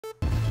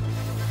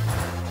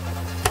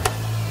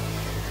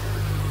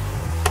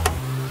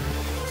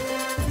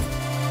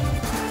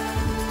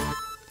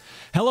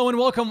Hello and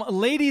welcome,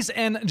 ladies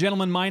and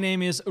gentlemen. My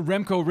name is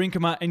Remco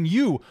Rinkema, and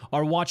you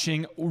are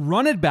watching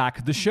Run It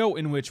Back, the show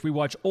in which we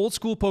watch old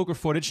school poker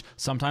footage,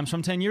 sometimes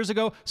from 10 years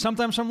ago,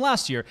 sometimes from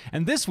last year.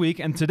 And this week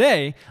and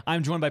today,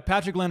 I'm joined by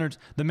Patrick Leonard,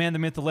 the man, the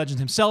myth, the legend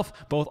himself,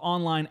 both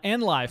online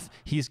and live.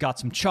 He's got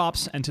some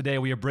chops, and today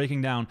we are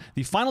breaking down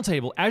the final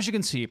table, as you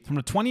can see, from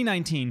the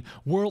 2019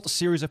 World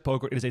Series of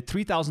Poker. It is a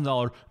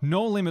 $3,000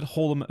 no-limit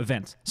hold'em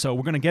event. So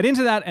we're going to get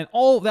into that and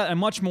all of that and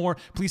much more.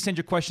 Please send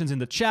your questions in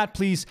the chat.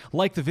 Please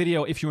like the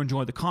video if you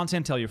enjoy the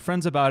content. Tell your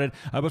friends about it.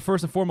 But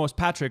first and foremost,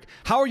 Patrick,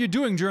 how are you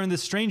doing during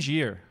this strange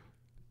year?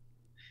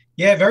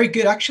 Yeah, very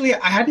good. Actually,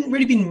 I hadn't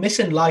really been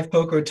missing live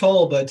poker at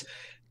all, but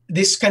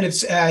this kind of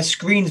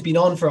screen's been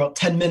on for about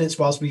 10 minutes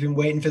whilst we've been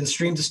waiting for the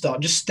stream to start.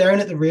 Just staring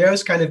at the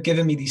Rios kind of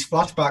giving me these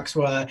flashbacks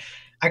where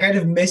I kind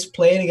of miss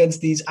playing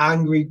against these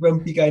angry,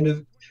 grumpy kind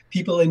of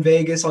people in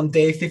Vegas on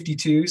day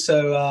 52.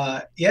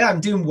 So yeah,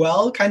 I'm doing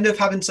well, kind of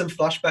having some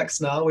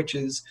flashbacks now, which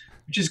is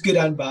good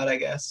and bad, I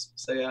guess.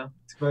 So yeah,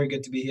 it's very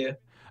good to be here.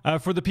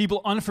 For the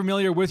people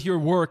unfamiliar with your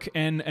work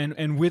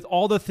and with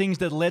all the things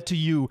that led to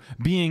you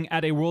being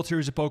at a World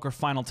Series of Poker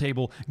final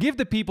table, give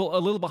the people a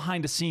little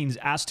behind the scenes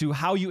as to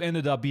how you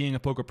ended up being a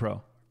poker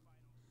pro.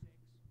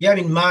 Yeah, I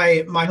mean,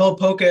 my whole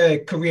poker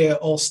career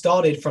all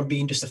started from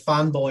being just a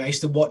fanboy. I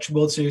used to watch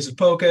World Series of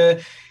Poker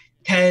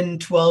 10,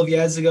 12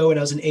 years ago when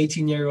I was an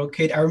 18-year-old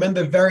kid. I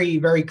remember very,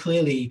 very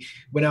clearly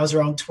when I was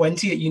around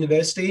 20 at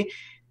university,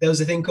 there was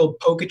a thing called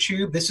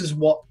PokerTube. This is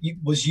what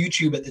was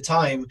YouTube at the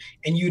time.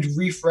 And you'd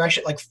refresh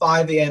at like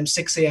 5 a.m.,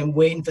 6 a.m.,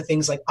 waiting for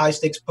things like high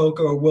stakes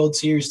poker or World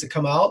Series to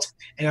come out.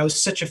 And I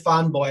was such a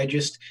fanboy. I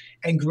just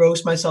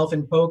engrossed myself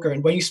in poker.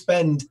 And when you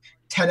spend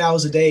 10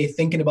 hours a day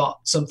thinking about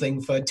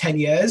something for 10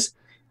 years,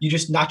 you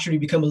just naturally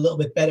become a little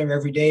bit better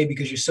every day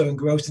because you're so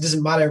engrossed. It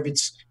doesn't matter if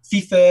it's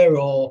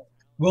FIFA or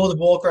World of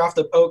Warcraft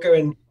or poker.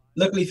 And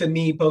luckily for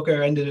me,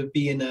 poker ended up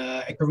being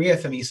a career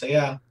for me. So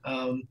yeah,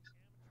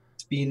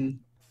 it's been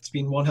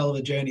one hell of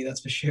a journey,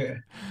 that's for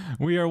sure.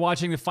 We are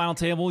watching the final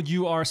table.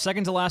 You are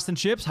second to last in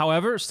chips.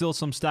 However, still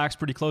some stacks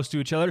pretty close to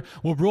each other.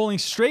 We're rolling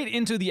straight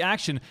into the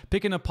action,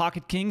 picking up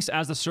pocket kings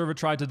as the server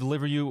tried to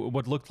deliver you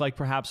what looked like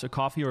perhaps a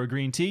coffee or a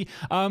green tea.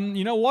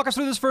 Walk us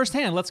through this first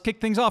hand. Let's kick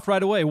things off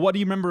right away. What do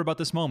you remember about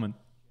this moment?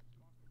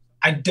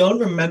 I don't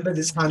remember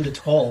this hand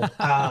at all.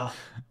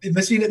 It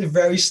must have been at the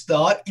very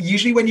start.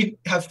 Usually when you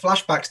have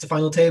flashbacks to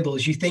final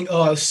tables, you think,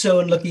 oh, I was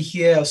so unlucky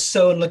here, I was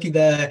so unlucky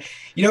there.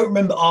 You don't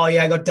remember, oh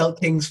yeah, I got dealt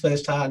kings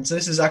first hand. So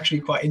this is actually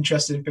quite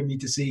interesting for me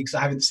to see because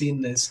I haven't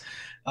seen this.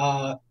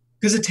 Because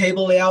the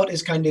table layout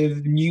is kind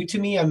of new to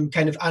me, I'm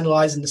kind of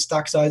analyzing the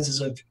stack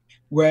sizes of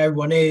where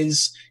everyone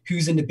is,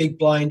 who's in the big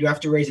blind, do I have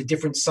to raise a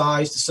different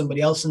size to somebody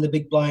else in the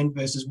big blind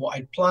versus what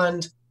I'd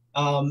planned.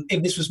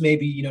 If this was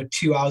maybe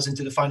 2 hours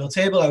into the final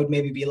table, I would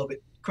maybe be a little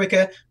bit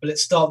quicker. But at the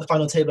start of the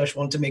final table, I just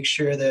want to make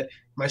sure that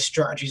my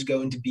strategy is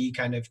going to be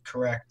kind of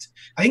correct.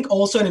 I think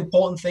also an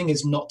important thing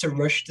is not to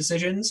rush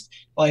decisions.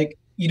 Like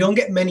you don't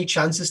get many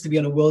chances to be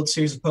on a World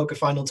Series of Poker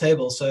final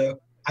table, so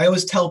I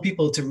always tell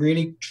people to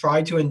really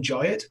try to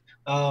enjoy it.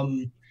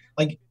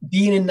 Like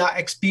being in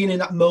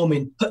that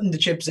moment, putting the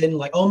chips in,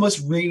 like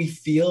almost really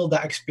feel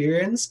that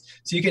experience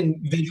so you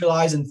can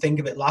visualize and think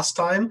of it last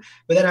time.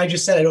 But then I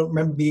just said I don't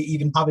remember me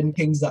even having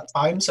kings that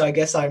time, so I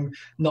guess I'm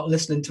not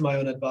listening to my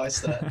own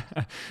advice there.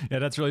 Yeah,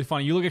 that's really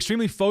funny. You look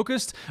extremely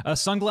focused.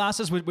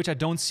 Sunglasses, which I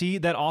don't see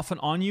that often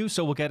on you,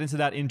 so we'll get into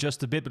that in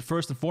just a bit. But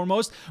first and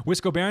foremost,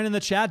 Wisco Baron in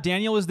the chat.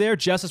 Daniel is there.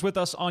 Jess is with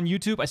us on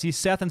YouTube. I see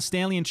Seth and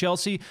Stanley and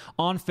Chelsea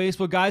on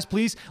Facebook. Guys,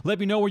 please let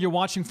me know where you're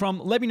watching from.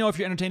 Let me know if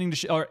you're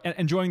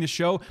enjoying the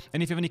show,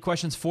 and if you have any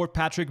questions for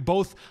Patrick,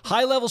 both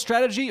high-level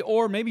strategy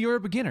or maybe you're a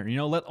beginner,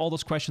 let all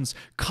those questions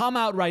come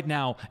out right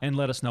now and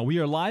let us know. We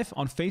are live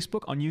on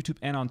Facebook, on YouTube,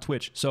 and on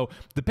Twitch. So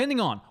depending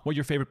on what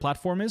your favorite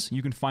platform is,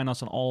 you can find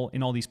us in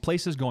all these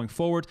places going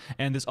forward.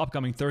 And this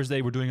upcoming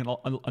Thursday, we're doing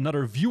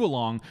another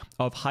view-along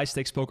of High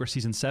Stakes Poker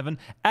Season 7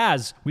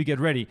 as we get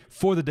ready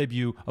for the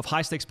debut of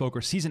High Stakes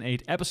Poker Season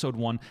 8, Episode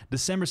 1,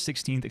 December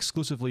 16th,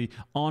 exclusively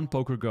on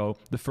PokerGo,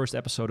 the first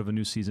episode of a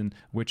new season,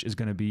 which is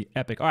going to be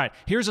epic. All right,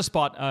 here's a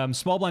spot.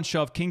 Small blind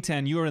shove, king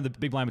 10. You are in the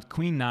big blind with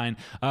queen 9.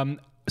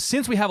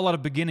 Since we have a lot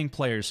of beginning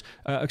players,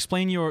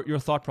 explain your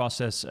thought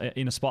process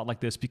in a spot like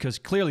this, because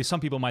clearly some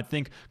people might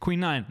think queen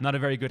 9, not a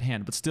very good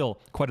hand, but still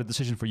quite a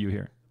decision for you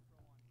here.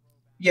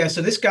 Yeah,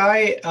 so this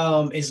guy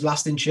is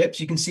last in chips.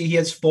 You can see he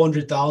has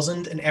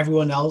 400,000 and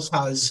everyone else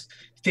has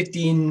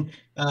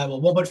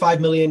 1.5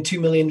 million, 2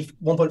 million,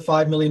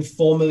 1.5 million,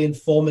 4 million,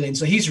 4 million.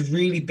 So he's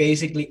really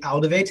basically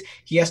out of it.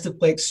 He has to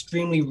play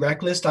extremely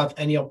reckless to have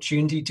any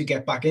opportunity to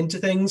get back into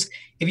things.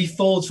 If he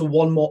folds for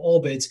one more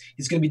orbit,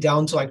 he's going to be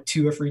down to like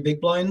 2 or 3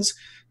 big blinds.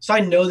 So I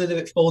know that if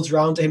it folds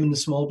around to him in the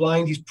small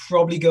blind, he's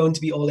probably going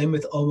to be all in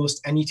with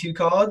almost any 2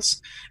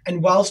 cards.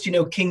 And whilst,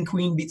 king,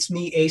 queen beats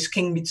me, ace,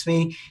 king beats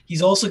me,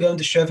 he's also going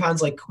to shove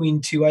hands like queen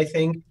 2, I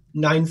think,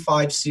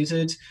 9-5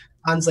 suited,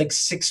 hands like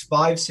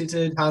 6-5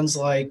 suited, hands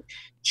like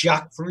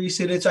jack 3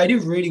 suited. So I do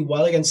really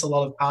well against a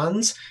lot of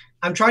hands.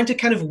 I'm trying to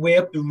kind of weigh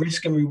up the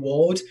risk and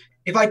reward.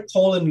 If I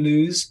call and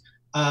lose,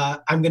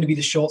 I'm going to be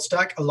the short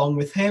stack along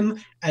with him,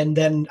 and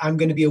then I'm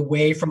going to be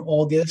away from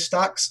all the other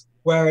stacks.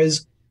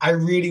 Whereas I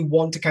really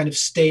want to kind of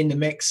stay in the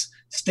mix,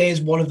 stay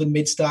as one of the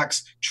mid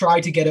stacks, try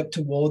to get up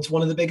towards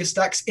one of the bigger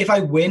stacks. If I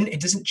win,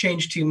 it doesn't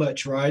change too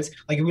much, right?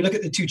 Like if we look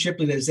at the two chip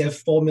leaders, they have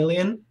 4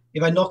 million.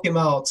 If I knock him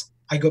out,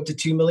 I go up to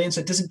 2 million.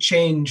 So it doesn't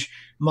change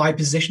my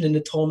position in the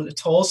tournament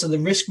at all. So the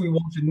risk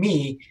reward for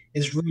me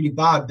is really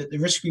bad, but the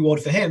risk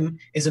reward for him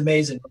is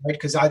amazing, right?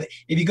 Because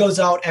if he goes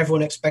out,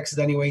 everyone expects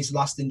it anyway. He's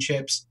last in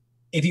chips.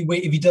 If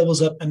he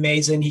doubles up,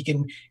 amazing. He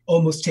can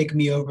almost take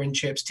me over in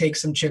chips, take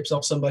some chips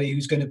off somebody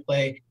who's going to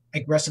play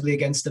aggressively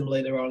against him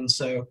later on.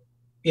 So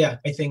yeah,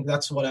 I think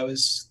that's what I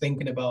was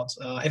thinking about.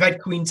 If I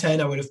had Queen 10,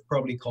 I would have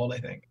probably called, I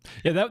think.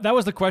 Yeah, that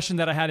was the question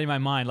that I had in my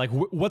mind. Like,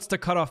 what's the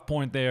cutoff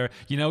point there?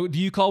 You know, do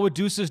you call with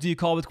deuces? Do you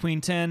call with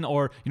Queen 10?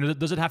 Or, you know,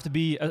 does it have to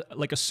be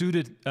like a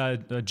suited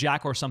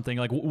jack or something?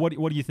 Like, what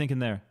are you thinking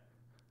there?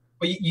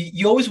 Well,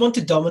 you always want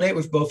to dominate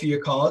with both of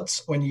your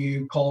cards when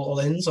you call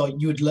all-ins, or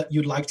you'd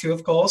like to,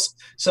 of course.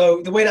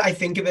 So the way that I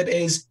think of it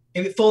is,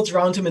 if it folds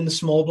around him in the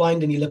small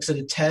blind and he looks at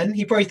a 10,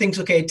 he probably thinks,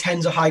 okay,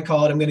 10's a high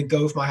card, I'm going to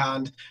go with my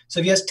hand. So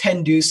if he has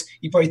 10 deuce,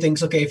 he probably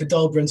thinks, okay, if a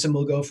double Brunson,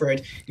 we'll go for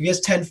it. If he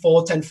has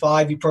 10-4,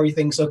 10-5, he probably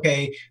thinks,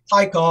 okay,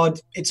 high card,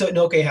 it's an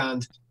okay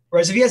hand.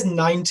 Whereas if he has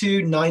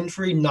 9-2,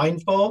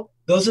 9-3, 9-4,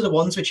 those are the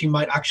ones which he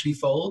might actually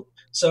fold.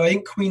 So I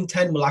think Queen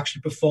 10 will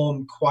actually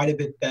perform quite a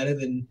bit better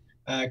than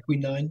Queen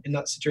 9 in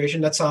that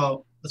situation. That's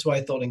what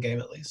I thought in game,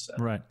 at least. So.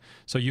 Right.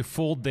 So you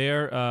fold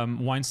there.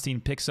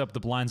 Weinstein picks up the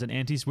blinds and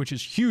antes, which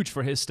is huge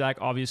for his stack.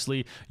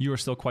 Obviously, you are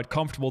still quite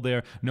comfortable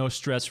there. No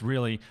stress,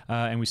 really.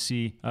 And we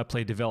see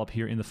play develop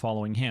here in the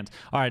following hand.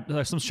 All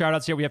right. Some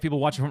shout-outs here. We have people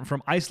watching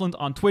from Iceland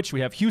on Twitch.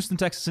 We have Houston,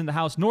 Texas in the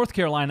house, North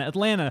Carolina,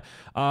 Atlanta,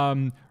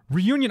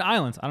 Reunion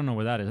Island. I don't know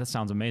where that is. That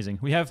sounds amazing.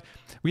 We have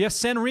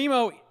San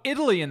Remo,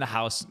 Italy in the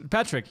house.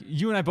 Patrick,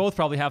 you and I both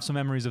probably have some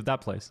memories of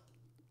that place.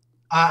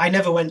 I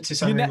never went to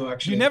San Remo,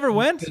 actually. You never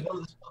went?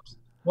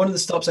 One of the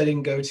stops I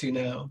didn't go to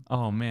now.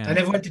 Oh, man. I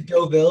never went to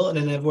Deauville, and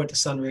I never went to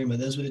San Remo.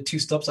 Those were the two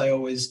stops I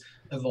always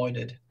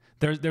avoided.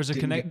 There's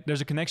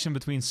a connection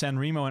between San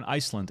Remo and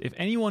Iceland. If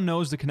anyone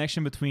knows the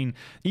connection between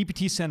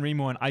EPT San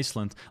Remo and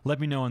Iceland, let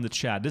me know in the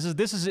chat.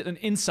 This is an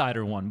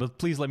insider one, but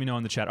please let me know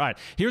in the chat. All right,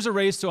 here's a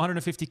raise to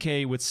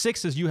 150K with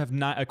sixes. You have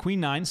a Queen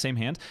 9, same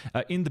hand,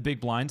 in the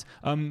big blind.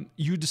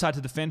 You decide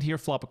to defend here,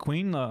 flop a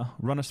queen.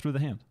 Run us through the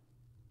hand.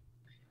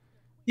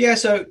 Yeah,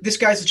 so this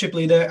guy's the chip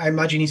leader. I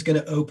imagine he's going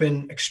to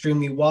open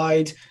extremely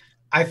wide.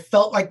 I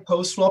felt like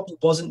post-flop he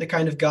wasn't the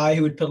kind of guy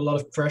who would put a lot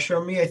of pressure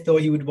on me. I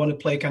thought he would want to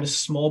play kind of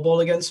small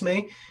ball against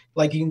me.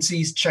 Like you can see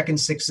he's checking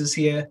sixes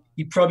here.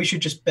 He probably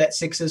should just bet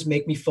sixes,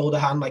 make me fold a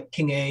hand like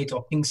King 8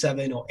 or King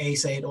 7 or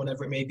Ace 8 or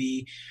whatever it may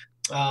be.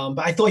 But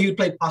I thought he would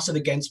play passive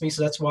against me,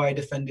 so that's why I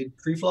defended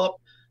pre-flop.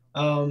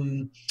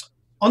 On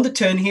the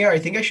turn here, I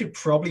think I should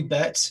probably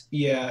bet.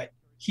 Yeah,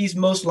 he's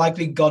most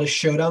likely got a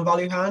showdown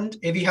value hand.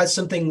 If he has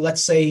something,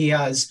 let's say he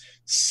has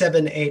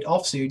 7-8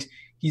 offsuit,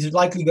 he's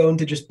likely going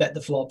to just bet the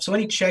flop. So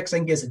when he checks, I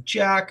think he has a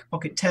jack,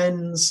 pocket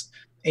tens,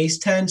 ace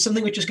 10,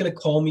 something which is going to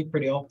call me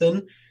pretty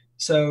often.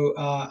 So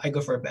I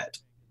go for a bet.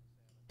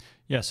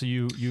 Yeah, so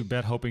you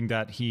bet hoping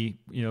that he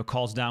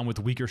calls down with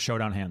weaker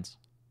showdown hands.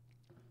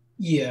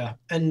 Yeah,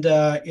 and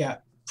yeah,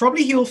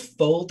 probably he'll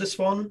fold this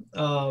one.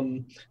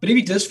 But if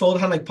he does fold a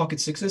hand like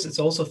pocket sixes, it's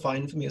also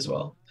fine for me as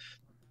well.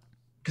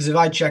 Because if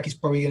I check, he's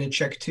probably going to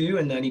check too,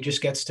 and then he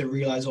just gets to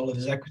realize all of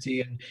his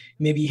equity, and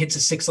maybe he hits a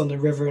 6 on the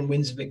river and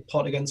wins a big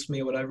pot against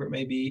me or whatever it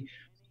may be.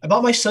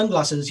 About my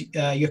sunglasses,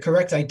 you're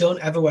correct. I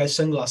don't ever wear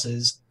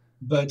sunglasses,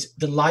 but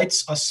the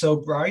lights are so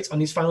bright on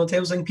these final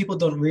tables, and people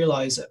don't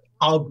realize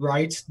how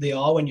bright they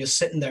are when you're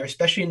sitting there,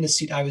 especially in the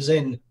seat I was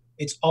in.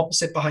 It's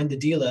opposite behind the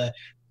dealer.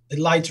 The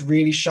light's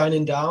really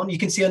shining down. You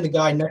can see on the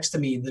guy next to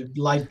me, the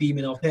light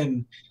beaming off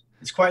him.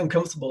 It's quite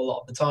uncomfortable a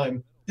lot of the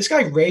time. This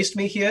guy raised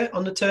me here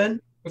on the turn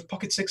with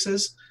pocket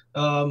sixes.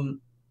 I'm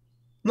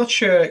not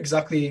sure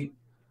exactly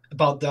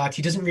about that.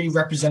 He doesn't really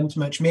represent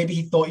much. Maybe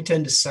he thought he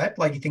turned a set,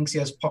 like he thinks he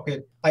has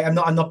pocket. Like I'm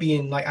not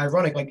being like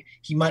ironic. Like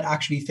he might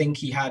actually think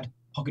he had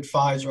pocket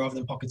fives rather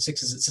than pocket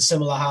sixes. It's a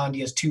similar hand.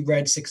 He has 2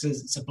 red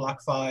sixes. It's a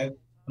black 5.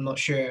 I'm not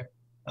sure.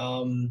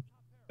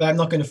 But I'm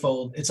not going to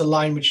fold. It's a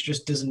line which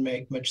just doesn't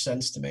make much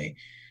sense to me.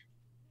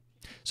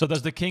 So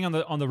does the king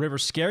on the river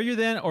scare you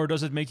then, or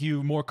does it make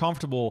you more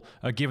comfortable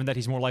given that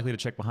he's more likely to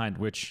check behind,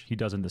 which he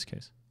does in this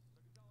case?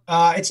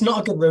 It's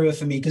not a good river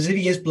for me, because if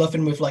he is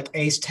bluffing with like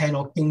ace 10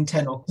 or king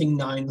 10 or king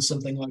 9 or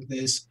something like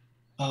this,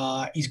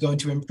 he's going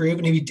to improve.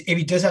 And if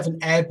he does have an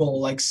air ball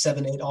like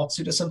 7-8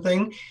 offsuit or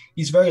something,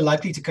 he's very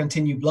likely to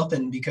continue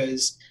bluffing,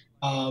 because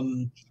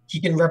he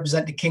can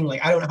represent the king.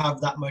 Like I don't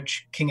have that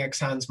much king X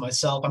hands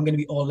myself. I'm going to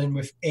be all in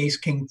with ace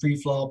king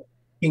pre-flop,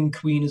 king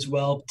queen as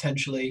well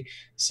potentially.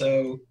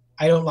 So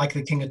I don't like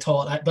the king at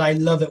all. But I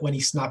love it when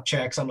he snap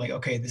checks. I'm like,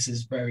 okay, this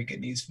is very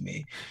good news for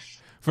me.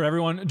 For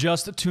everyone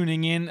just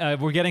tuning in,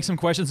 we're getting some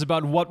questions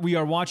about what we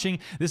are watching.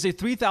 This is a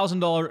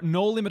 $3,000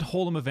 no-limit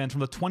hold'em event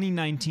from the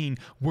 2019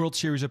 World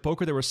Series of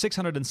Poker. There were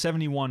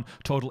 671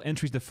 total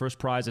entries. The first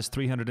prize is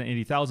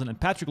 $380,000, and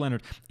Patrick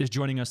Leonard is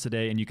joining us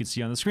today, and you can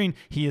see on the screen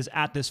he is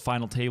at this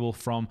final table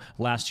from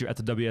last year at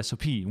the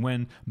WSOP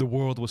when the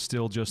world was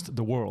still just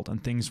the world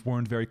and things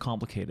weren't very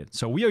complicated.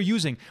 So we are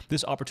using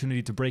this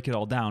opportunity to break it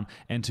all down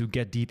and to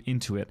get deep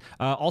into it.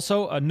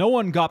 Also, no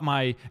one got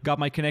my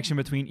connection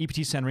between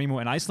EPT San Remo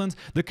and Iceland.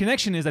 The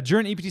connection is that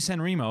during EPT San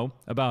Remo,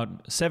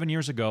 about 7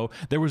 years ago,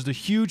 there was the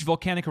huge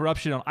volcanic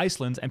eruption on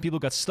Iceland, and people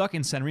got stuck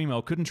in San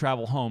Remo, couldn't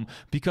travel home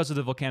because of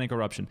the volcanic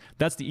eruption.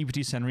 That's the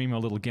EPT San Remo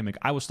little gimmick.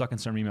 I was stuck in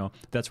San Remo.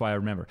 That's why I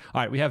remember. All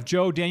right, we have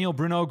Joe, Daniel,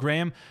 Bruno,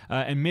 Graham,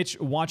 and Mitch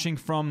watching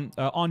from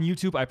on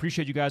YouTube. I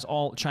appreciate you guys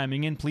all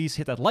chiming in. Please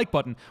hit that like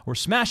button or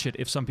smash it,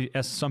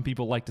 as some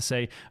people like to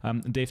say.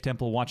 Dave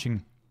Temple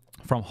watching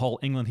from Hull,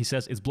 England. He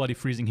says, it's bloody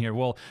freezing here.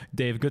 Well,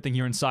 Dave, good thing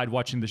you're inside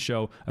watching the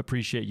show.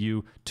 Appreciate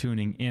you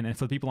tuning in. And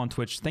for the people on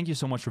Twitch, thank you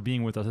so much for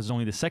being with us. This is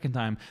only the second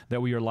time that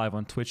we are live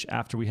on Twitch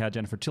after we had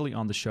Jennifer Tilly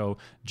on the show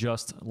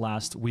just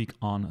last week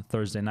on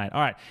Thursday night.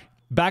 All right.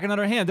 Back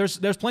another hand.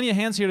 There's plenty of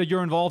hands here that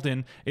you're involved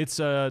in. It's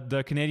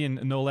the Canadian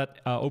no-let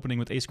opening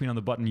with ace-queen on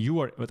the button.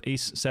 You are with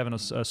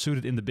ace-7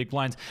 suited in the big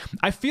blinds.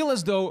 I feel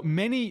as though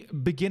many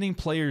beginning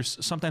players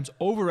sometimes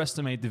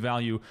overestimate the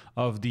value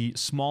of the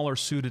smaller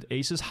suited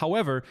aces.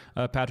 However,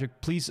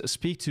 Patrick, please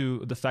speak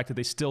to the fact that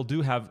they still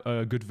do have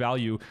good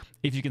value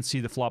if you can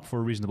see the flop for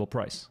a reasonable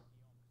price.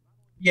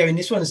 Yeah, I mean,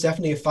 this one is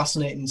definitely a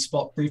fascinating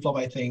spot pre-flop,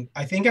 I think.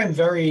 I think,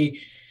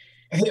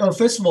 well,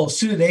 first of all,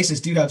 suited aces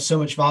do have so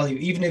much value.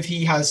 Even if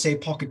he has, say,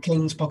 pocket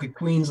kings, pocket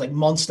queens, like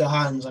monster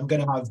hands, I'm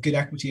going to have good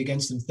equity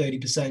against them,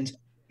 30%.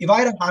 If I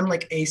had a hand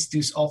like ace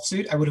deuce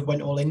offsuit, I would have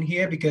went all in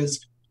here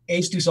because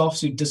ace deuce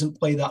offsuit doesn't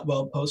play that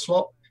well post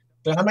flop.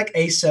 But a hand like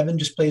ace-7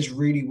 just plays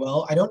really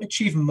well. I don't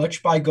achieve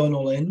much by going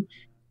all in.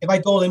 If I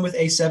go all in with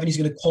ace-7, he's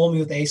going to call me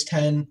with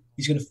ace-10.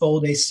 He's going to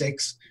fold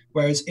ace-6.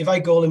 Whereas if I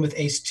go all in with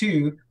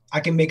ace-2, I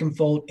can make him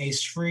fold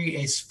ace-3,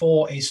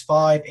 ace-4,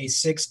 ace-5,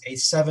 ace-6,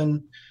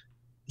 ace-7.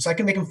 So I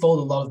can make him fold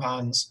a lot of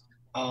hands.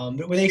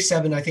 But with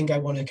ace-7, I think I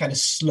want to kind of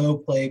slow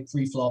play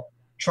pre-flop,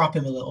 trap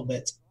him a little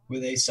bit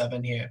with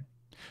ace-7 here.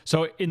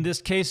 So in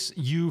this case,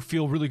 you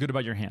feel really good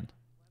about your hand?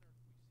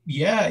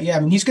 Yeah. I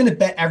mean, he's going to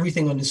bet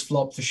everything on his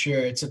flop for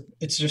sure.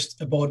 It's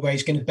just a board where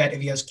he's going to bet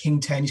if he has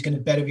king-10. He's going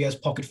to bet if he has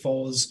pocket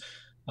fours.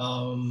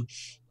 I'm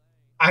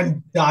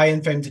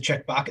dying for him to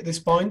check back at this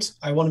point.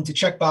 I want him to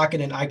check back,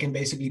 and then I can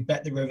basically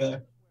bet the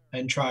river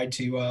and try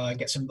to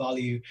get some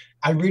value.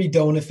 I really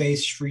don't want to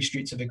face free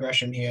streets of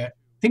aggression here.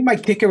 I think my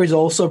kicker is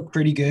also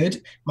pretty good.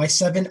 My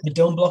 7, I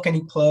don't block any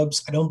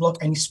clubs. I don't block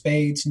any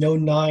spades. No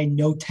 9,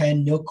 no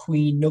 10, no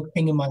queen, no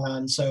king in my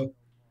hand. So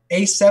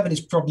ace-7 is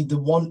probably the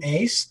one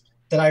ace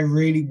that I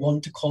really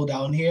want to call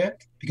down here,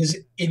 because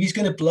if he's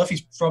going to bluff,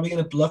 he's probably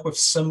going to bluff with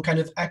some kind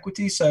of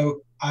equity.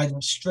 So either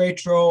a straight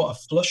draw, a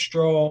flush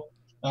draw.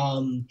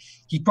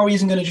 He probably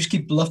isn't going to just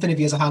keep bluffing if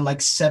he has a hand like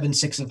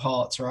 7-6 of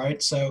hearts,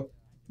 right? So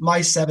my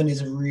 7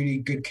 is a really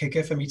good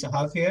kicker for me to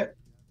have here.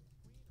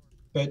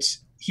 But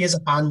he has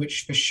a hand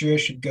which for sure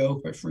should go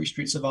for free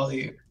streets of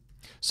value.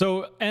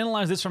 So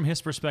analyze this from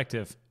his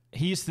perspective.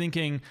 He's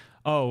thinking,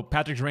 oh,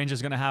 Patrick's range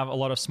is going to have a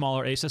lot of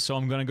smaller aces, so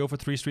I'm going to go for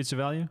 3 streets of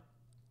value?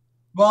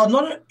 Well,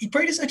 he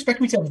probably doesn't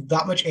expect me to have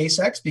that much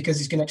ace-x because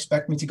he's going to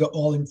expect me to go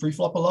all in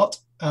pre-flop a lot.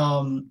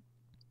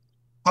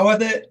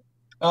 However,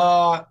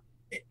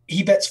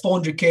 he bets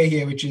 400k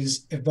here, which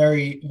is a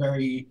very,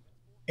 very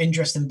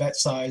interesting bet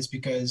size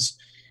because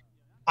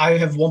I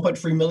have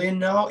 1.3 million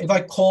now. If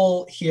I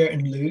call here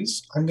and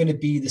lose, I'm going to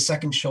be the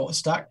second shortest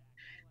stack.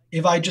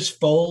 If I just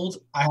fold,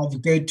 I have a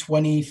good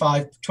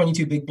 25,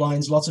 22 big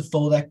blinds, lots of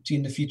fold equity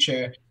in the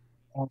future.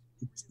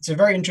 It's a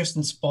very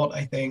interesting spot,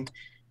 I think.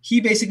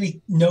 He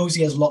basically knows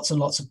he has lots and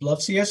lots of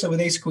bluffs here. So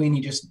with ace-queen,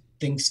 he just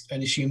thinks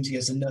and assumes he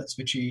has the nuts,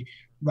 which he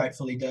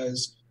rightfully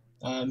does.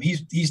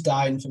 He's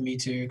dying for me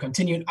to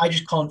continue. I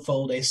just can't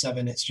fold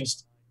ace-7. It's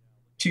just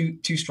too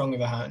strong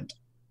of a hand.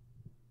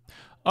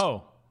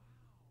 Oh.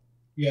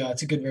 Yeah,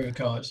 it's a good river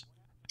card.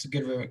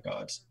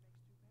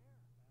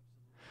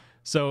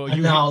 So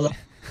I'm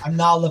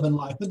now living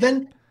life. But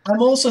then I'm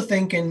also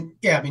thinking,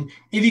 yeah, I mean,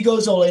 if he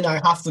goes all in,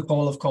 I have to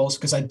call, of course,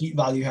 because I beat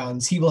value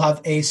hands. He will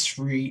have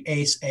ace-3,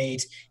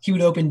 ace-8. He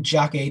would open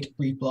jack-8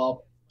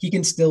 pre-flop. He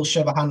can still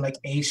shove a hand like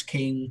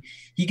ace-king.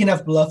 He can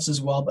have bluffs as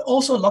well. But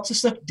also lots of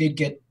stuff did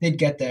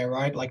get there,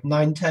 right? Like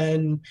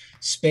 9-10,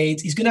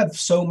 spades. He's going to have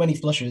so many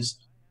flushes.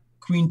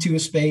 Queen-2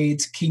 of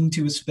spades,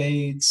 king-2 of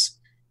spades,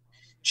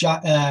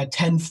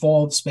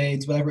 10-4 of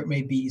spades, whatever it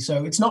may be.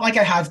 So it's not like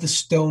I have the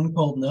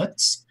stone-cold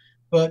nuts,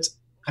 but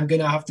I'm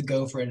going to have to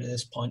go for it at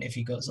this point if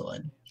he goes all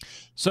in.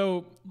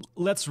 So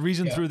let's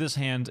reason through this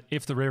hand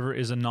if the river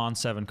is a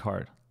non-7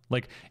 card.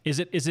 Like, is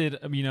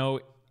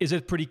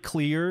it pretty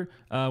clear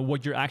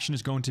what your action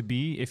is going to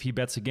be if he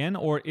bets again,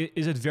 or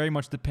is it very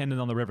much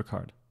dependent on the river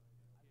card?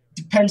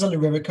 Depends on the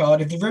river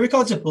card. If the river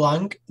card's a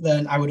blank,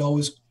 then I would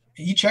always...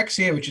 He checks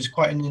here, which is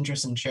quite an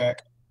interesting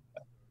check.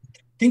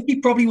 think he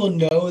probably will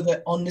know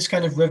that on this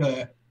kind of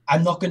river,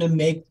 I'm not going to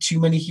make too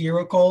many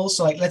hero calls.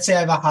 So like, let's say I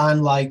have a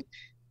hand like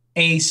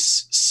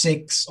ace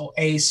six or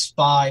ace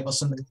five or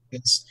something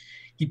like this.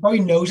 He probably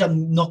knows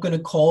I'm not going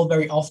to call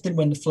very often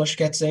when the flush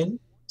gets in.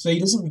 So he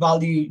doesn't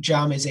value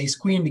jam as ace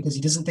queen because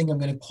he doesn't think I'm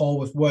going to call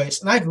with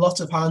worse. And I have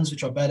lots of hands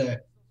which are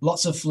better,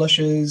 lots of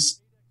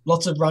flushes,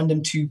 lots of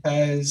random two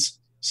pairs.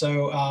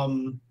 So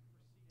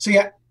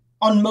yeah,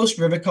 on most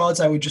river cards,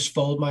 I would just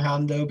fold my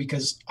hand though,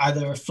 because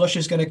either a flush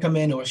is going to come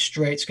in or a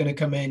straight's going to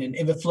come in. And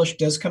if a flush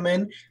does come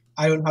in,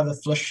 I don't have a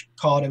flush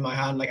card in my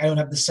hand. Like I don't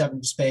have the seven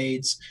of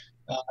spades.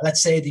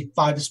 Let's say the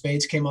five of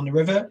spades came on the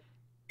river.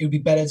 It would be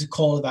better to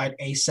call if I had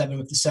a7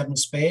 with the seven of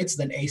spades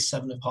than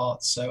a7 of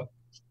hearts. So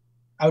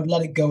I would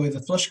let it go if a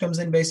flush comes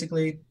in,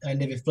 basically.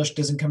 And if a flush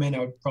doesn't come in, I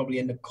would probably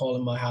end up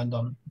calling my hand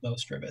on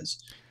most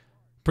rivers.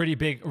 Pretty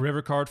big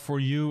river card for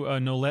you.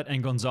 Nolette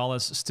and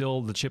Gonzalez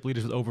still the chip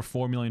leaders with over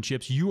 4 million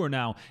chips. You are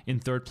now in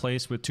third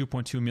place with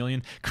 2.2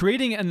 million,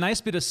 creating a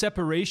nice bit of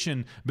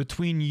separation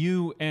between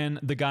you and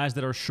the guys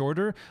that are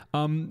shorter.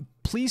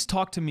 Please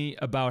talk to me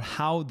about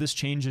how this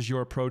changes your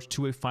approach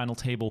to a final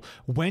table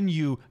when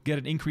you get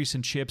an increase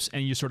in chips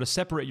and you sort of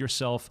separate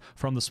yourself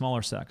from the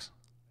smaller stacks.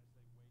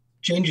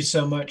 Changes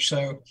so much.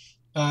 So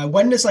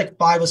when there's like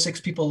five or six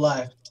people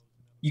left,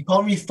 you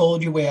can't really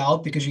fold your way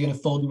out because you're going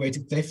to fold your way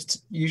to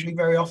fifth usually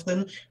very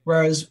often.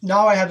 Whereas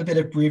now I have a bit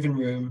of breathing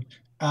room.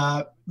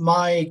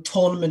 My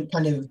tournament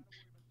kind of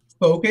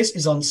focus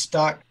is on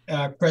stack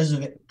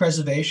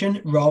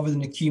preservation rather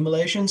than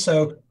accumulation.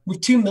 So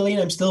with 2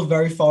 million, I'm still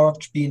very far off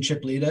being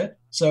chip leader.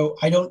 So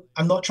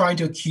I'm not trying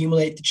to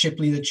accumulate the chip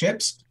leader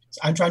chips.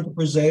 I'm trying to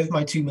preserve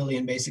my 2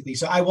 million basically.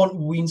 So I want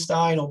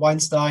Weinstein or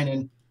Weinstein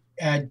and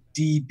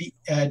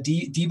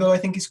Debo, I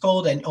think he's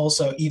called, and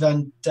also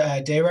Ivan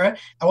Dera.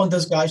 I want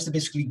those guys to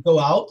basically go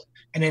out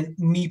and then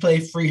me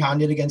play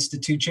free-handed against the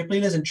two chip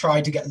leaders and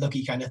try to get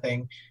lucky kind of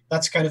thing.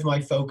 That's kind of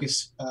my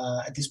focus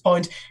at this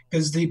point,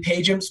 because the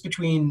pay jumps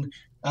between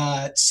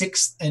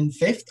sixth and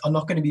fifth are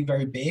not going to be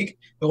very big.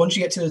 But once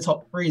you get to the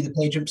top three, the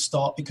pay jumps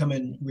start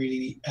becoming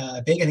really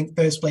big. I think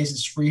first place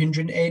is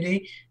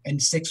 380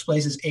 and sixth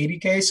place is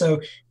 80K.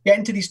 So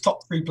getting to these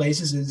top three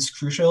places is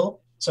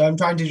crucial. So I'm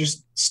trying to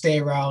just stay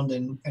around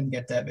and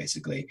get there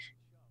basically,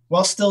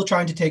 while still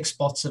trying to take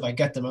spots if I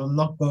get them. I'm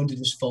not going to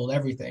just fold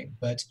everything,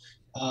 but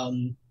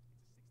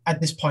at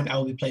this point I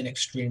will be playing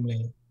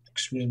extremely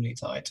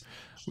tight.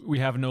 We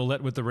have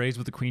Nolette with the raise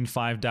with the queen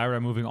five,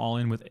 Daira moving all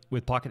in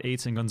with pocket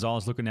eights, and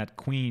Gonzalez looking at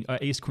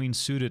ace queen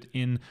suited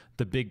in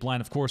the big blind.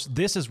 Of course,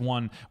 this is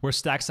one where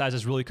stack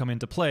sizes really come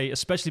into play,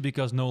 especially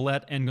because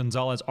Nolette and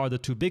Gonzalez are the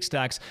two big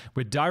stacks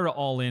with Daira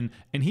all in,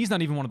 and he's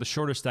not even one of the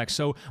shorter stacks.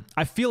 So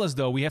I feel as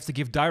though we have to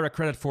give Daira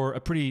credit for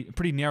a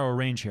pretty narrow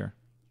range here.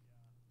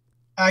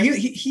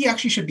 He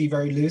actually should be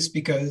very loose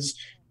because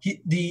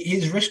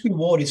his risk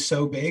reward is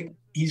so big.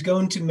 He's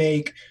going to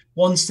make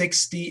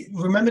 160.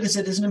 Remember, there's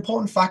an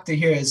important factor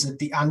here is that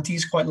the ante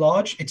is quite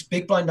large. It's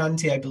big blind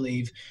ante, I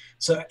believe.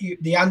 So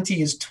the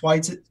ante is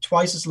twice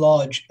as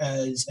large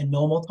as a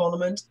normal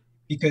tournament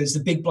because the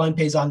big blind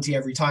pays ante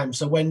every time.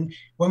 So when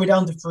we're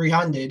down to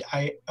three-handed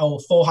or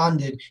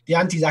four-handed, the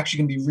ante is actually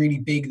going to be really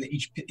big that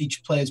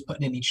each player is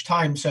putting in each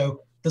time.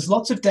 So there's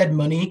lots of dead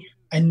money.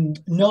 And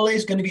Nole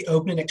is going to be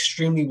opening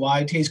extremely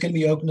wide. He's going to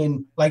be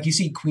opening, like you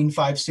see, queen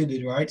five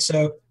suited, right?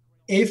 So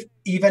if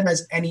Ivan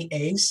has any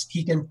ace,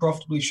 he can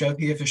profitably shove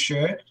here for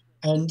sure.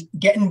 And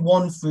getting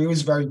one through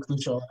is very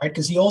crucial, right?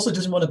 Because he also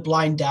doesn't want to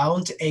blind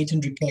down to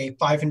 800K,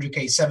 500K,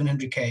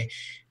 700K.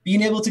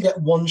 Being able to get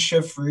one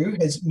shove through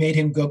has made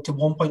him go up to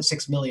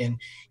 1.6 million.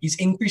 He's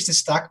increased his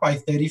stack by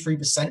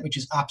 33%, which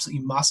is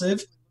absolutely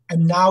massive.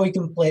 And now he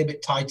can play a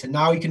bit tighter.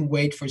 Now he can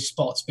wait for his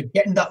spots. But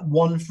getting that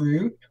one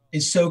through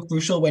is so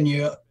crucial when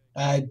you're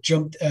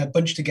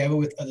bunched together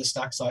with other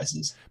stack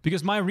sizes.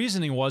 Because my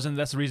reasoning was, and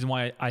that's the reason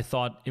why I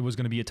thought it was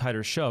going to be a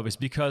tighter shove, is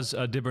because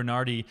De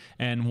Bernardi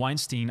and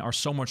Weinstein are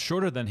so much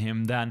shorter than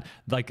him, than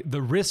like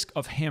the risk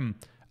of him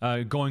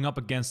going up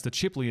against the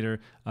chip leader,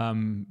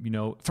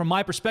 from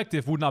my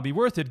perspective, would not be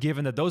worth it,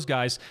 given that those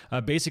guys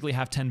basically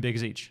have 10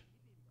 bigs each.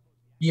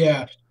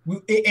 Yeah,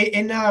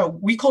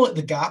 we call it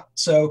the gap.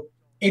 So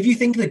if you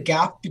think the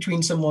gap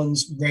between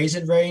someone's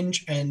raised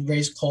range and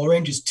raised call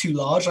range is too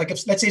large, like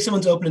if let's say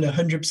someone's opening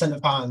 100%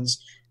 of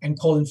hands and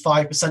calling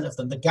 5% of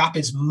them, the gap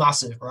is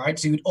massive, right?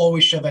 So you would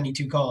always shove any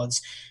two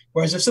cards.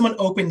 Whereas if someone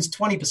opens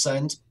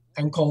 20%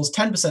 and calls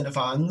 10% of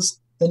hands,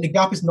 then the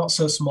gap is not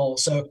so small.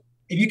 So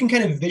if you can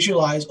kind of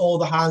visualize all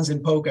the hands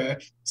in poker,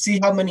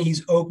 see how many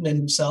he's opening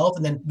himself,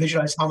 and then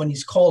visualize how many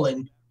he's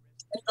calling,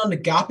 on the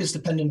gap is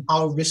dependent on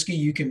how risky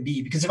you can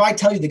be. Because if I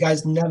tell you the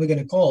guy's never going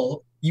to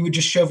call, you would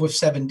just shove with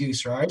seven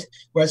deuce, right?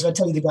 Whereas if I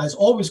tell you the guy's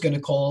always going to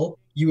call,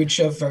 you would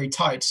shove very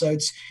tight. So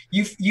it's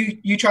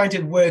you trying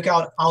to work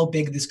out how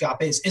big this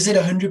gap is. Is it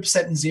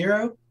 100% and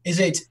zero? Is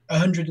it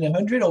 100 and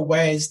 100? Or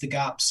where is the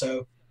gap?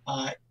 So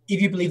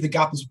if you believe the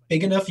gap is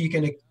big enough, you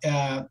can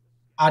add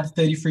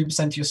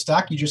 33% to your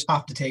stack. You just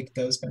have to take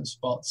those kind of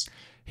spots.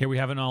 Here we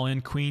have an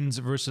all-in queens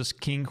versus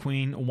king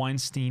queen,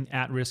 Weinstein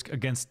at risk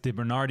against De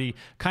Bernardi.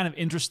 Kind of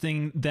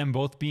interesting them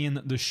both being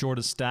the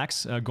shortest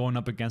stacks going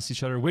up against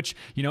each other, which,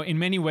 you know, in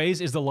many ways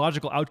is the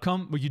logical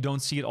outcome, but you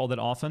don't see it all that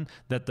often,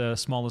 that the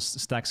smallest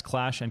stacks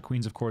clash, and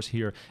queens, of course,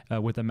 here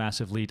with a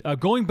massive lead.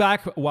 Going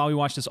back while we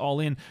watch this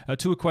all-in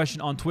to a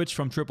question on Twitch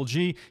from Triple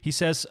G. He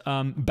says,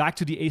 back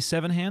to the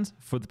ace-7 hand,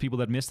 for the people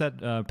that missed that,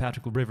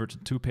 Patrick River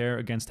 2-pair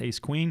against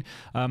ace-queen.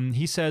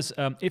 He says,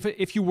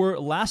 if you were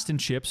last in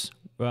chips,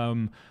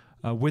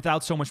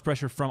 without so much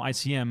pressure from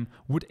ICM,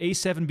 would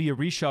a7 be a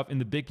reshove in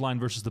the big blind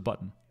versus the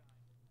button?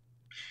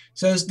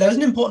 So there's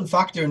an important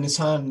factor in this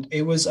hand.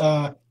 It was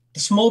the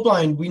small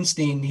blind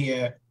Weinstein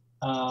here.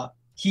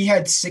 He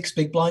had 6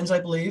 big blinds, I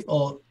believe,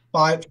 or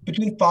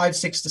between 5,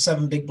 6 to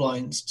 7 big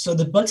blinds. So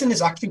the button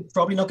is actually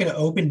probably not going to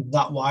open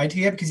that wide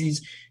here because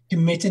he's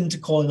committing to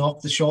calling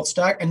off the short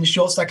stack, and the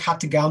short stack had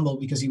to gamble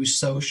because he was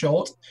so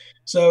short.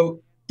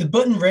 So the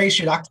button raise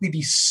should actually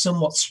be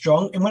somewhat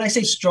strong. And when I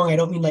say strong, I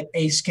don't mean like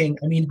ace king.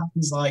 I mean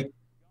hands like,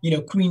 you know,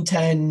 queen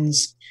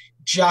 10s,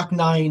 jack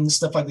 9s,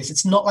 stuff like this.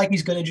 It's not like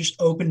he's going to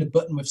just open the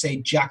button with, say,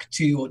 jack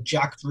 2 or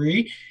jack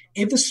 3.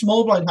 If the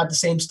small blind had the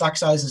same stack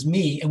size as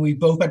me and we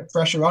both had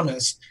pressure on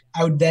us,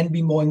 I would then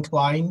be more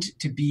inclined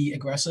to be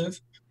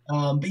aggressive.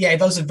 But yeah, if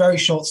that was a very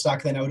short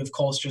stack, then I would, of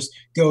course, just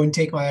go and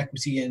take my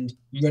equity and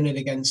run it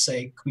against,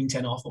 say, queen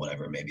 10 off or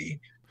whatever it may be.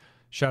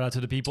 Shout out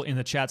to the people in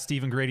the chat.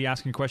 Stephen Grady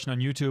asking a question on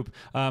YouTube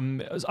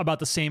about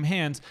the same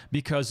hand,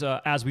 because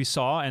as we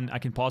saw, and I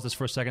can pause this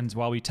for a second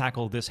while we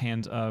tackle this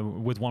hand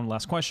with one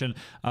last question.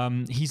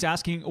 He's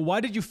asking, why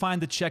did you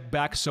find the check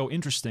back so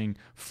interesting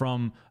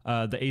from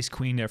the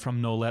ace-queen there, from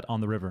Nolet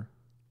on the river?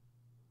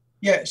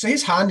 Yeah, so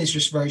his hand is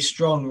just very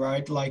strong,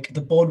 right? Like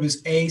the board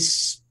was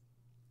ace,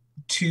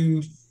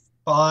 2,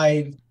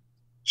 5,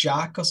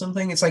 jack or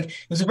something. It's like,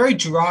 it was a very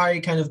dry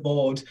kind of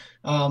board.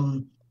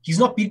 He's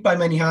not beat by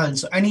many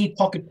hands. So any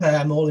pocket pair,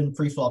 I'm all in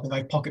pre-flop. If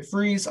I pocket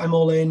threes, I'm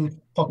all in.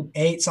 Pocket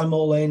 8s, I'm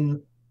all in.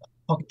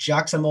 Pocket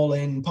jacks, I'm all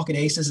in. Pocket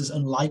aces is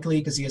unlikely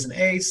because he has an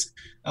ace.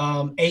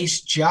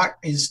 Ace jack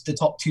is the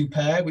top 2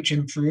 pair, which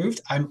improved.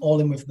 I'm all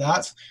in with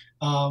that.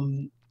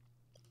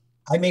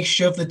 I may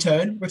shove the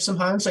turn with some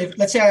hands. So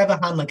let's say I have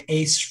a hand like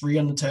ace 3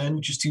 on the turn,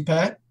 which is 2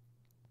 pair.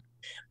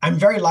 I'm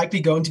very likely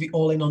going to be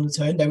all in on the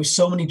turn. There were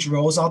so many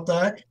draws out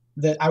there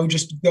that I would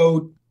just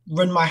go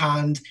run my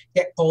hand,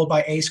 get called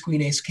by ace,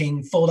 queen, ace,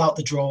 king, fold out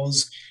the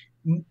draws,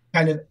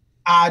 kind of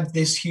add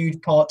this huge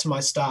part to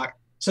my stack.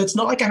 So it's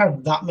not like I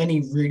have that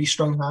many really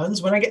strong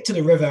hands. When I get to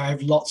the river, I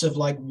have lots of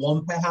like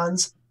 1-pair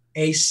hands,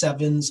 ace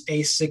 7s,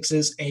 ace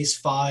 6s, ace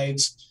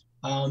 5s.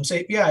 So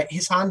yeah,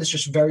 his hand is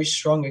just very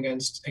strong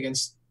against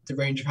the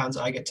range of hands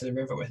I get to the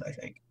river with, I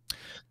think.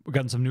 We've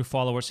gotten some new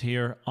followers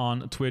here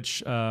on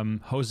Twitch.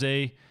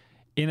 Jose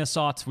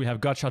Inasot, we have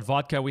Gutshot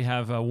Vodka, we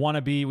have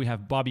Wannabe, we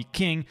have Bobby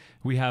King,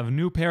 we have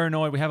New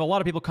Paranoid, we have a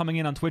lot of people coming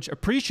in on Twitch.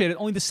 Appreciate it.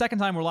 Only the second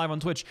time we're live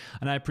on Twitch,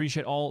 and I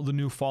appreciate all the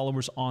new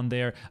followers on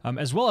there,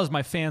 as well as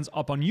my fans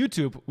up on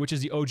YouTube, which is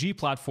the OG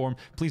platform.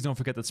 Please don't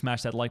forget to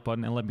smash that like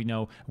button and let me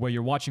know where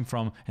you're watching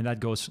from, and that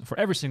goes for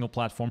every single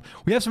platform.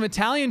 We have some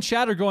Italian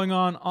chatter going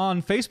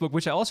on Facebook,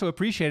 which I also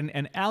appreciate,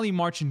 and Ali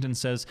Marchington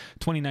says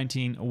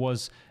 2019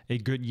 was a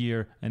good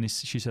year, and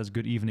she says,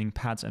 good evening,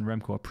 Pats and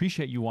Remco.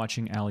 Appreciate you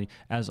watching, Ali,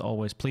 as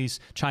always.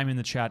 Please chime in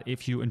the chat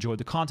if you enjoyed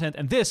the content.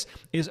 And this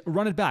is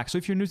Run It Back. So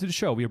if you're new to the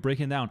show, we are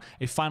breaking down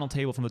a final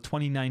table from the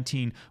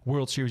 2019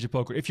 World Series of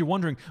Poker. If you're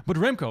wondering, but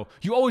Remco,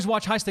 you always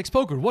watch high stakes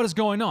poker. What is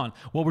going on?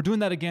 Well, we're doing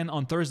that again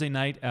on Thursday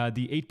night,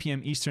 the 8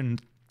 p.m. Eastern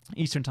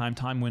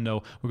time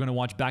window. We're going to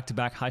watch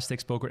back-to-back High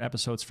Stakes Poker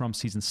episodes from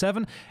Season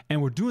 7,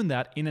 and we're doing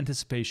that in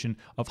anticipation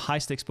of High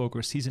Stakes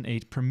Poker Season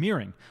 8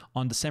 premiering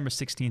on December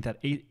 16th at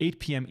 8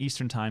 p.m.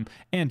 Eastern Time,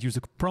 and use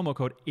the promo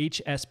code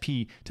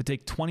HSP to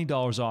take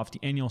 $20 off the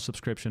annual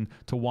subscription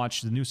to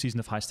watch the new season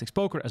of High Stakes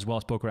Poker, as well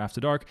as Poker After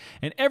Dark,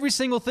 and every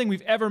single thing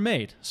we've ever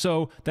made.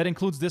 So that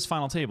includes this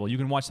final table. You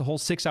can watch the whole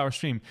 6-hour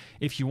stream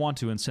if you want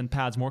to, and send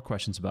Pads more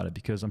questions about it,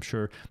 because I'm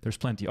sure there's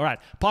plenty. All right,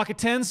 pocket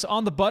 10s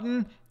on the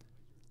button.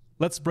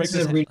 Let's break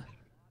this.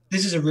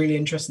 This is a really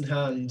interesting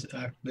hand,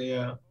 actually.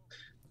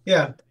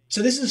 Yeah.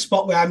 So this is a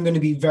spot where I'm going to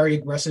be very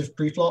aggressive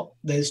pre-flop.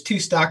 There's 2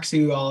 stacks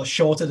who are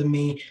shorter than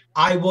me.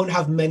 I won't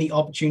have many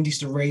opportunities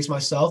to raise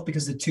myself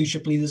because the 2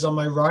 chip leaders on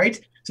my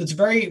right. So it's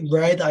very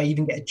rare that I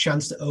even get a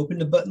chance to open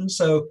the button.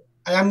 So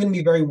I am going to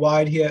be very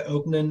wide here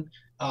opening.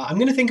 I'm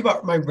going to think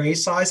about my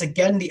raise size.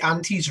 Again, the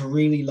ante is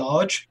really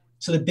large.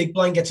 So the big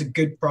blind gets a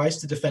good price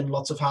to defend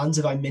lots of hands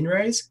if I min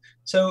raise.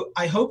 So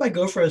I hope I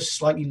go for a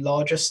slightly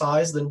larger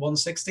size than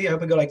 160. I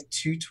hope I go like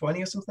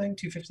 220 or something,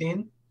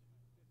 215.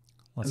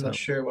 I'm not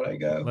sure what I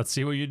go. Let's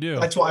see what you do.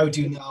 That's what I would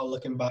do now,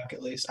 looking back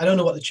at least. I don't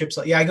know what the chips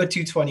are. Yeah, I go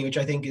 220, which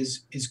I think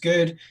is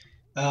good.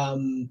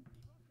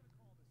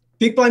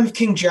 Big blind with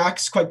King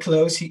Jack's quite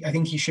close. I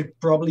think he should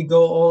probably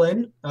go all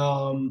in.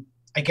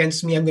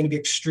 Against me, I'm going to be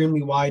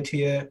extremely wide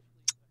here.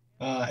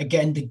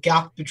 Again, the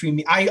gap between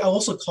me, I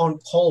also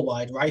can't call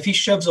wide, right? If he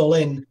shoves all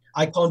in,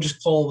 I can't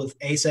just call with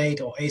ace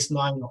 8 or ace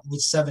 9 or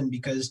ace 7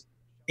 because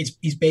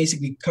he's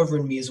basically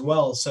covering me as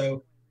well.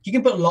 So he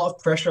can put a lot of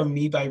pressure on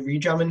me by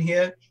rejamming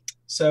here.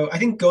 So I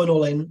think going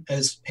all in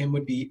as him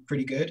would be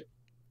pretty good.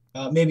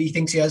 Maybe he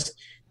thinks he has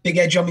big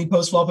edge on me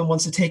post flop and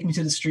wants to take me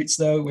to the streets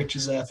though, which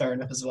is fair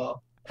enough as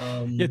well.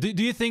 Yeah.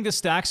 Do you think the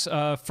stacks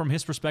from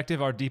his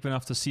perspective are deep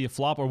enough to see a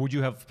flop, or would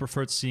you have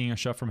preferred seeing a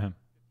shove from him?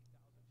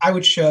 I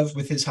would shove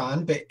with his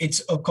hand, but it's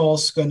of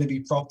course going to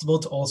be profitable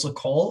to also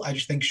call. I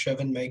just think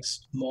shoving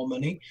makes more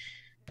money.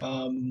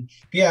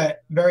 Yeah,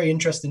 very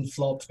interesting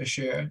flop for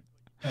sure.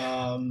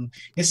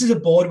 This is a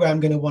board where I'm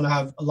going to want to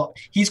have a lot.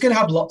 He's going to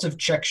have lots of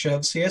check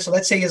shoves here. So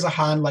let's say he has a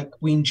hand like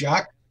Queen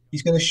Jack.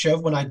 He's going to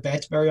shove when I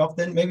bet very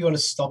often. Maybe you want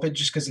to stop it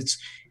just because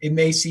it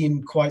may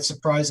seem quite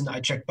surprising that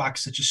I check back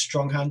such a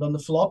strong hand on the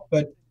flop.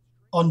 But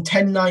on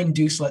 10-9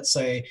 deuce, let's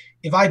say,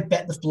 if I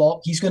bet the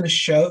flop, he's going to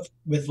shove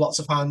with lots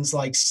of hands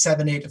like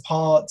 7-8 of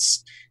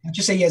hearts.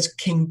 Just say he has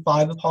king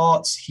 5 of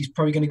hearts, he's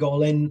probably going to go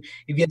all in.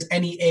 If he has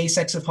any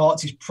ace-x of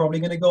hearts, he's probably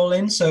going to go all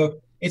in. So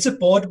it's a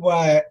board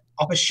where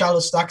off a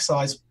shallow-ish stack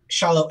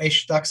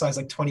size,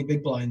 like 20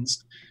 big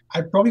blinds, I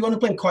probably want to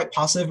play quite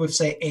passive with,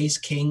 say, ace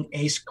king,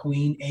 ace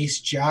queen,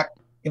 ace jack.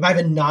 If I have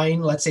a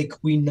 9, let's say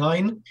queen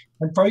 9,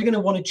 I'm probably going to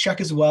want to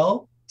check as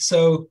well.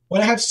 So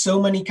when I have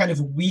so many kind of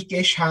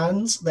weakish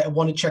hands that I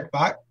want to check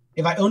back,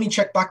 if I only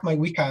check back my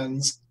weak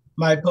hands,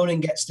 my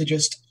opponent gets to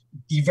just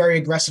be very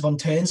aggressive on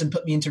turns and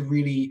put me into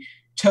really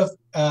tough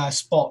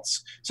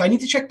spots. So I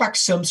need to check back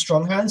some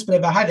strong hands, but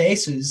if I had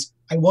aces,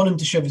 I want him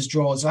to shove his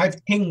draws. If I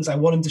have kings, I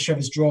want him to shove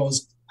his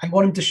draws. I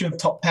want him to shove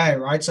top pair,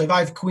 right? So if I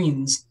have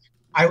queens,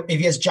 if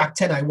he has jack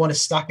 10, I want to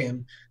stack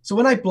him. So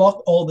when I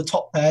block all the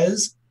top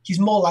pairs, he's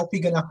more likely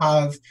going to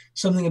have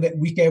something a bit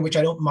weaker, which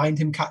I don't mind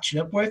him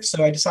catching up with.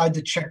 So I decided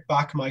to check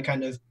back my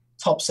kind of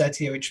top set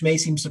here, which may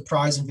seem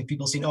surprising for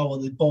people saying, oh, well,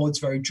 the board's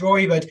very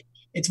drawy, but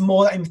it's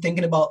more that I'm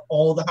thinking about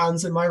all the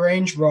hands in my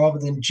range rather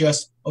than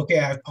just, okay,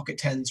 I have pocket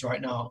tens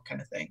right now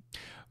kind of thing.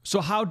 So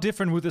how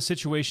different would the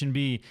situation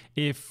be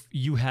if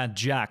you had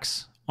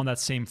jacks on that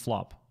same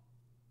flop?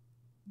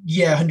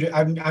 Yeah,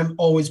 100. I'm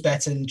always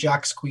betting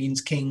jacks,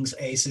 queens, kings,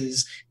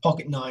 aces,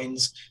 pocket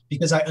nines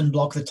because I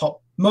unblock the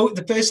top.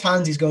 The first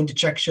hands he's going to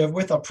check shove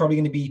with are probably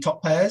going to be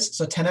top pairs,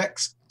 so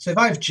 10x. So if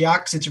I have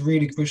jacks, it's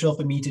really crucial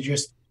for me to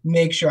just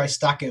make sure I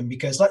stack him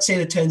because let's say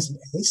the turn's an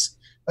ace.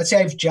 Let's say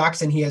I have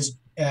jacks and he has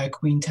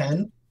queen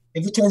 10.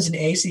 If it turns an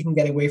ace, he can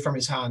get away from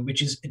his hand,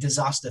 which is a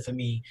disaster for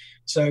me.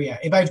 So yeah,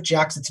 if I have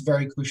jacks, it's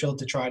very crucial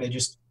to try to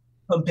just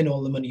pump in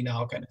all the money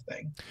now kind of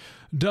thing.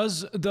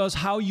 Does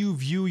how you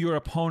view your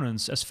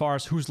opponents as far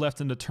as who's left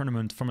in the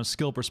tournament from a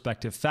skill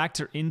perspective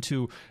factor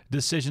into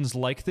decisions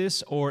like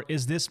this, or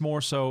is this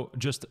more so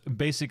just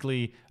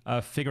basically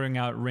figuring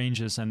out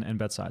ranges and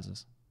bet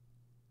sizes?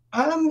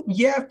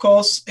 Yeah, of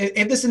course.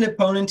 If there's an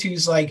opponent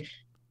who's like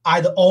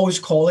either always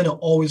calling or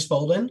always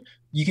folding,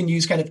 you can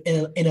use kind of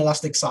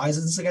inelastic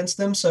sizes against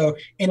them. So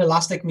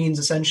inelastic means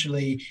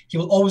essentially he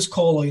will always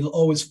call or he'll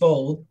always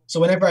fold.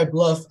 So whenever I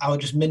bluff, I'll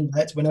just min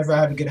bet. Whenever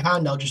I have a good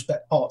hand, I'll just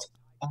bet pot.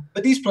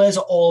 But these players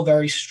are all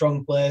very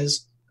strong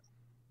players.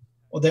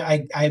 Or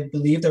I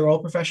believe they're all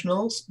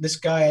professionals. This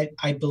guy,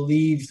 I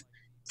believe,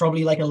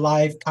 probably like a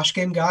live cash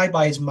game guy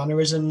by his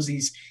mannerisms.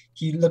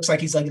 He looks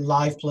like he's like a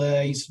live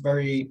player. He's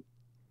very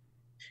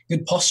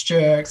good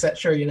posture,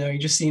 etc. You know, he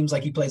just seems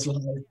like he plays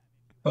live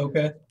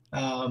poker.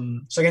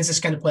 So against this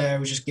kind of player, I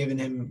was just giving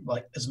him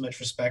like as much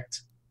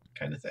respect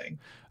kind of thing.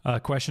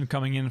 Question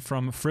coming in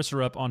from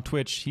Frisserup on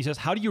Twitch. He says,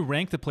 how do you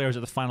rank the players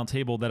at the final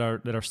table that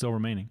are still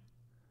remaining?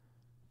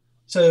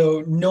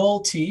 So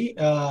Noel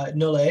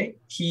Nole,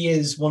 he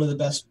is one of the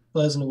best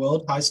players in the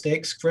world, high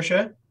stakes for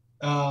sure.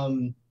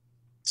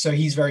 So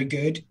he's very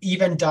good.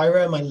 Even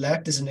Dyra on my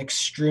left is an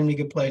extremely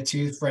good player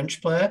too, French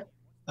player.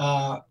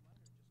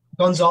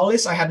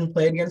 Gonzalez, I hadn't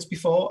played against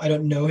before. I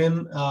don't know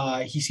him.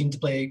 He seemed to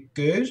play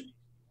good.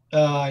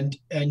 And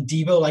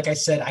Debo, like I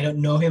said, I don't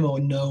know him or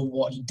know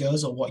what he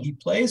does or what he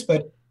plays,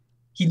 but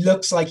he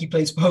looks like he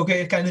plays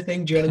poker kind of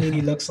thing. Do you know what I mean?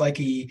 He looks like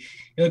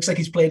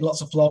he's played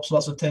lots of flops,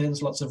 lots of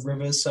turns, lots of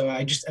rivers. So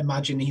I just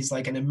imagine he's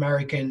like an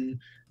American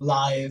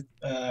live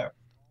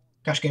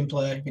cash game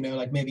player, you know,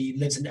 like maybe he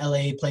lives in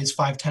LA, plays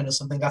 5-10 or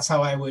something. That's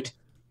how I would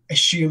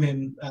assume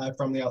him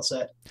from the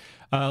outset.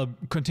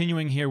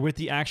 Continuing here with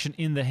the action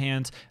in the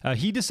hand,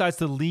 he decides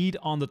to lead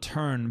on the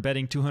turn,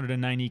 betting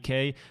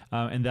 290K,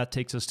 and that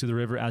takes us to the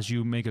river as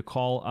you make a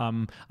call.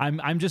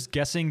 I'm just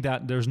guessing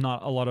that there's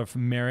not a lot of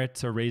merit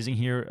to raising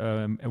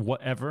here,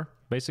 whatever,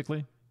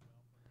 basically.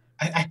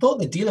 I thought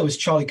the dealer was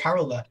Charlie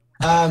Carroll there.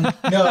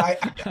 No,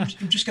 I'm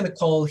just going to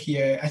call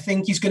here. I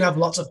think he's going to have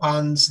lots of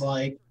hands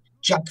like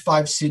Jack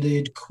 5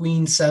 suited,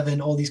 Queen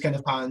 7, all these kind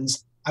of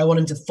hands. I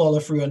want him to follow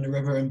through on the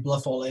river and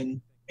bluff all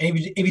in. And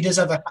if he does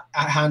have a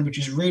hand which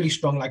is really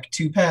strong, like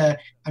 2-pair,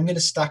 I'm going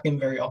to stack him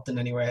very often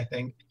anyway, I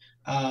think.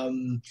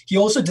 He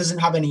also doesn't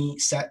have any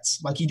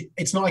sets. Like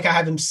it's not like I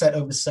have him set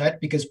over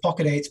set because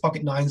pocket 8s,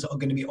 pocket 9s are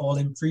going to be all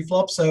in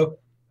pre-flop. So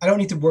I don't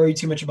need to worry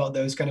too much about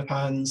those kind of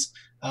hands.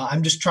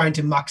 I'm just trying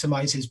to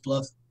maximize his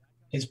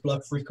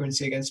bluff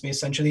frequency against me,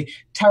 essentially.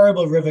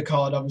 Terrible river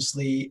card,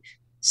 obviously.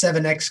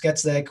 7x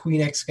gets there,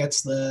 Queen X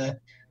gets there.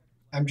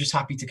 I'm just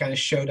happy to kind of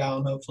show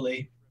down,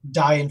 hopefully.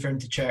 dying for him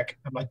to check.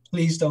 I'm like,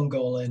 please don't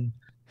go all in.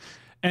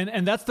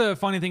 And that's the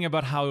funny thing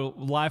about how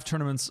live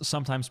tournaments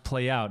sometimes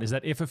play out, is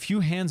that if a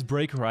few hands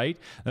break right,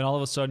 then all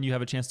of a sudden you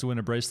have a chance to win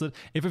a bracelet.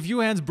 If a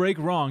few hands break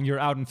wrong, you're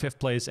out in 5th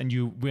place and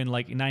you win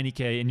like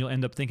 90K, and you'll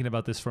end up thinking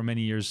about this for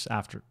many years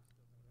after.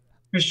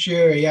 For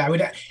sure, yeah.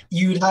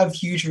 You'd have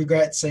huge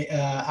regrets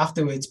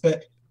afterwards.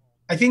 But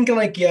I think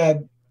like yeah,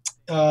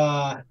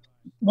 uh,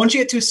 once you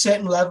get to a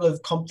certain level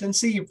of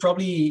competency, you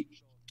probably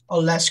are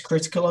less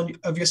critical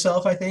of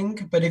yourself, I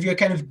think. But if you're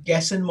kind of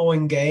guessing more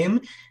in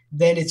game,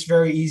 then it's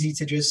very easy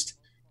to just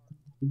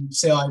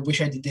say, oh, I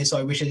wish I did this, or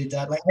I wish I did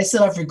that. Like I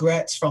still have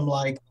regrets from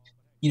like,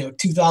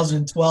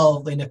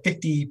 2012 in a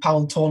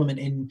 50-pound tournament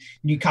in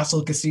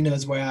Newcastle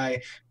casinos where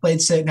I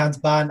played certain hands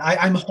banned.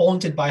 I'm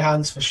haunted by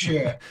hands for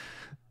sure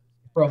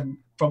from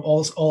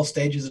all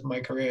stages of my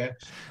career.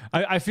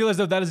 I feel as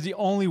though that is the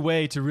only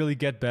way to really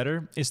get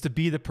better, is to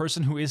be the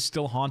person who is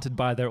still haunted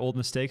by their old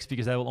mistakes,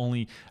 because that will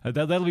only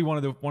that'll be one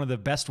of the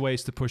best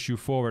ways to push you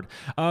forward.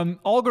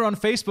 Olger on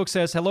Facebook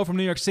says, hello from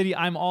New York City,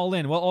 I'm all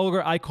in. Well,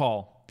 Olger, I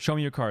call. Show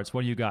me your cards.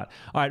 What do you got?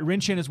 All right,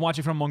 Rinchin is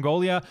watching from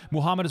Mongolia.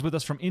 Muhammad is with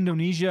us from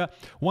Indonesia.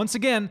 Once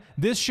again,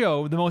 this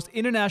show, the most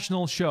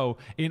international show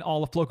in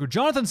all of poker.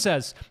 Jonathan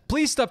says,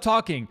 please stop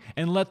talking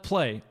and let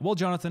play. Well,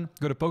 Jonathan,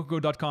 go to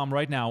PokerGo.com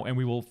right now and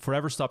we will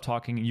forever stop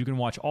talking, and you can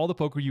watch all the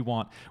poker you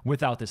want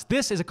without this.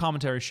 This is a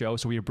commentary show,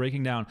 so we are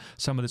breaking down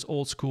some of this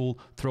old school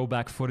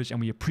throwback footage, and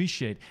we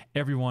appreciate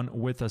everyone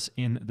with us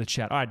in the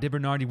chat. All right,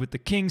 DiBernardi with the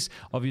Kings.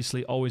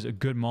 Obviously, always a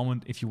good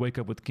moment if you wake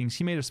up with Kings.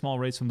 He made a small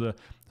raise from the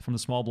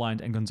small blind,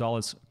 and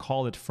Gonzalez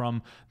called it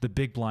from the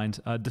big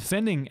blind.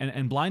 Defending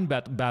and blind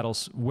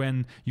battles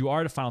when you are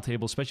at a final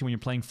table, especially when you're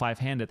playing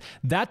 5-handed,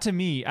 that to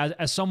me,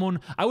 as someone,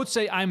 I would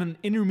say I'm an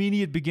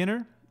intermediate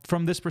beginner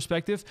from this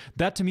perspective.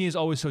 That to me is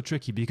always so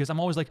tricky, because I'm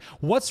always like,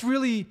 what's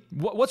really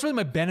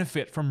my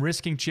benefit from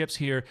risking chips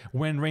here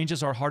when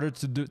ranges are harder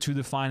to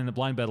define in a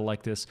blind battle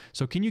like this?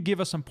 So can you give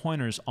us some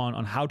pointers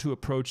on how to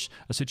approach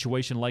a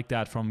situation like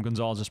that from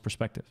Gonzalez's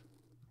perspective?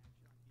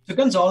 So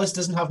Gonzalez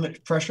doesn't have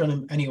much pressure on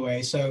him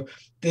anyway. So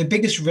the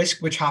biggest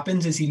risk which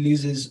happens is he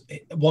loses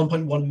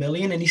 1.1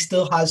 million, and he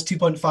still has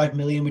 2.5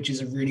 million, which is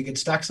a really good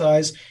stack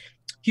size.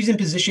 He's in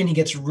position. He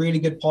gets really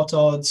good pot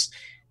odds.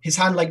 His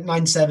hand like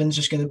 9-7 is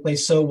just going to play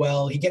so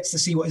well. He gets to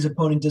see what his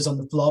opponent does on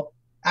the flop.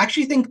 I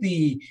actually think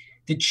the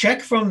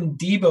check from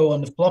Debo on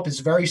the flop is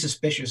very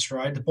suspicious,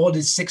 right? The board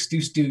is 6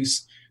 deuce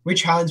deuce.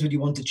 Which hands would you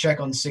want to check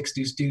on 6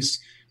 deuce deuce?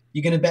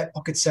 You're going to bet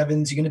pocket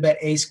sevens. You're going to bet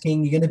ace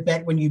king. You're going to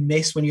bet when you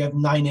miss, when you have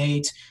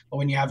 9-8, or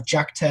when you have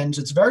jack 10.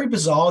 So it's very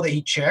bizarre that he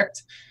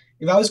checked.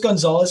 If I was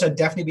Gonzalez, I'd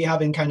definitely be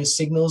having kind of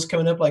signals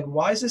coming up like,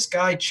 why is this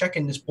guy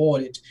checking this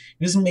board? It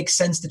doesn't make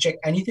sense to check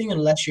anything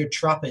unless you're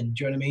trapping.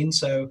 Do you know what I mean?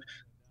 So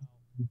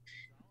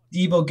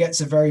Debo gets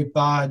a very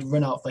bad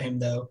run out for him,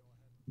 though.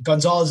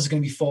 Gonzalez is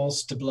going to be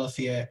forced to bluff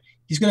here.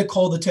 He's going to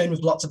call the turn with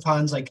lots of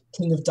hands like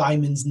king of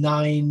diamonds,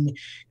 9,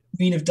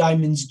 queen of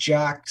diamonds,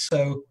 jack.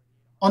 So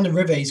on the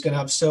river, he's going to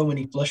have so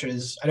many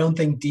flushes. I don't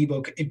think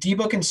if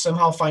Debo can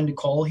somehow find a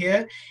call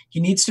here, he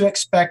needs to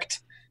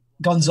expect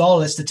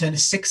Gonzalez to turn a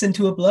 6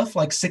 into a bluff,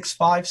 like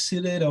 6-5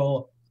 suited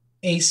or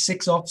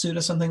ace-6 offsuit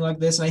or something like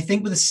this. And I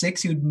think with a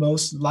 6, he would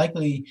most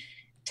likely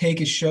take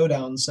his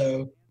showdown.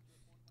 So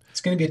it's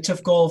going to be a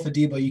tough goal for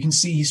Debo. You can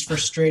see he's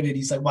frustrated.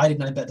 He's like, why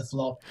didn't I bet the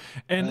flop?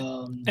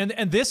 And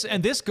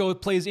this go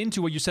plays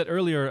into what you said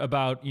earlier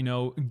about,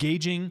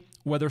 gauging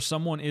whether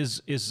someone is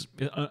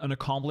an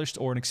accomplished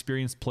or an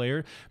experienced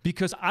player,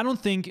 because I don't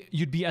think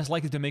you'd be as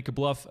likely to make a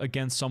bluff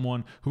against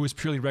someone who is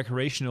purely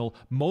recreational,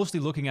 mostly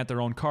looking at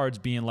their own cards,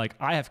 being like,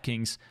 I have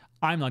kings,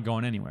 I'm not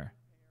going anywhere.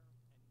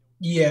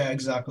 Yeah,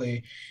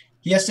 exactly.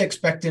 He has to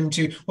expect him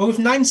to. Well, with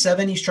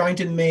 9-7, he's trying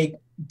to make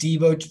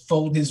Debo to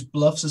fold his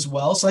bluffs as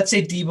well. So let's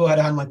say Debo had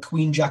a hand like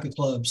queen, jack of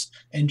clubs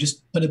and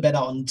just put a bet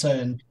out on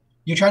turn.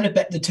 You're trying to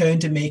bet the turn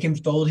to make him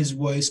fold his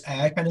worst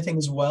air kind of thing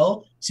as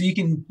well. So you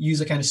can use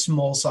a kind of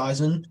small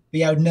sizing. But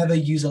yeah, I would never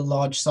use a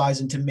large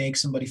sizing to make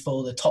somebody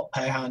fold a top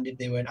pair hand if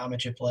they were an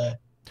amateur player,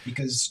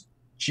 because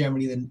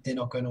generally they're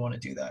not going to want to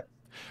do that.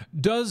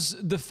 Does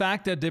the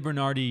fact that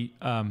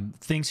DiBernardi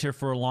thinks here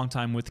for a long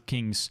time with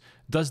kings,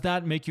 does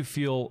that make you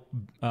feel,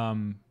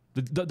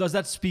 does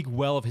that speak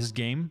well of his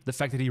game, the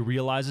fact that he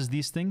realizes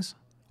these things?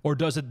 Or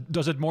does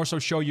it more so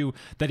show you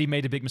that he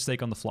made a big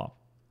mistake on the flop?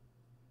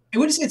 I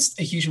wouldn't say it's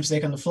a huge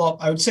mistake on the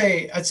flop. I'd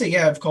say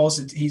yeah, of course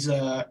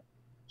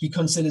he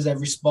considers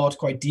every spot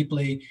quite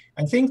deeply.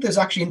 I think there's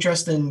actually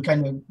interesting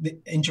kind of the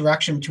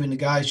interaction between the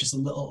guys just a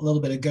little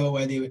bit ago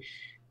where they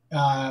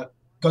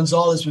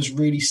Gonzalez was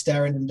really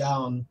staring him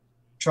down,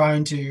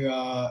 trying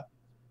to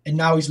and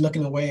now he's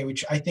looking away,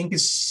 which I think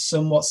is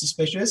somewhat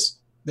suspicious,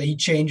 that he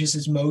changes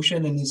his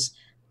motion and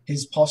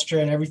his posture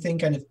and everything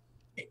kind of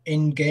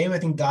in game. I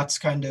think that's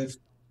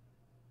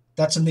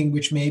something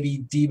which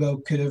maybe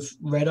Debo could have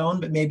read on,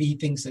 but maybe he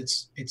thinks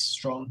it's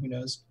strong. Who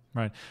knows?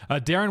 Right.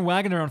 Darren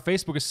Wagner on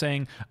Facebook is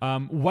saying,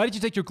 why did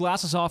you take your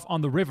glasses off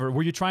on the river?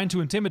 Were you trying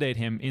to intimidate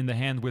him in the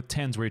hand with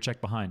 10s where you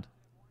check behind?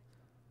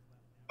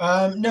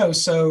 No,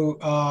 so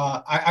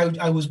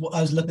I was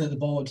looking at the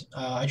board.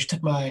 I just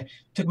took my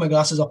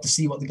glasses off to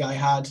see what the guy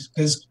had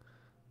because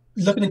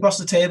looking across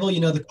the table,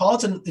 the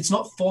cards, and it's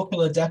not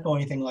four-color deck or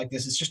anything like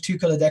this. It's just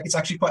two-color deck. It's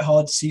actually quite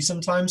hard to see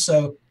sometimes.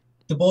 So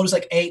the board was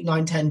like 8,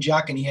 9, 10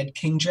 Jack, and he had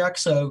King Jack.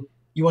 So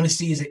you want to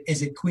see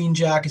is it Queen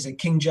Jack, is it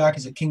King Jack,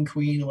 is it King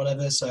Queen or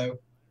whatever. So I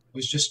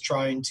was just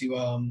trying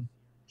to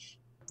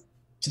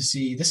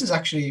see. This is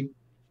actually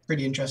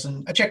pretty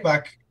interesting. I check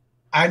back.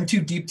 I'm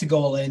too deep to go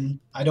all in.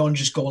 I don't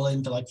just go all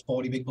in to like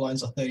 40 big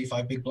blinds or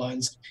 35 big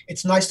blinds.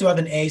 It's nice to have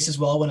an ace as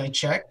well when I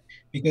check,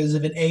 because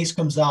if an ace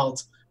comes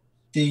out,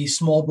 the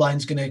small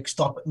blind's going to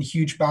start putting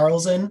huge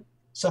barrels in.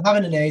 So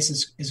having an ace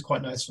is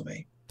quite nice for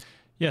me.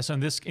 Yes,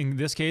 in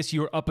this case,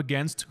 you're up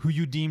against who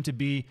you deem to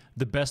be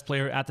the best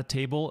player at the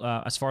table.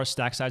 As far as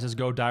stack sizes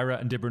go,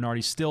 Dyra and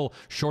DiBernardi still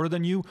shorter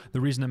than you.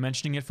 The reason I'm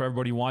mentioning it for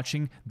everybody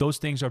watching, those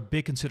things are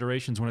big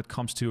considerations when it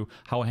comes to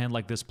how a hand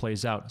like this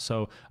plays out.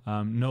 So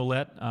no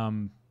let,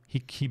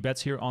 he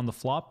bets here on the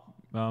flop.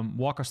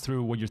 Walk us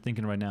through what you're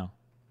thinking right now.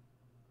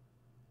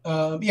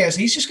 Yeah, so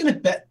he's just going to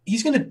bet.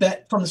 He's going to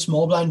bet from the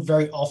small blind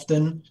very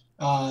often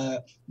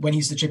when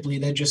he's the chip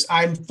leader.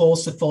 I'm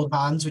forced to fold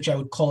hands, which I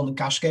would call in the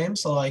cash game.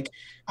 So like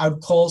I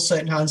would call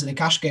certain hands in a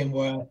cash game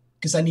where,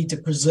 because I need to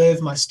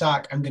preserve my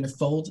stack, I'm going to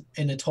fold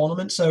in a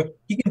tournament. So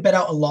he can bet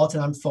out a lot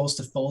and I'm forced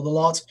to fold a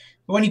lot.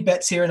 But when he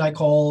bets here and I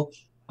call,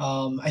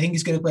 I think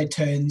he's going to play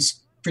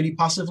turns pretty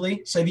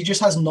passively. So if he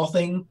just has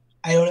nothing,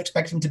 I don't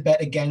expect him to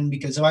bet again,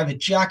 because if I have a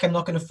jack, I'm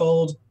not going to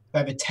fold. If I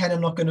have a 10,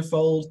 I'm not going to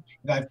fold.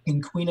 If I have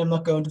king queen, I'm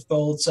not going to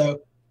fold. So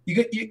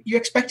you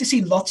expect to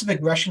see lots of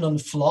aggression on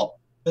the flop,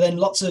 but then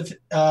lots of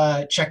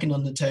checking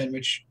on the turn,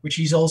 which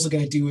he's also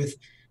going to do with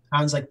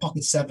hands like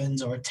pocket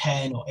sevens or a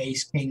 10 or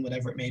ace king,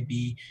 whatever it may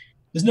be.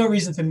 There's no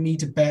reason for me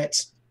to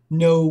bet.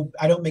 No,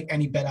 I don't make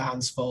any better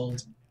hands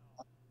fold.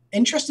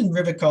 Interesting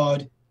river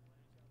card.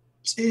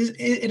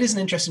 It is an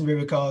interesting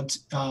river card.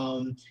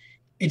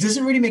 It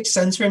doesn't really make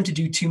sense for him to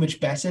do too much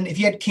betting. If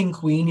he had king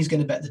queen, he's going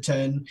to bet the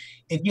turn.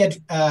 If he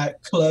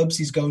had clubs,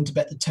 he's going to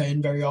bet the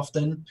turn very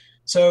often.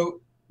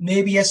 So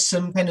maybe he has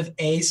some kind of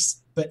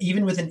ace, but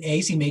even with an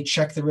ace, he may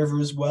check the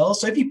river as well.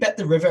 So if he bet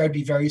the river, I'd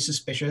be very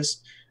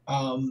suspicious.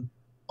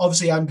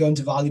 Obviously, I'm going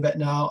to value bet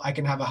now. I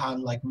can have a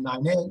hand like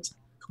 9-8,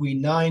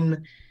 queen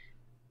 9,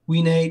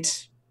 queen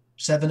 8,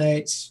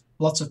 7-8,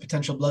 lots of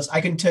potential bluffs.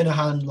 I can turn a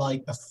hand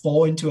like a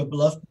 4 into a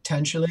bluff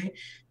potentially.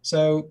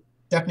 So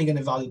definitely going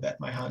to value bet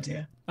my hand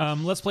here.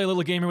 Let's play a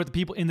little game here with the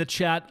people in the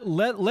chat.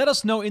 Let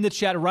us know in the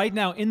chat right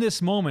now, in this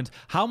moment,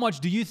 how much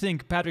do you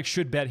think Patrick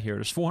should bet here?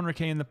 There's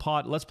 400K in the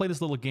pot. Let's play this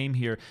little game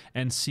here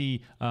and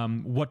see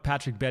what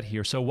Patrick bet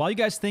here. So while you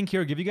guys think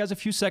here, give you guys a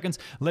few seconds.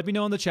 Let me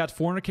know in the chat.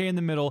 400K in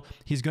the middle.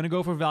 He's going to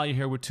go for value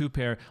here with 2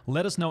 pair.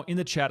 Let us know in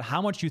the chat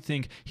how much you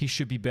think he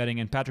should be betting,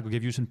 and Patrick will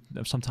give you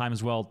some time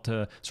as well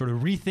to sort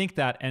of rethink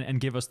that and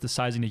give us the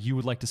sizing that you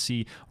would like to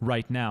see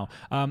right now.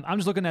 I'm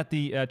just looking at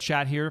the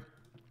chat here.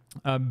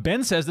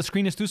 Ben says the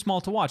screen is too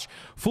small to watch.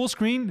 Full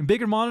screen,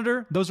 bigger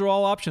monitor, those are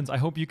all options. I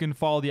hope you can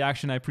follow the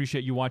action. I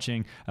appreciate you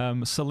watching.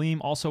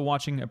 Salim also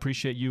watching,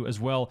 appreciate you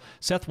as well.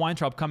 Seth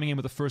Weintraub coming in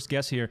with the first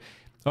guess here.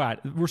 All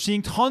right, we're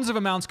seeing tons of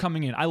amounts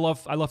coming in. I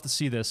love to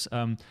see this.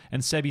 And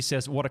Sebi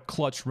says, what a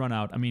clutch run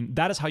out. I mean,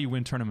 that is how you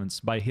win tournaments,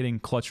 by hitting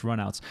clutch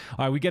runouts.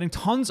 All right, we're getting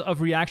tons of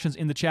reactions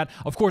in the chat.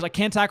 Of course, I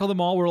can't tackle them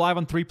all. We're live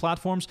on 3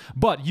 platforms,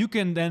 but you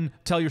can then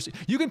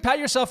you can pat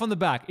yourself on the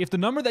back if the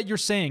number that you're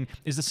saying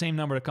is the same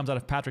number that comes out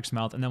of Patrick's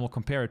mouth, and then we'll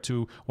compare it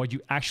to what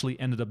you actually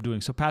ended up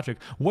doing. So Patrick,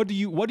 what do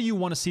you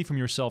want to see from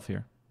yourself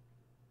here?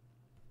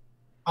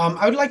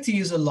 I would like to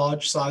use a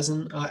large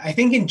sizing. I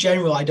think in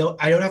general, I don't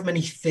have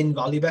many thin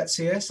value bets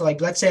here. So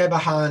like, let's say I have a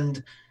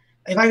hand,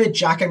 if I have a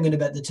jack, I'm going to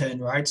bet the turn,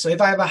 right? So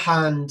if I have a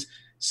hand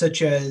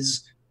such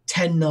as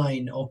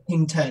 10-9 or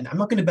king 10, I'm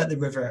not going to bet the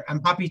river.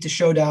 I'm happy to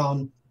show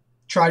down,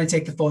 try to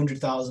take the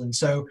 400,000.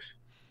 So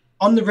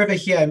on the river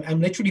here,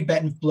 I'm literally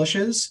betting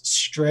flushes,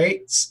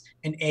 straights,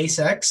 and ace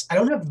X. I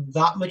don't have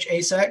that much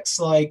ace X.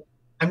 Like,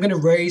 I'm going to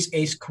raise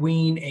ace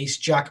queen, ace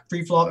jack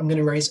pre-flop. I'm going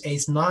to raise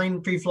ace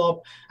 9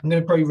 pre-flop. I'm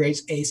going to probably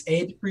raise ace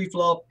 8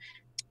 pre-flop.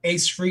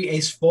 Ace 3,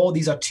 ace 4.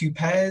 These are 2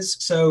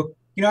 pairs. So,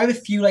 I have a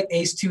few like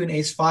ace 2 and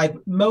ace 5.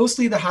 But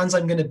mostly the hands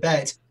I'm going to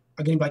bet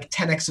are going to be like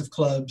 10x of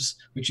clubs,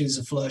 which is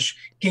a flush,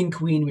 king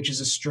queen, which is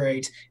a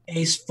straight,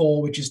 ace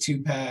 4, which is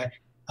 2 pair,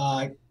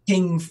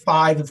 king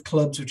 5 of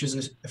clubs, which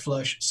is a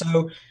flush.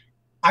 So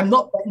I'm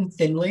not betting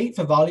thinly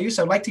for value.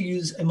 So I'd like to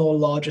use a more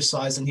larger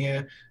size in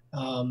here.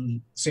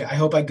 So yeah, I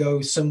hope I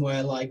go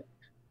somewhere like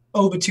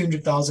over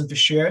 200,000 for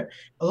sure.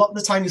 A lot of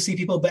the time you'll see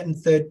people betting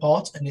third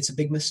pot, and it's a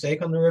big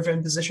mistake on the river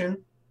in position,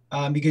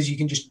 because you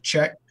can just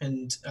check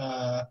and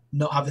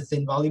not have a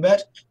thin value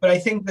bet. But I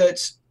think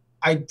that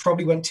I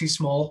probably went too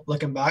small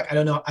looking back. I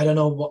don't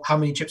know how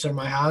many chips are in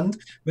my hand,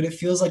 but it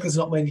feels like there's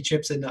not many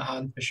chips in that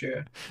hand for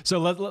sure.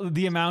 So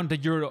the amount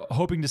that you're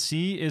hoping to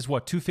see is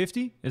what,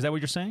 250? Is that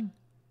what you're saying?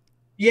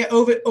 Yeah,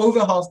 over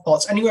half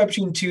pots, anywhere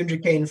between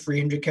 200K and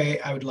 300K,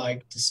 I would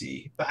like to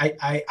see. But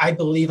I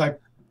believe I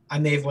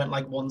may have went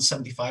like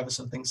 175 or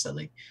something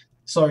silly.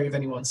 Sorry if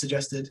anyone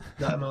suggested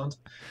that amount.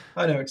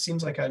 I know, it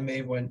seems like I may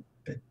have went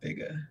a bit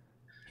bigger.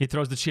 He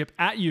throws the chip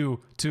at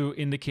you to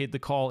indicate the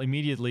call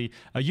immediately.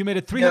 You made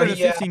it No,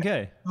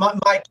 315K.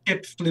 My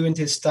chip flew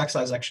into his stack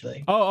size,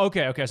 actually. Oh,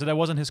 okay. So that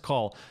wasn't his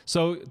call.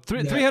 So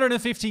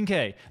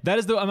 315K. That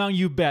is the amount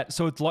you bet.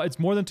 So it's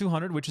more than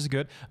 200, which is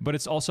good, but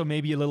it's also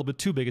maybe a little bit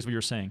too big, is what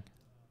you're saying.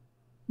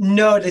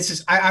 No, this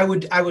is I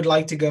would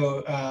like to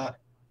go.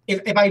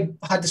 If I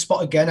had the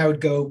spot again, I would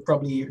go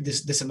probably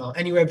this amount,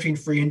 anywhere between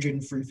 300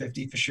 and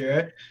 350 for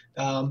sure.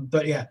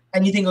 But yeah,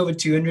 anything over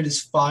 200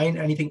 is fine.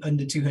 Anything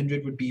under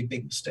 200 would be a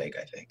big mistake,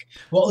 I think.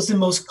 What was the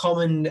most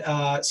common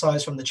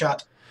size from the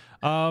chat?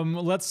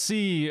 Let's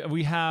see.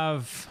 We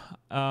have.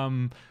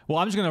 Well,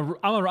 I'm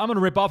gonna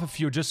rip off a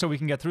few just so we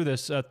can get through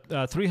this.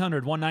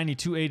 300, 190,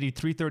 280,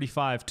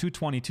 335,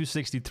 220,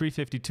 260,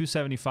 350,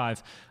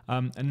 275,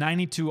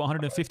 90 to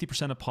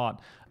 150% a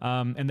pot.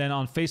 And then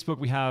on Facebook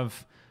we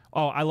have.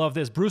 Oh, I love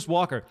this. Bruce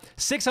Walker,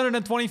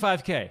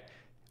 625K.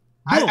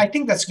 I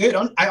think that's good.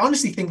 I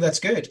honestly think that's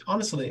good.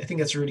 Honestly, I think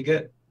that's really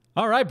good.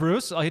 All right,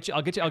 Bruce.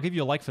 I'll give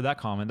you a like for that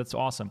comment. That's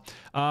awesome.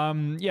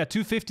 Yeah,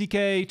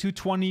 250K,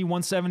 220,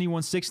 170,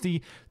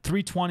 160,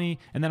 320,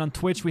 and then on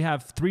Twitch we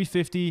have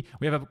 350.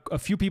 We have a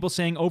few people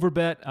saying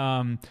overbet.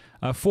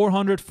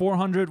 400,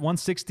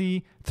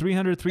 160,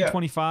 300,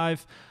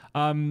 325.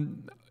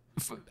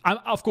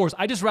 Of course,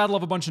 I just rattle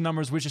off a bunch of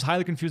numbers, which is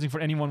highly confusing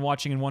for anyone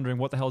watching and wondering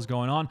what the hell is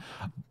going on.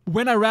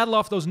 When I rattle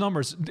off those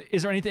numbers,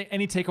 is there any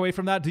takeaway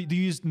from that? Do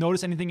you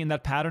notice anything in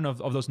that pattern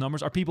of those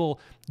numbers? Are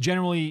people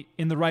generally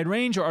in the right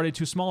range, or are they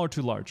too small or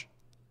too large?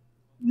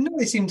 No,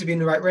 they seem to be in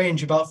the right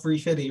range, about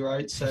 350,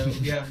 right? So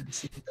yeah,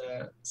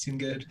 it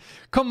seemed good.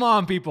 Come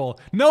on, people!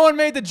 No one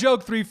made the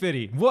joke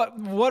 350. What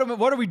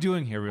are we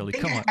doing here, really?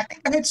 Come on. I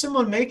think I heard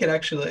someone make it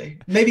actually.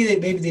 Maybe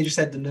they just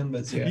said the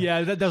numbers. Yeah.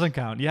 Yeah, that doesn't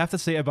count. You have to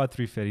say about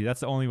 350. That's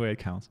the only way it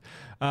counts.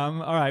 All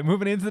right,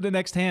 moving into the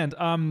next hand.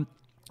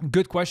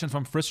 Good question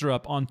from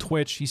Frisserup on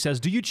Twitch. He says,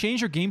 "Do you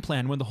change your game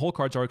plan when the hole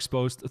cards are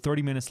exposed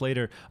 30 minutes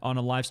later on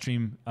a live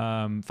stream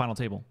final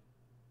table?"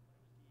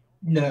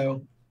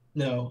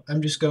 No,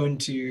 I'm just going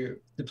to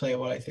play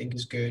what I think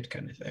is good,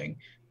 kind of thing.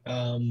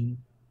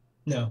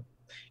 No.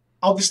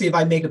 Obviously, if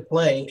I make a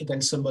play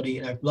against somebody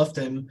and I've bluffed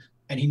him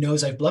and he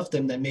knows I've bluffed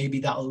him, then maybe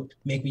that'll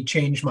make me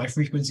change my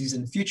frequencies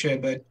in the future.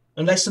 But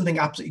unless something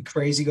absolutely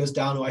crazy goes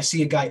down, or I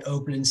see a guy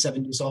opening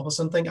 7-2 off or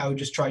something, I would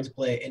just try to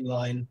play it in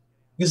line.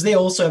 Because they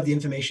also have the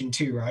information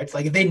too, right?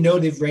 Like if they know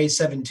they've raised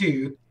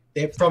 7-2,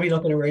 they're probably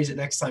not going to raise it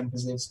next time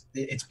because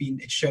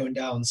it's shown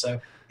down. So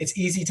it's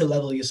easy to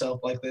level yourself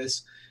like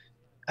this.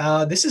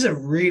 This is a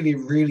really,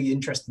 really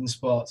interesting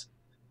spot.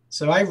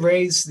 So I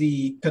raise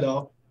the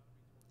cutoff,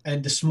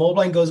 and the small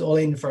blind goes all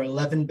in for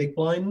 11 big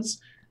blinds,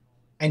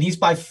 and he's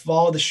by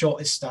far the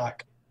shortest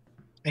stack.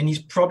 And he's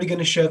probably going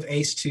to shove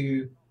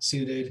ace-2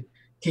 suited,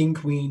 king,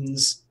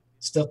 queens,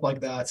 stuff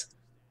like that.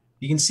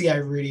 You can see I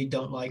really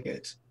don't like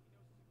it.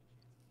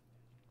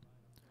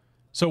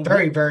 So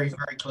very, very,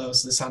 very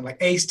close to this hand. Like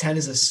ace-10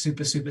 is a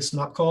super, super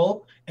snap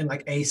call, and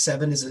like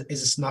ace-7 is a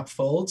snap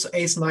fold. So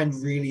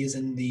ace-9 really is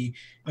in the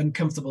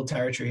uncomfortable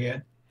territory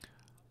here.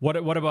 What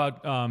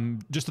about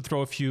just to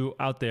throw a few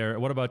out there?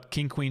 What about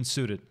king-queen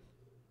suited?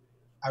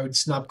 I would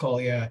snap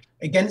call, yeah.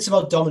 Again, it's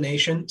about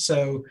domination.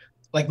 So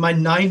like my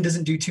 9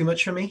 doesn't do too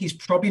much for me. He's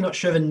probably not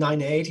shoving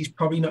 9-8. He's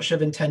probably not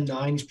shoving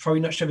 10-9. He's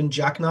probably not shoving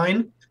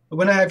jack-9. But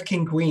when I have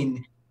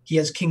king-queen, he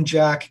has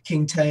king-jack,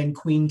 king-10,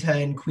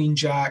 queen-10,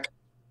 queen-jack.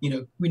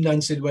 Queen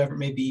 9 suited, whatever it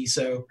may be.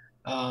 So,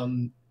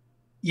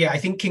 yeah, I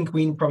think king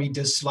queen probably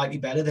does slightly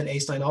better than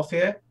ace 9 off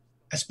here,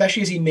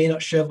 especially as he may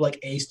not shove like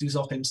ace deuce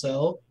off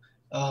himself.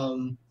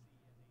 I'm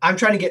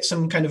trying to get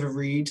some kind of a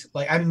read.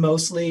 Like I'm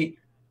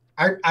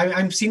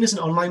seeing this as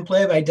an online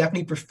player, but I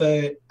definitely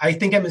prefer. I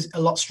think I'm a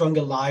lot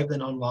stronger live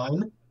than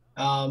online.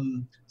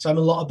 So I'm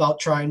a lot about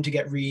trying to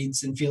get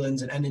reads and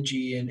feelings and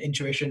energy and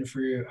intuition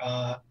through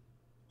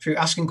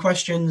asking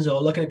questions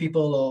or looking at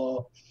people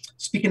or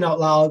speaking out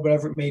loud,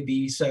 whatever it may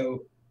be.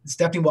 So it's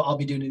definitely what I'll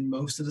be doing in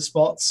most of the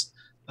spots.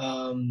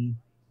 And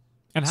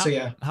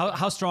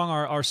how strong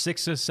are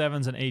 6s,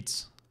 7s, and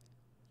 8s?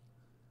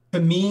 For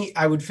me,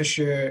 I would for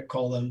sure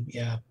call them,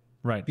 yeah.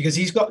 Right. Because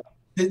he's got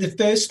the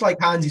first like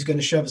hands he's going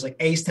to shove is like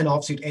ace 10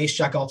 offsuit, ace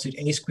jack offsuit,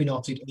 ace queen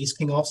offsuit, ace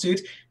king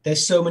offsuit.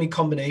 There's so many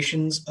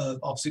combinations of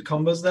offsuit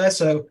combos there.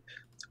 So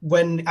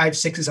when I have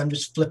 6s, I'm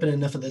just flipping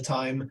enough of the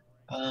time.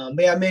 But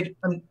yeah,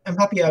 I'm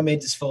happy I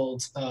made this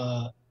fold.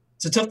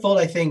 It's a tough fold,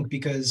 I think,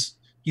 because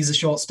he's a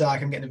short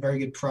stack. I'm getting a very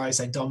good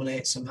price. I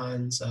dominate some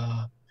hands.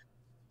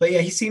 But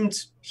yeah, he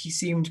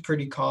seemed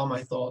pretty calm,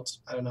 I thought.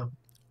 I don't know.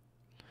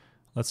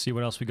 Let's see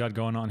what else we got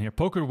going on here.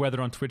 Poker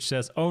Weather on Twitch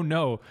says, "Oh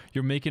no,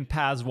 you're making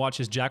Paz watch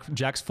his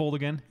jacks fold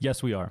again."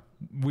 Yes, we are.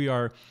 we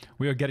are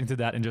getting to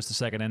that in just a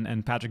second.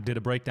 And Patrick did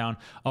a breakdown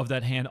of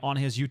that hand on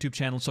his YouTube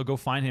channel, so go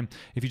find him.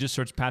 If you just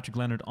search Patrick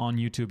Leonard on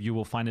YouTube, you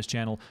will find his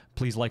channel.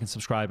 Please like and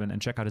subscribe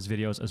and check out his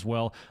videos as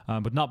well,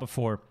 but not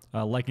before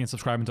liking and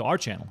subscribing to our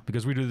channel,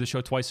 because we do the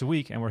show twice a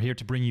week, and we're here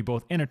to bring you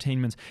both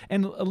entertainment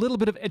and a little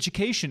bit of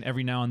education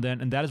every now and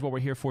then, and that is what we're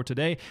here for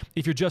today.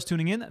 If you're just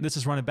tuning in, this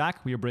is Run It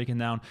Back. We are breaking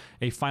down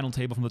a final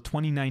table from the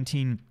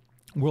 2019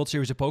 World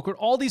Series of Poker.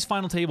 All these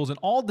final tables and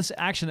all this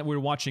action that we're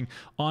watching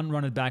on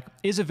Run It Back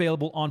is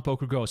available on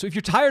PokerGo. So if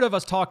you're tired of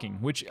us talking,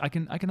 which I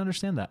can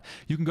understand that,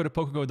 you can go to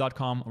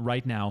PokerGo.com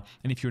right now.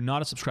 And if you're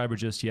not a subscriber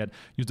just yet,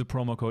 use the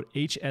promo code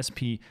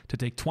HSP to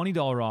take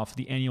 $20 off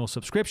the annual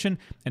subscription.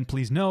 And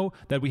please know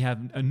that we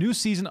have a new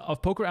season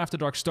of Poker After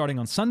Dark starting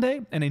on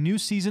Sunday, and a new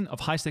season of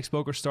High Stakes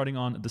Poker starting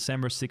on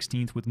December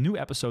 16th, with new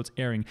episodes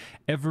airing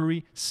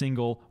every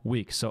single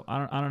week. So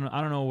I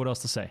don't know what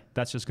else to say.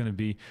 That's just going to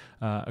be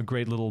a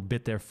great little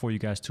bit there for you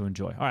guys to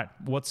enjoy. All right,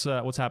 what's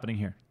happening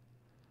here?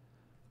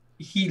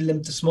 He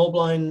limped a small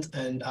blind,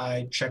 and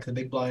I check the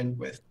big blind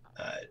with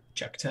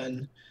Jack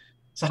 10.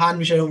 It's a hand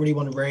which I don't really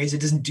want to raise. It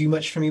doesn't do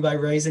much for me by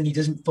raising. He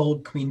doesn't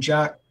fold Queen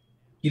Jack.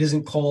 He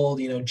doesn't call,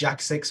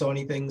 Jack 6 or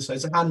anything. So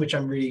it's a hand which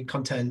I'm really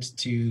content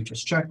to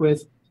just check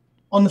with.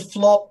 On the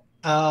flop,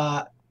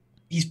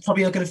 he's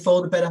probably not going to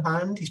fold a better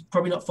hand. He's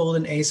probably not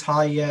folding ace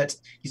high yet.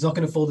 He's not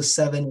going to fold a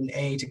 7 and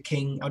 8 to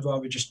king. I'd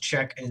rather just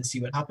check and see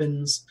what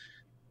happens.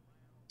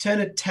 Turn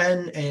at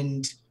 10,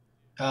 and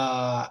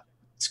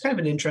it's kind of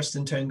an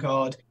interesting turn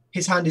card.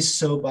 His hand is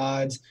so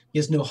bad. He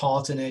has no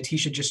heart in it. He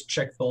should just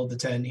check fold the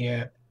 10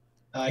 here.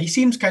 He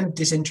seems kind of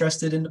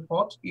disinterested in the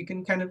pot. You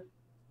can kind of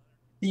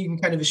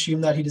assume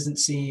that he doesn't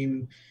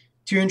seem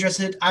too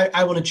interested.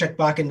 I want to check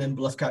back and then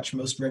bluff catch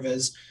most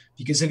rivers,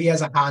 because if he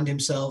has a hand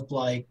himself,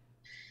 like,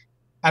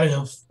 I don't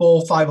know, 4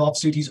 or 5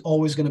 offsuit, he's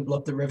always going to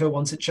bluff the river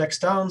once it checks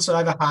down. So I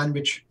have a hand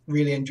which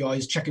really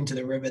enjoys checking to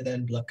the river,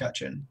 then bluff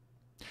catching.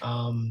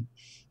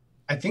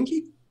 I think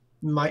he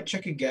might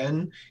check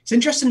again. It's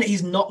interesting that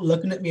he's not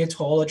looking at me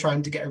at all or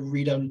trying to get a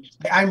read on.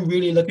 I'm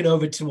really looking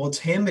over towards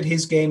him, but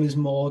his game is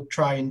more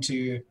trying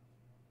to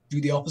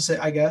do the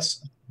opposite, I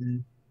guess.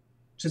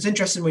 So it's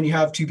interesting when you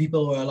have two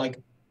people who are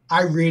like,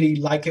 I really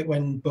like it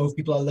when both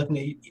people are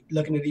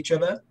looking at each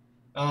other.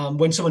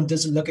 When someone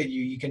doesn't look at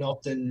you, you can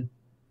often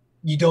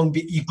you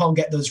can't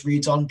get those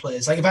reads on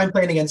players. Like if I'm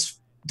playing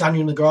against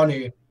Daniel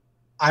Negreanu,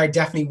 I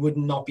definitely would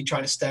not be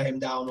trying to stare him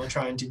down or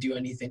trying to do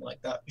anything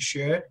like that for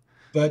sure.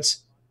 But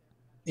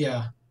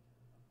yeah,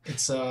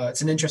 it's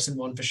an interesting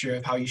one for sure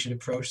of how you should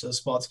approach those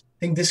spots. I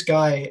think this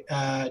guy,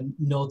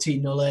 Nolty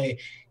Nole,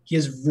 he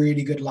has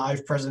really good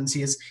live presence.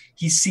 He's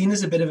seen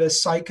as a bit of a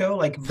psycho,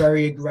 like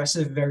very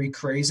aggressive, very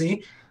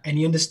crazy, and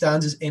he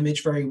understands his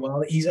image very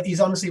well. He's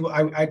honestly,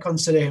 I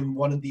consider him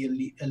one of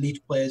the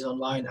elite players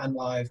online and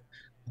live.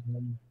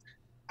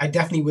 I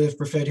definitely would have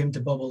preferred him to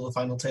bubble the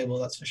final table,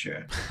 that's for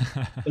sure.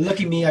 But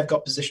lucky me, I've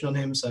got position on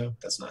him, so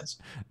that's nice.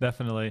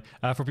 Definitely.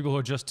 For people who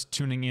are just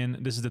tuning in,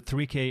 this is the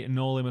 3K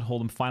No Limit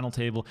Hold'em final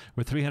table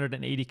with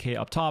 380K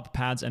up top.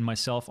 Pads and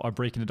myself are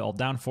breaking it all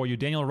down for you.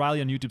 Daniel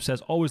Riley on YouTube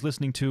says, always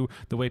listening to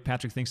the way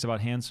Patrick thinks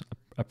about hands.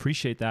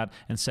 Appreciate that.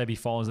 And Sebi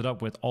follows it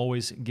up with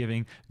always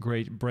giving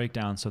great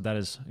breakdowns. So that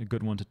is a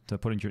good one to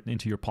put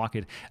into your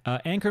pocket.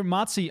 Anchor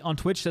Matzi on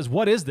Twitch says,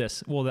 what is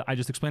this? Well, I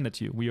just explained that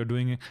to you. We are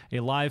doing a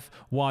live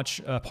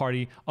watch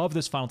party of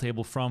this final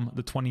table from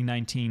the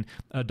 2019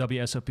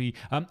 WSOP.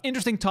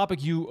 Interesting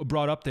topic you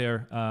brought up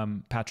there,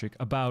 Patrick,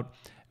 about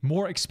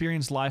more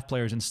experienced live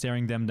players and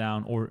staring them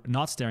down or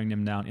not staring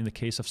them down in the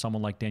case of someone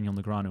like Daniel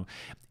Negreanu.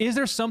 Is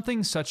there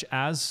something such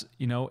as,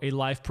 a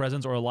live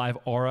presence or a live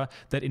aura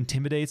that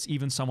intimidates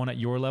even someone at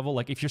your level?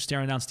 Like if you're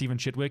staring down Steven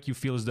Chitwick, you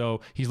feel as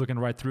though he's looking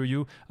right through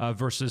you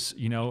versus,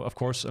 of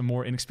course, a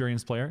more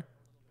inexperienced player?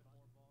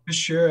 For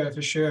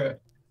sure.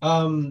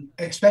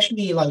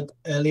 Especially like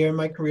earlier in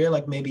my career,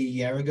 like maybe a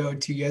year ago,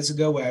 2 years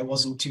ago, where I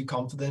wasn't too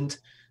confident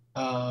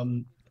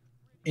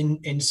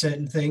in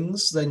certain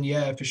things, then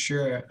yeah, for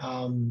sure.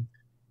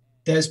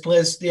 There's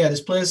players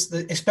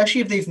that,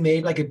 especially if they've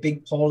made like a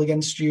big call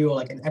against you or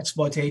like an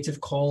exploitative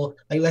call,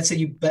 like let's say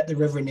you bet the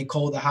river and they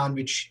call the hand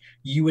which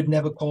you would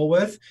never call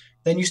with,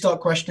 then you start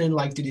questioning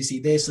like, do they see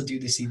this or do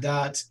they see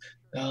that?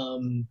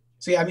 So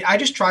yeah, I mean, I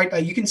just tried,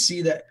 you can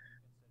see that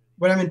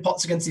when I'm in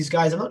pots against these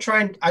guys,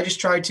 I just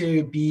try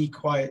to be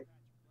quiet.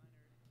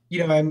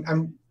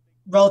 I'm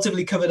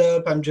relatively covered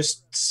up. I'm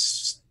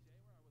just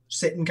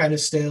sitting kind of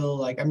still.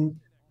 Like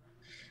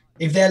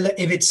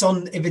if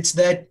it's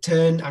their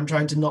turn, I'm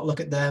trying to not look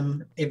at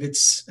them. If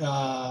it's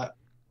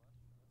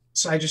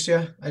so I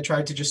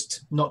try to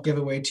just not give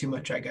away too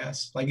much, I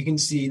guess. Like you can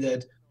see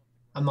that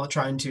I'm not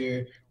trying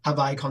to have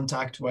eye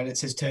contact when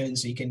it's his turn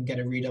so he can get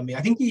a read on me.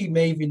 I think he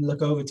may even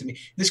look over to me.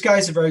 This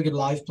guy's a very good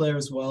live player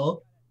as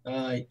well.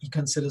 He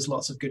considers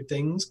lots of good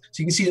things.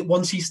 So you can see that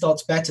once he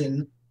starts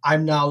betting,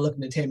 I'm now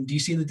looking at him. Do you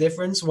see the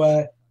difference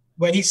where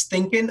when he's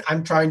thinking,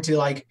 I'm trying to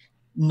like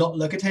not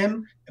look at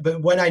him,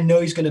 but when I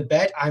know he's going to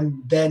bet,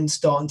 I'm then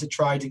starting to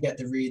try to get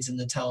the reads and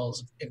the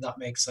tells, if that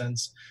makes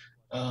sense.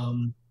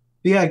 But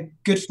yeah,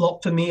 good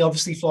flop for me.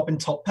 Obviously flopping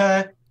top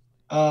pair.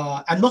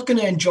 I'm not going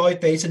to enjoy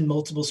facing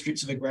multiple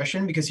streets of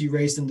aggression because he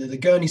raised under the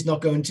gun. He's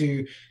not going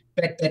to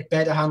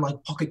bet a hand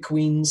like pocket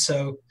queens.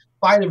 So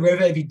by the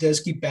river, if he does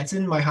keep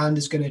betting, my hand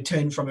is going to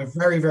turn from a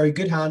very, very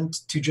good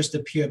hand to just a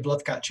pure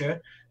bluff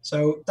catcher.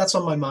 So that's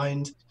on my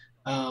mind.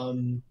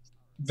 Um,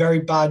 Very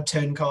bad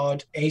turn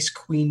card. Ace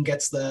queen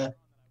gets there.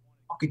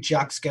 Pocket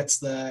jacks gets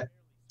there.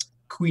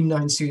 Queen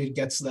nine suited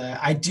gets there.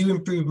 I do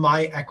improve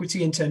my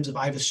equity in terms of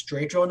I have a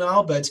straight draw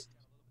now, but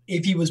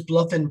if he was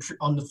bluffing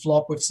on the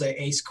flop with say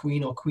ace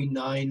queen or queen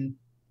nine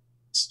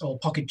or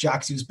pocket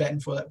jacks, he was betting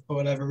for that for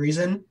whatever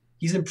reason,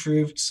 he's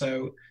improved,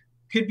 so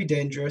could be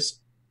dangerous.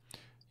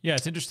 Yeah,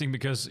 it's interesting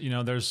because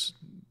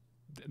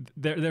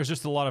there's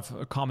just a lot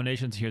of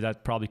combinations here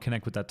that probably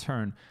connect with that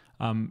turn.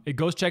 It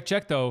goes check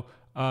check though.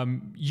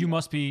 You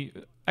must be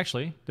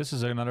actually. This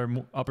is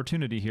another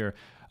opportunity here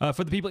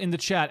for the people in the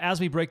chat. As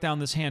we break down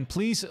this hand,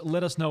 please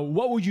let us know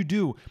what would you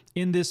do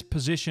in this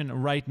position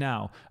right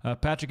now.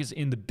 Patrick is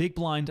in the big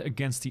blind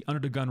against the under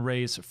the gun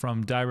raise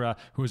from Daira,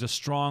 who is a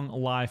strong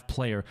live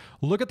player.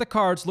 Look at the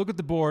cards, look at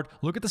the board,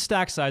 look at the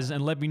stack sizes,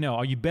 and let me know.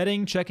 Are you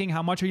betting, checking?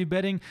 How much are you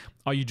betting?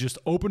 Are you just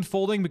open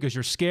folding because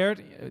you're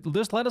scared?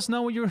 Just let us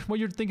know what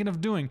you're thinking of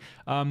doing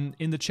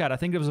in the chat. I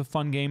think it was a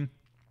fun game.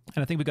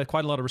 And I think we got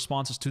quite a lot of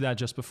responses to that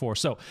just before.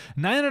 So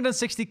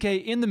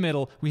 960K in the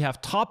middle. We have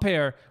top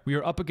pair. We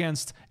are up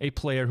against a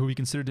player who we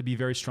consider to be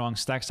very strong.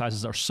 Stack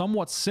sizes are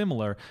somewhat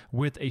similar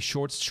with a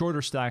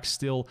shorter stack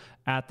still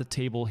at the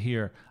table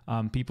here.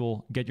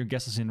 People, get your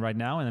guesses in right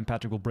now, and then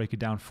Patrick will break it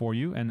down for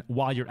you. And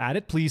while you're at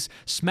it, please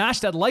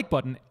smash that like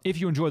button if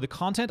you enjoy the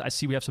content. I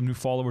see we have some new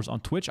followers on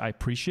Twitch. I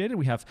appreciate it.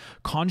 We have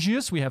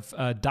Congius, we have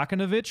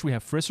Dakanovic, we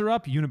have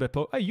Frisserup,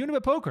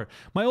 Unibet Poker.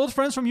 My old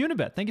friends from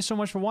Unibet. Thank you so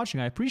much for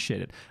watching. I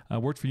appreciate it.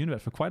 Worked for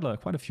Unibet for quite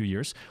a few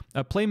years.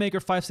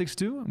 Playmaker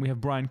 562. We have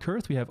Brian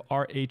Kurth. We have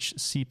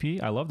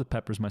RHCP. I love the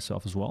peppers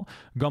myself as well.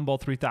 Gumball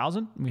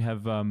 3000. We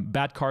have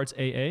Bad Cards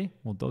AA.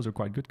 Well, those are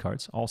quite good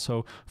cards.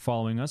 Also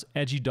following us,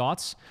 Edgy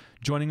Dots,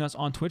 joining us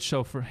on Twitch.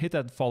 So hit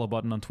that follow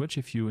button on Twitch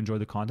if you enjoy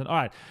the content. All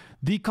right,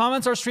 the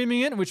comments are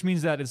streaming in, which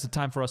means that it's the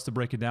time for us to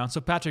break it down.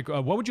 So Patrick,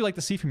 what would you like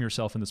to see from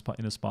yourself in this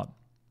spot?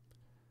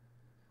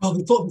 Well,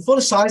 before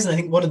the sizing, I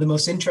think one of the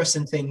most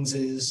interesting things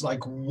is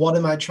like, what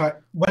am I trying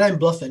when I'm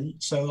bluffing?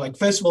 So, like,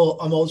 first of all,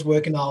 I'm always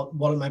working out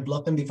what am I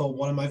bluffing before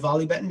what am I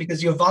value betting,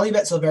 because your value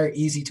bets are very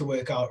easy to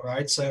work out,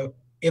 right? So,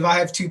 if I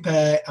have two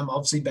pair, I'm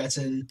obviously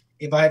betting.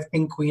 If I have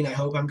king queen, I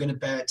hope I'm going to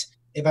bet.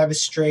 If I have a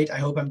straight, I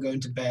hope I'm going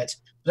to bet.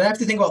 But I have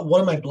to think about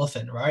what am I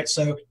bluffing, right?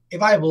 So,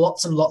 if I have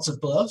lots and lots of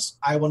bluffs,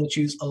 I want to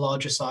choose a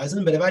larger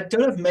sizing. But if I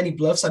don't have many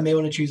bluffs, I may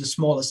want to choose a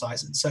smaller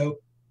sizing. So,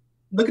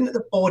 looking at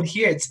the board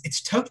here,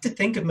 it's tough to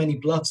think of many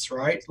bluffs,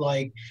 right?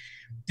 Like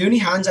the only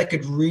hands I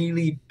could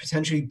really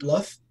potentially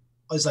bluff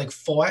is like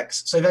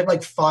 4x. So if I had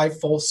like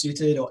 5-4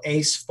 suited or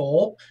ace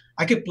 4,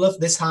 I could bluff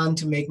this hand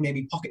to make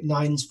maybe pocket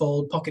nines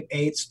fold, pocket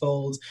eights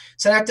fold.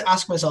 So I have to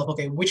ask myself,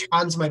 okay, which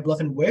hands am I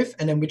bluffing with?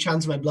 And then which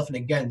hands am I bluffing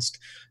against?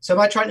 So am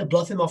I trying to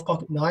bluff him off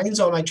pocket nines,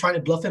 or am I trying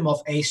to bluff him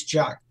off ace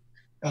jack?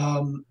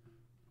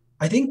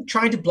 I think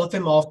trying to bluff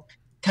him off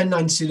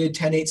 10-9 suited,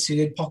 10-8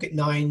 suited, pocket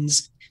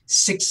nines,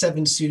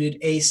 6-7 suited,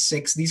 ace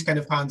 6, these kind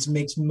of hands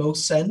makes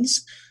most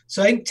sense.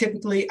 So I think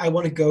typically I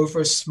want to go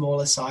for a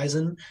smaller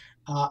sizing.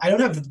 I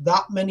don't have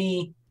that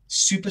many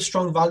super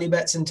strong value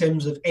bets in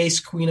terms of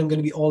ace queen. I'm going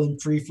to be all in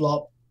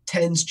pre-flop.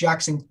 Tens,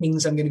 jacks, and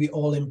kings. I'm going to be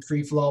all in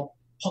pre-flop.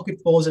 Pocket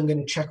fours. I'm going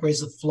to check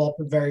raise the flop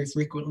very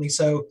frequently.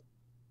 So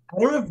I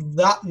don't have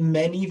that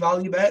many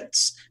value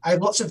bets. I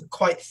have lots of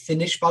quite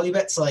thinnish value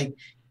bets like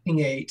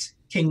king 8,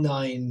 king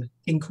 9,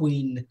 king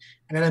queen,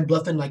 and then I'm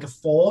bluffing like a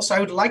 4. So I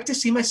would like to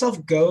see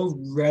myself go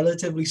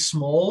relatively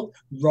small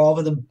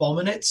rather than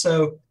bombing it.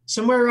 So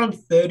somewhere around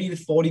 30 to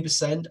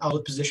 40% out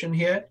of position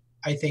here,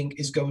 I think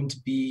is going to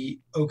be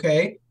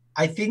okay.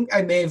 I think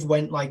I may have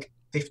went like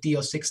 50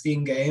 or 60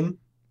 in game,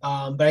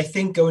 but I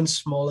think going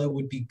smaller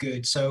would be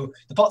good. So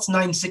the pot's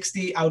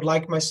 960. I would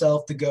like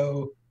myself to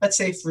go, let's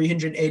say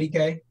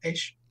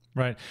 380K-ish.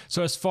 Right.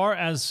 So as far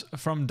as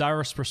from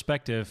Daira's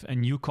perspective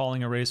and you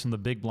calling a raise from the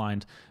big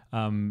blind,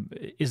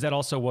 is that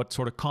also what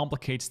sort of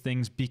complicates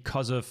things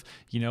because of,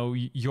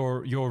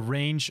 your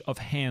range of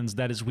hands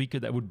that is weaker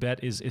that would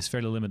bet is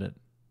fairly limited?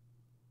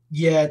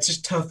 Yeah, it's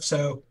just tough.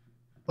 So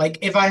like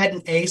if I had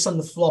an ace on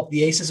the flop,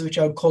 the aces which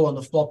I would call on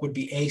the flop would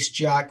be ace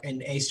jack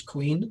and ace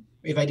queen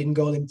if I didn't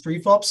go in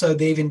pre-flop. So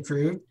they've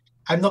improved.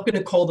 I'm not going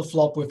to call the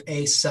flop with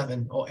ace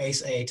 7 or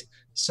ace 8.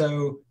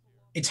 So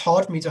it's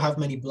hard for me to have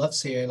many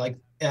bluffs here. Like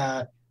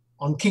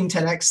on king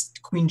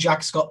 10x, queen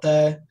jack's got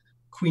there,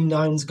 queen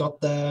 9's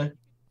got there.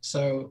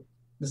 So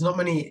there's not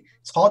many.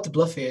 It's hard to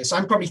bluff here. So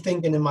I'm probably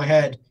thinking in my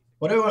head,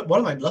 what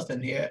am I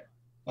bluffing here?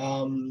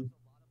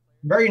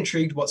 Very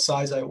intrigued what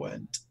size I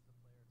went.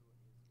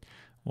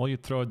 Well, you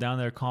throw it down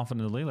there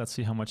confidently. Let's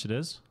see how much it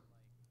is.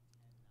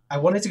 I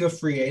wanted to go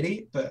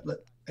 380, but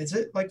is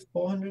it like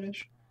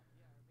 400-ish?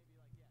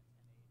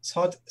 It's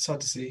hard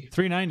to see.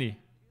 390.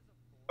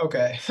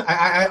 Okay.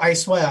 I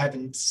swear I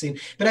haven't seen.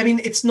 But I mean,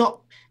 it's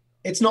not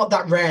it's not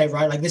that rare,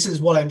 right? Like this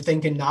is what I'm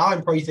thinking now.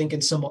 I'm probably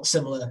thinking somewhat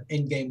similar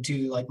in game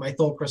two. Like my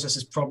thought process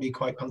is probably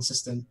quite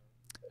consistent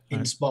All in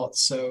right.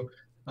 spots. So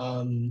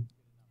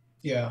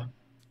yeah.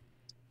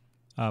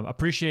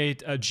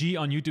 Appreciate G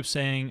on YouTube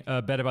saying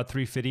bet about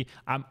 350.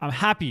 I'm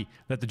happy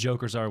that the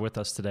Jokers are with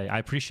us today. I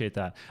appreciate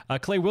that.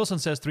 Clay Wilson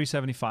says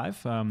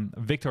 375.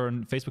 Victor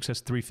on Facebook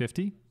says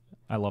 350.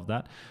 I love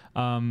that.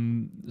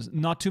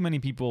 Not too many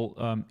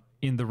people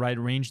in the right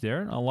range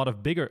there. A lot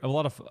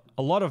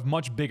of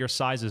much bigger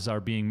sizes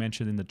are being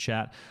mentioned in the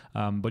chat.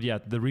 But yeah,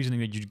 the reasoning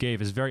that you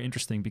gave is very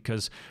interesting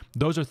because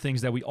those are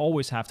things that we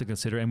always have to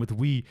consider. And with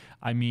we,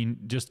 I mean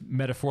just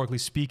metaphorically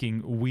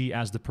speaking, we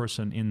as the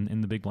person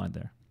in the big blind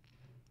there.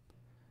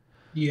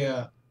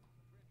 Yeah.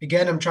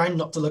 Again, I'm trying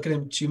not to look at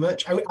him too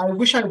much. I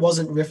wish I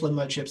wasn't riffling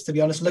my chips, to be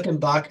honest. Looking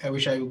back, I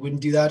wish I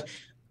wouldn't do that.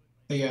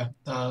 But yeah,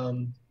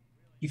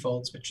 he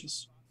folds, which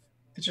is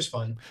it's just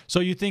fine. So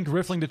you think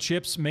riffling the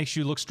chips makes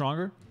you look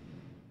stronger?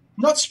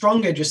 Not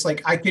stronger, just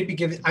like I could be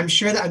giving. I'm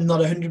sure that I'm not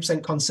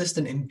 100%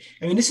 consistent. And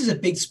I mean, this is a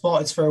big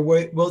spot. It's for a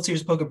World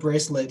Series poker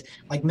bracelet.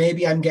 Like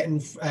maybe I'm getting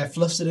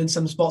flustered in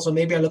some spots, or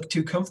maybe I look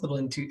too comfortable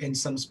in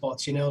some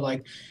spots. You know,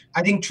 like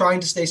I think trying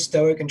to stay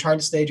stoic and trying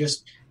to stay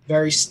just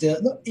very still,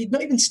 not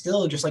even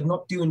still, just like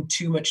not doing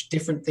too much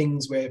different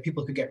things where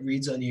people could get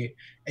reads on you.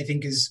 I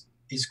think is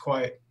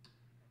quite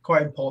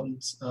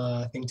important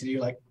thing to do.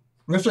 Like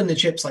riffling the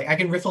chips, like I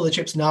can riffle the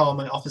chips now on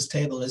my office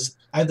table. Is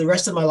I have the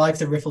rest of my life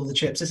to riffle the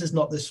chips. This is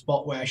not the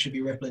spot where I should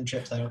be riffling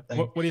chips. I don't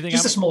think. What do you think?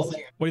 Just a small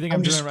thing. What do you think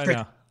I'm doing right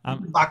now?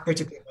 I'm back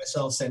critically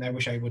myself, saying I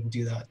wish I wouldn't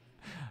do that.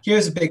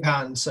 Here's a big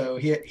hand, so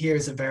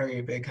here's a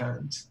very big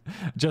hand.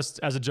 Just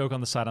as a joke on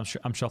the side,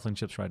 I'm shuffling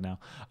chips right now.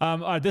 All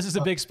right, this is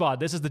a big spot.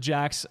 This is the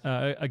jacks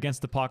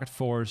against the pocket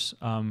fours.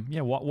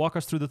 Yeah, walk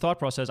us through the thought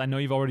process. I know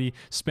you've already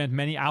spent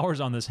many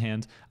hours on this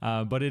hand,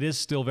 but it is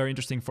still very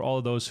interesting for all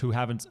of those who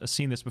haven't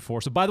seen this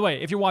before. So by the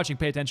way, if you're watching,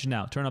 pay attention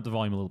now. Turn up the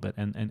volume a little bit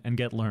and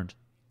get learned.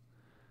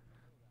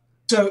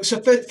 So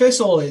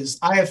first of all is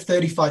I have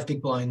 35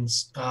 big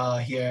blinds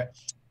here.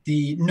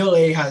 The null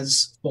A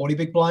has 40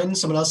 big blinds.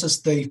 Someone else has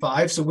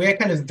 35. So we're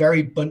kind of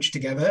very bunched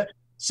together.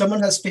 Someone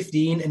has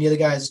 15 and the other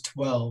guy has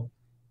 12.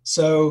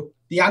 So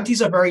the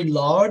antes are very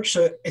large.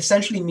 So it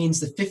essentially means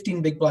the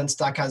 15 big blind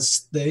stack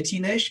has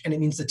 13-ish, and it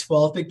means the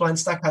 12 big blind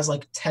stack has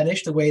like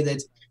 10-ish, the way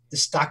that the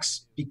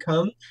stacks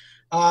become.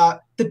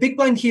 The big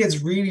blind here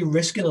is really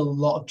risking a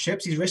lot of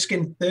chips. He's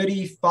risking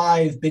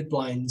 35 big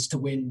blinds to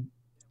win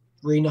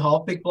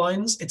 3.5 big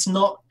blinds. It's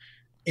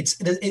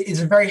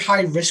a very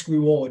high risk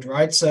reward,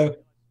 right? So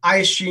I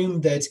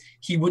assumed that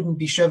he wouldn't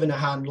be shoving a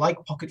hand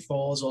like pocket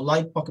fours or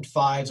like pocket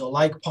fives or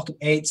like pocket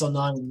eights or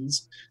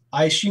nines.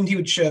 I assumed he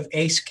would shove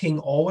ace king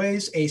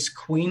always, ace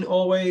queen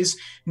always,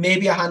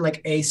 maybe a hand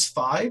like ace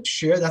five.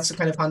 Sure, that's the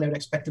kind of hand I would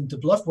expect him to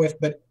bluff with,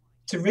 but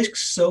to risk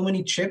so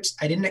many chips,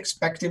 I didn't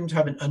expect him to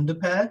have an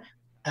underpair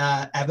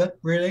ever,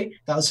 really.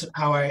 That was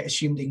how I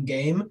assumed in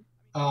game.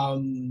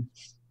 So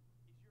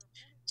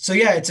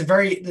yeah,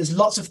 there's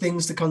lots of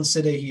things to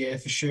consider here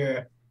for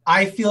sure.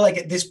 I feel like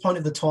at this point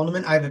of the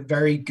tournament, I have a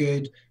very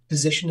good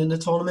position in the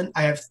tournament.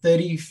 I have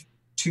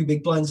 32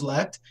 big blinds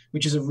left,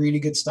 which is a really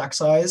good stack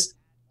size.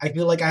 I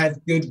feel like I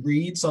have good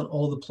reads on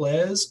all the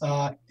players.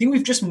 I think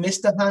we've just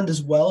missed a hand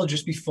as well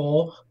just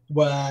before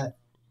where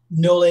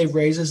Nole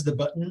raises the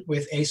button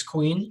with ace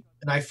queen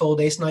and I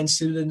fold ace nine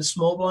suited in the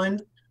small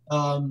blind,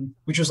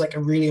 which was like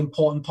a really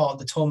important part of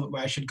the tournament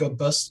where I should go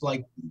bust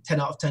like 10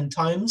 out of 10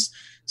 times.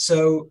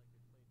 So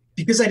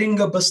because I didn't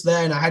go bust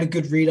there and I had a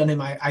good read on him,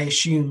 I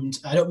assumed,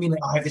 I don't mean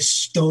like I have this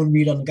stone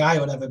read on the guy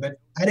or whatever, but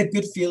I had a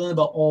good feeling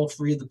about all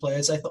three of the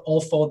players. I thought all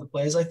four of the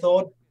players, I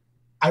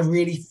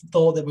really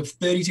thought that with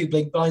 32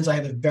 big blinds, I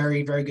have a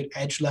very, very good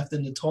edge left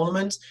in the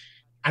tournament.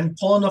 And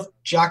pulling off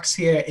jacks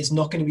here is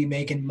not going to be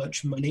making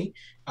much money.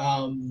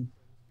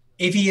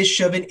 If he is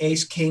shoving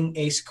ace, king,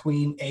 ace,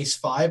 queen, ace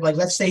five, like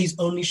let's say he's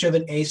only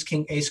shoving ace,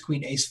 king, ace,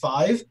 queen, ace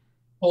five,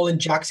 Paul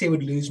and jacks here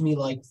would lose me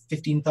like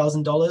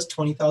 $15,000,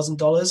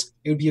 $20,000.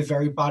 It would be a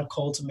very bad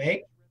call to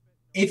make.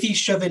 If he's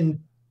shoving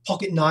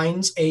pocket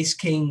nines, ace,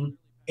 king,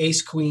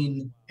 ace,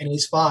 queen, and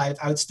ace five,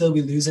 I would still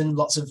be losing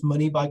lots of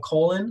money by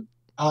calling.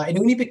 It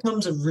only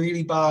becomes a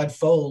really bad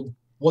fold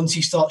once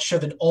you start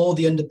shoving all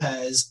the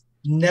underpairs,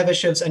 never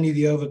shoves any of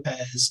the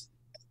overpairs,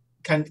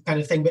 kind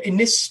of thing. But in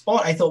this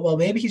spot, I thought, well,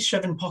 maybe he's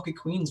shoving pocket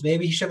queens,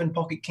 maybe he's shoving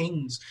pocket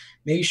kings,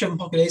 maybe he's shoving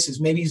pocket aces,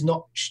 maybe he's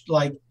not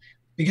like,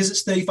 because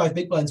it's 35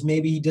 big blinds,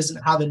 maybe he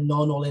doesn't have a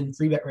non-all-in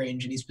 3-bet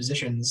range in these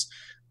positions.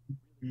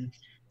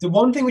 The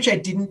one thing which I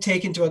didn't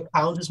take into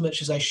account as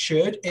much as I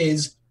should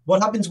is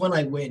what happens when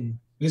I win.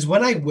 Because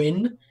when I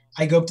win,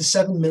 I go up to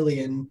 7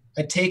 million,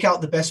 I take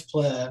out the best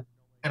player,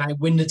 and I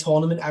win the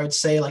tournament, I would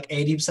say like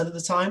 80% of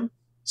the time.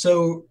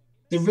 So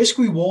the risk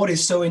reward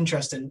is so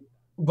interesting.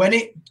 When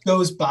it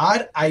goes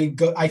bad,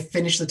 I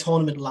finish the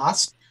tournament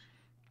last.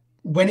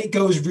 When it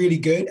goes really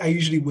good, I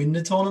usually win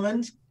the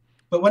tournament.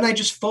 But when I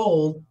just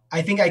fold,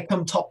 I think I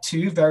come top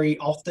 2 very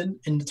often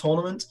in the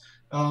tournament.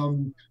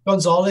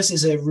 Gonzalez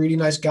is a really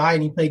nice guy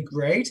and he played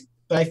great,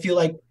 but I feel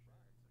like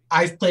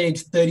I've played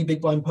 30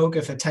 big blind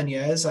poker for 10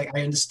 years. Like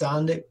I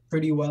understand it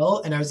pretty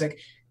well. And I was like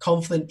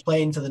confident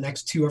playing for the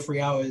next 2 or 3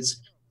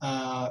 hours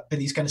for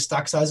these kind of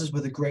stack sizes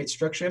with a great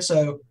structure.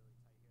 So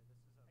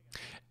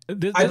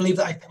I believe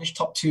that I finish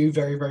top two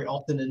very, very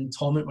often in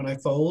tournament when I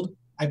fold.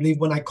 I believe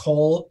when I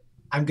call,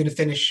 I'm going to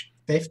finish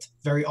fifth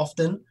very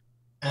often.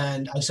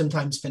 And I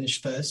sometimes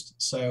finish first.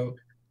 So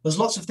there's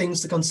lots of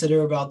things to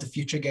consider about the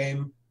future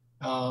game.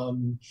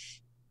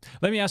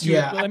 Let me ask you.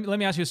 Yeah, let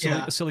me ask you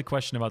a silly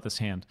question about this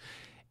hand.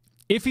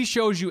 If he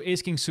shows you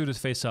ace king suited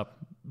face up,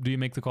 do you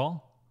make the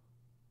call?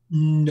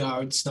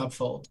 No, it's not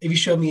fold. If he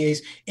showed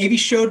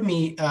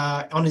me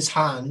on his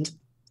hand,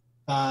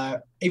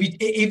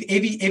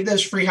 if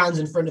there's three hands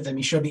in front of him,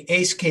 he showed me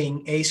ace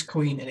king, ace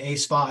queen, and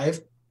ace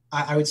five,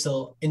 I would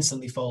still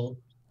instantly fold.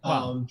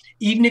 Wow.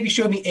 Even if he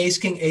showed me ace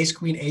king, ace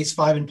queen, ace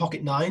five, and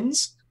pocket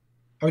nines,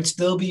 I would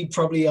still be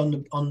probably on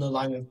the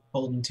line of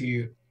folding to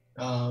you.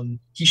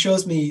 He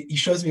shows me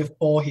a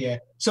four here.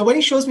 So when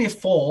he shows me a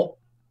four,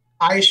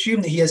 I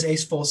assume that he has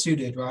ace four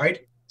suited, right?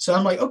 So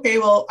I'm like, okay,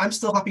 well, I'm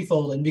still happy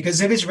folding because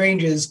if his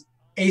range is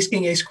ace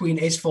king, ace queen,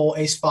 ace four,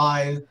 ace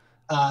five,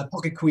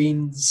 pocket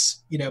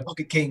queens,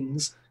 pocket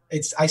kings,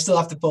 I still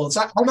have to fold.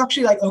 So I'm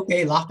actually like,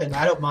 okay, laughing.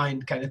 I don't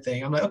mind kind of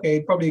thing. I'm like,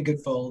 okay, probably a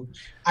good fold.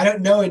 I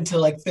don't know until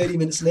like 30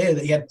 minutes later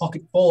that he had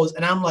pocket fours.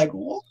 And I'm like,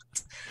 what?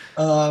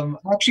 I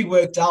actually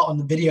worked out on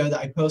the video that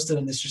I posted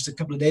on this just a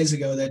couple of days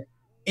ago that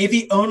if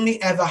he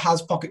only ever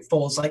has pocket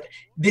fours, like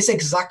this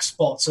exact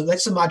spot. So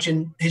let's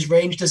imagine his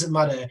range doesn't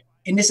matter.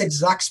 In this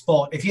exact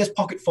spot, if he has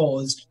pocket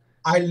fours,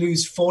 I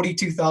lose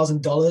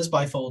 $42,000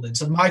 by folding.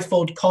 So my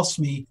fold cost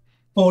me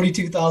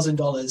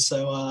 $42,000.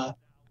 So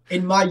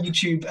in my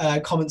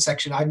YouTube comment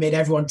section, I made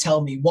everyone tell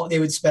me what they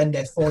would spend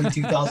their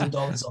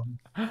 $42,000 on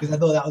because I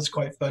thought that was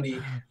quite funny.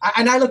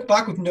 And I look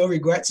back with no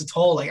regrets at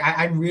all. Like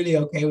I'm really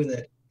okay with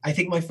it. I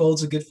think my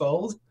fold's a good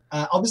fold.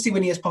 Obviously,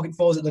 when he has pocket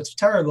fours, it looks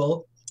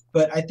terrible.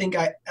 But I think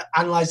I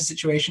analyzed the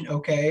situation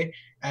okay,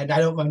 and I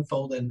don't mind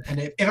folding. And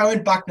if I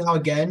went back now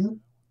again,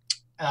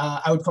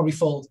 I would probably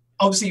fold.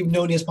 Obviously,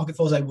 knowing he has pocket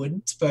fours, I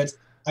wouldn't. But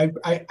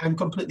I'm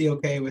completely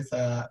okay with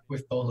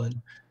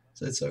folding.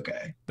 So it's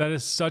okay. That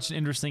is such an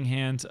interesting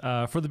hand.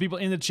 For the people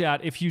in the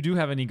chat, if you do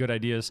have any good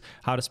ideas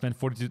how to spend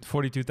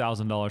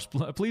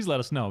 $42,000, please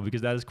let us know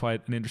because that is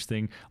quite an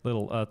interesting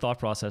little thought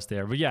process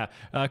there. But yeah,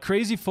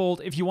 crazy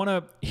fold. If you want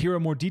to hear a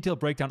more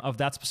detailed breakdown of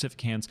that specific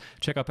hands,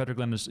 check out Patrick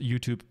Leonard's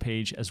YouTube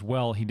page as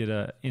well. He did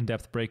an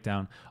in-depth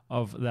breakdown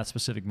of that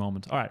specific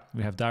moment. All right,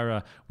 we have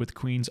Daira with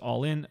queens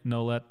all in.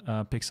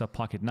 No-let picks up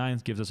pocket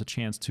nines, gives us a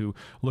chance to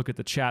look at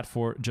the chat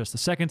for just a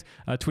second.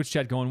 Twitch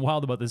chat going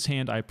wild about this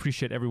hand. I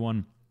appreciate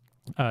everyone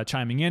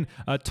chiming in.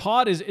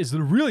 Todd is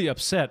really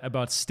upset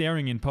about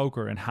staring in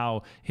poker and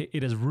how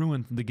it has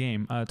ruined the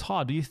game.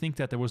 Todd, do you think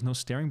that there was no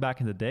staring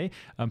back in the day?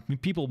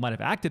 People might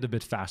have acted a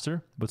bit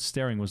faster, but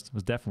staring was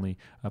definitely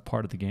a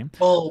part of the game.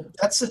 Well,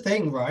 that's the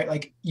thing, right?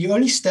 Like you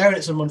only stare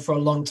at someone for a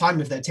long time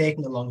if they're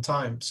taking a long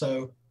time.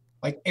 So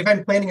like if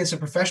I'm playing against a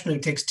professional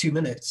who takes 2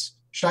 minutes,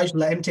 should I just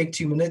let him take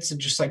 2 minutes and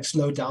just like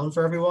slow down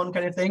for everyone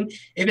kind of thing?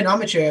 If an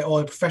amateur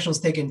or a professional's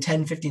taking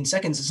 10, 15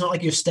 seconds, it's not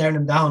like you're staring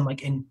them down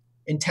like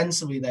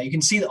intensively there. You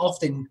can see that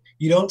often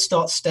you don't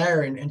start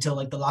staring until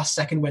like the last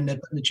second when they're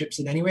putting the chips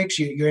in anyway, because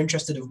you're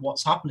interested in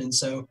what's happening.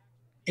 So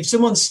if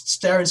someone's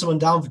staring someone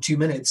down for 2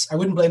 minutes, I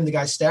wouldn't blame the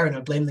guy staring.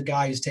 I'd blame the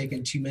guy who's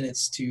taken 2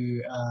 minutes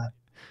to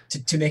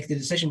make the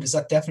decision, because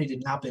that definitely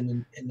didn't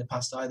happen in the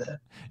past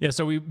either. Yeah,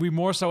 so we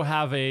more so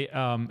have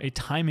a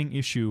timing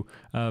issue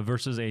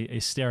versus a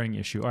staring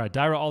issue. All right,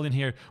 Daira all in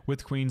here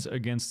with queens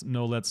against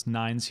no-lets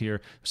nines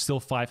here. Still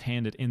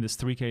five-handed in this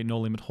 3K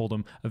no-limit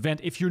hold'em event.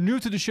 If you're new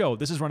to the show,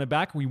 this is Run It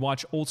Back. We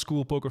watch old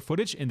school poker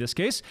footage, in this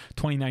case,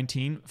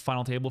 2019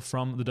 final table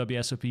from the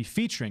WSOP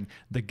featuring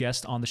the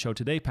guest on the show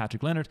today,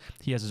 Patrick Leonard.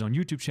 He has his own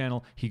YouTube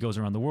channel. He goes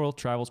around the world,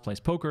 travels, plays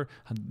poker,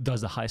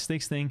 does the high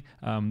stakes thing,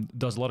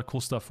 does a lot of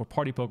cool stuff for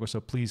party poker. So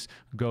please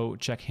go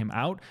check him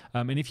out.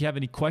 And if you have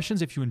any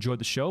questions, if you enjoyed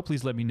the show,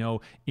 please let me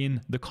know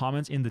in the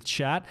comments, in the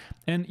chat.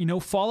 And,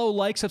 follow,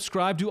 like,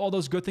 subscribe, do all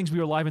those good things. We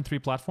are live in 3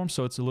 platforms,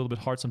 so it's a little bit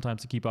hard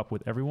sometimes to keep up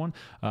with everyone.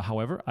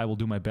 However, I will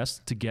do my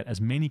best to get as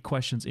many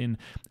questions in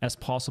as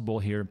possible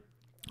here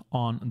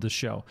on the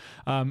show.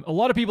 A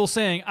lot of people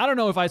saying, I don't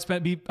know if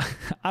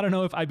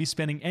I'd be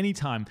spending any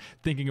time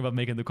thinking about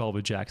making the call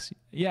with jacks.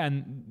 Yeah,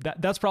 and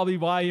that's probably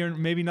why you're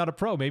maybe not a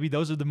pro. Maybe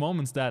those are the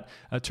moments that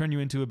turn you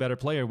into a better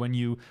player when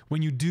you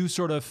do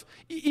sort of,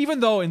 even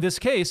though in this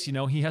case,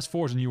 he has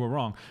fours and you were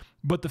wrong.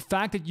 But the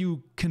fact that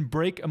you can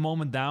break a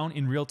moment down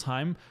in real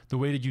time the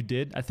way that you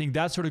did, I think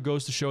that sort of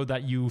goes to show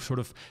that you sort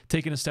of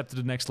taken a step to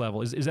the next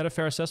level. Is that a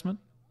fair assessment?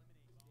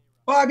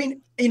 Well, I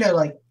mean,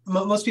 like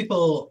most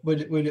people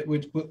would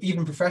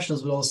even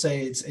professionals would all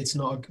say it's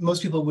not.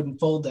 Most people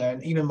wouldn't fold there,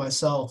 and even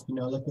myself,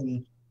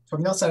 looking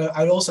from the outside,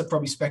 I'd also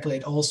probably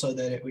speculate also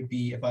that it would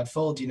be a bad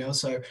fold.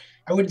 So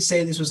I wouldn't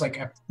say this was like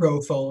a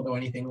pro fold or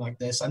anything like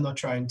this. I'm not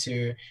trying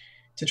to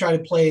to try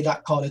to play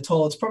that card at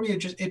all. It's probably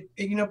just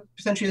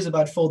potentially is a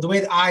bad fold. The way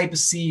that I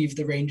perceive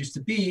the ranges to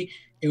be,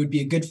 it would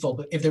be a good fold.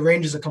 But if the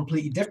ranges are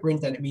completely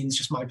different, then it means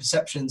just my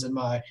perceptions and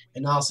my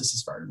analysis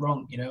is very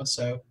wrong.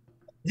 So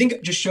I think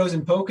it just shows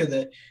in poker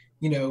that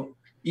even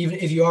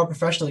if you are a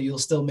professional, you'll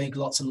still make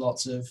lots and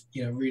lots of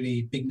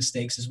really big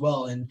mistakes as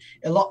well. And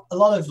a lot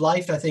of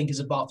life, I think, is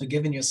about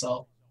forgiving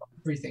yourself.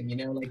 Everything,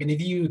 and if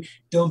you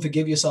don't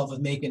forgive yourself of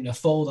making a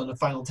fold on a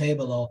final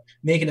table or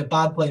making a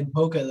bad play in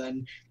poker,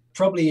 then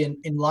probably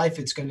in life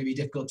it's going to be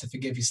difficult to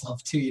forgive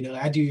yourself too.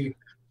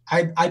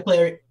 I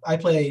play I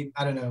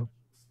don't know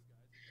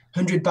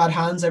 100 bad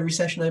hands every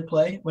session I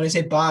play. When I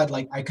say bad,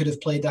 like I could have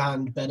played the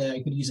hand better,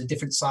 I could use a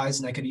different size,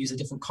 and I could use a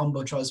different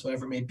combo choice,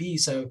 whatever it may be.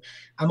 So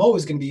I'm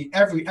always going to be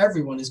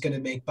everyone is going to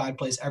make bad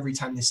plays every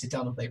time they sit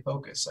down and play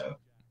poker. So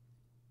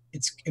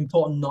it's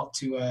important not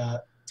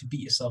to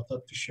beat yourself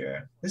up for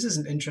sure. This is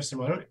an interesting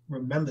one. I don't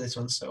remember this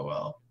one so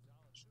well.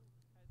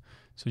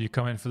 So you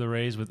come in for the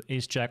raise with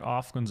ace-jack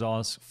off.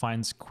 Gonzalez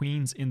finds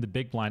queens in the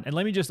big blind. And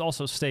let me just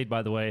also state,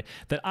 by the way,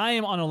 that I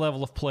am on a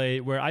level of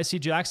play where I see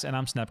jacks and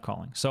I'm snap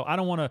calling. So I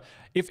don't want to...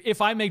 If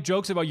I make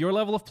jokes about your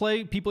level of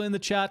play, people in the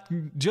chat,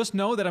 just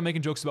know that I'm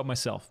making jokes about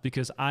myself,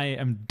 because I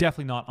am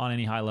definitely not on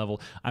any high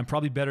level. I'm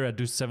probably better at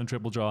deuce 7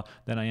 triple draw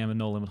than I am at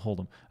no limit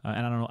hold'em.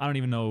 And I don't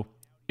even know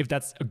if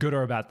that's a good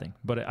or a bad thing,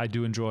 but I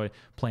do enjoy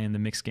playing the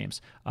mixed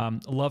games.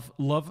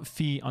 Love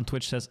Fee on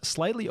Twitch says,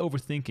 slightly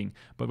overthinking,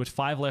 but with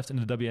 5 left in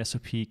the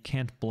WSOP,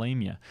 can't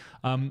blame you.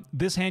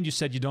 This hand you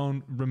said you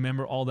don't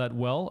remember all that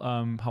well.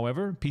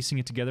 However, piecing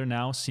it together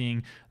now,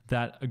 seeing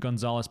that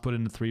Gonzalez put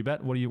in the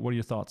 3-bet, what are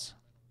your thoughts?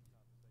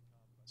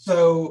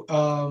 So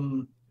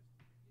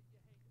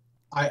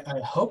I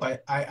hope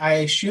I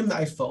assume that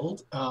I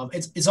fold.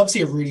 It's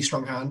obviously a really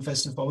strong hand,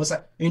 first and foremost. I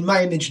mean,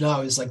 my image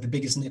now is like the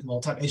biggest nit of all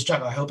time. Ace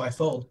jack. I hope I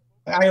fold.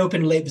 I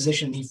open late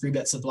position. He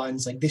 3-bets the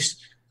blinds. Like, this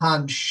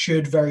hand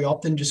should very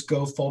often just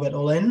go 4-bet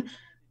all in.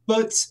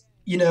 But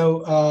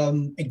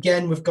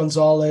again with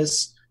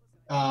Gonzalez,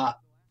 I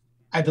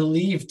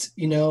believed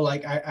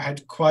I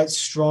had quite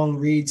strong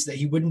reads that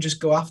he wouldn't just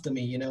go after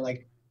me.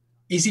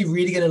 Is he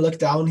really going to look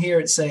down here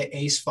at, say,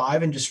 ace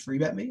 5 and just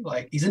 3-bet me?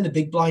 Like, he's in the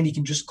big blind. He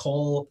can just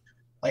call.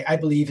 Like, I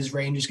believe his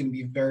range is going to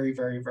be very,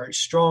 very, very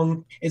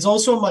strong. It's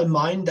also in my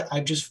mind that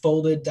I've just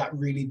folded that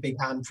really big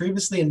hand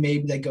previously, and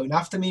maybe they're going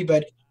after me,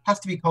 but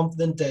have to be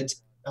confident that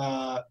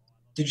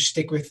to just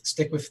stick with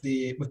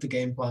the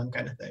game plan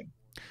kind of thing.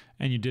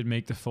 And you did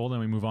make the fold,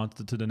 and we move on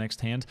to the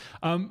next hand.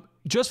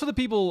 Just for the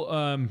people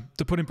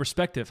to put in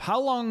perspective, how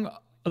long...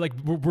 Like,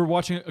 we're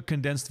watching a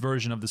condensed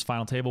version of this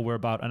final table. We're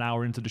about an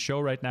hour into the show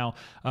right now.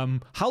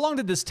 How long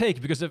did this take?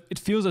 Because it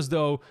feels as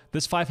though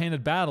this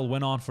 5-handed battle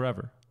went on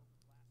forever.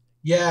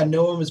 Yeah,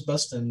 no one was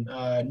busting.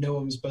 No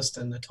one was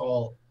busting at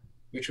all,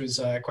 which was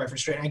quite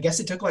frustrating. I guess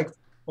it took like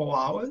 4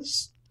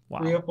 hours, wow.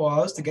 3 or 4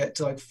 hours to get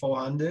to like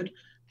 400.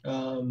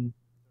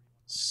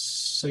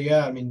 So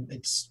yeah, I mean,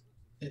 it's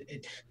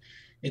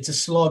a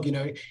slog,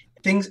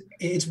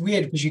 It's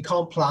weird because you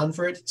can't plan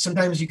for it.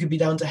 Sometimes you could be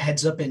down to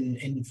heads up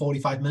in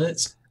 45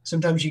 minutes.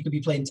 Sometimes you could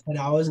be playing 10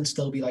 hours and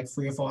still be like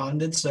 3 or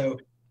 400. So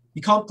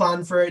you can't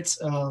plan for it.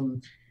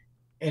 And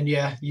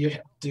yeah, you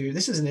have to.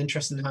 This is an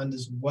interesting hand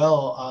as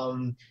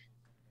well.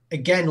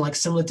 Again, like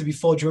similar to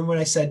before, do you remember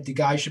when I said the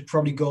guy should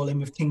probably go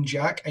in with King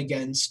Jack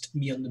against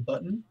me on the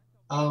button?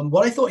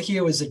 What I thought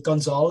here was that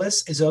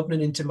Gonzalez is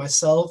opening into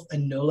myself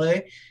and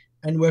Nole,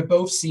 and we're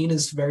both seen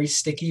as very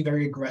sticky,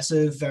 very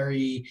aggressive,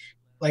 very...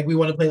 like, we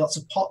want to play lots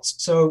of pots.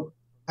 So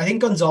I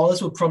think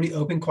Gonzalez will probably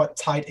open quite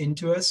tight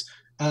into us.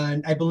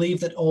 And I believe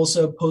that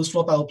also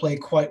post-flop I'll play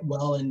quite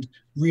well and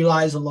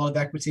realize a lot of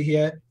equity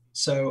here.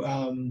 So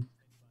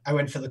I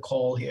went for the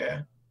call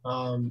here.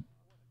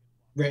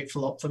 Great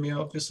flop for me,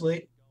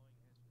 obviously.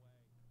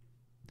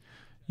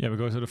 Yeah, we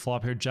go to the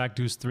flop here. Jack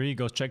deuce 3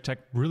 goes check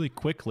really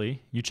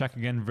quickly. You check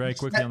again very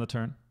quickly on the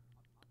turn.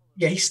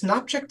 Yeah, he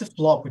snap checked the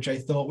flop, which I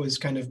thought was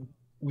kind of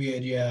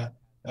weird. Yeah.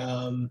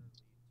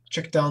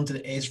 Check down to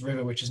the ace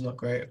river, which is not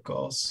great, of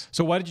course.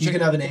 So why did you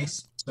can have an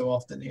ace so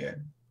often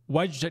here.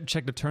 Why did you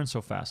check the turn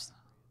so fast?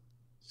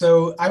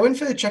 So I went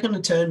for the check on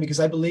the turn because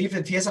I believe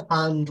if he has a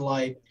hand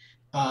like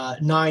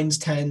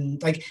 9s, 10,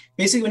 like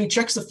basically when he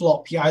checks the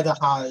flop, he either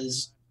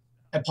has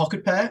a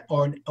pocket pair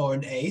or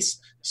an ace.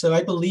 So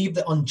I believe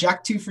that on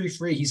Jack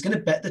 2-3-3, he's going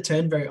to bet the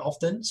turn very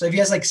often. So if he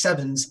has like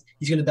 7s,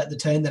 he's going to bet the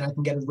turn, then I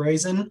can get a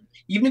raise in.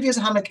 Even if he has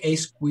a hand like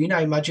ace queen,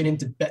 I imagine him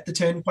to bet the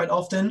turn quite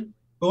often.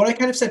 But what I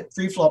kind of said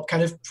pre-flop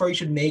kind of probably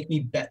should make me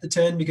bet the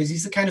turn, because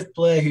he's the kind of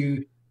player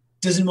who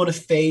doesn't want to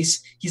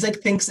face. He's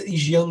like thinks that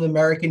these young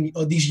American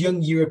or these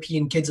young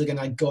European kids are going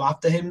to go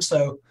after him.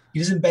 So he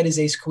doesn't bet his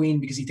ace queen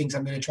because he thinks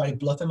I'm going to try to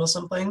bluff him or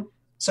something.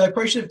 So I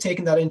probably should have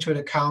taken that into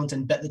account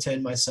and bet the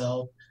turn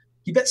myself.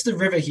 He bets the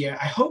river here.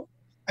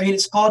 I mean,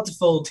 it's hard to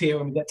fold here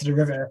when we get to the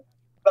river,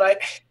 but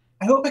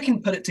I hope I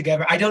can put it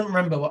together. I don't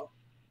remember what.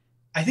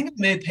 I think I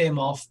may pay him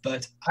off,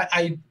 but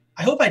I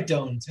hope I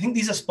don't. I think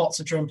these are spots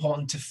that are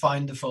important to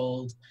find the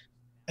fold.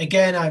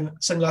 Again, I'm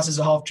sunglasses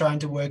are half trying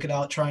to work it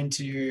out,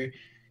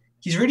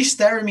 he's really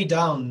staring me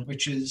down,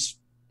 which is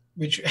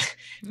which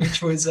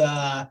which was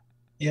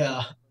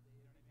yeah.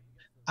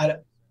 I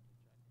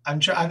I'm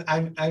trying.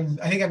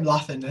 I think I'm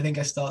laughing. I think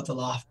I start to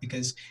laugh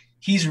because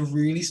he's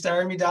really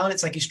staring me down.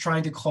 It's like he's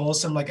trying to cause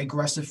some like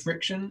aggressive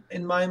friction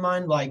in my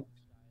mind. Like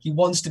he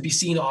wants to be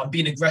seen, oh, I'm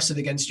being aggressive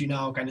against you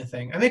now, kind of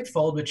thing. I make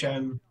fold, which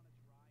I'm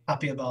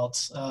happy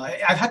about.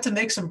 I've had to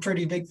make some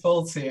pretty big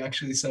folds here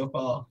actually so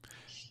far.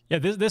 Yeah,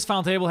 this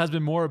final table has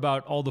been more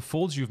about all the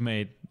folds you've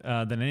made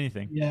than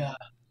anything. Yeah,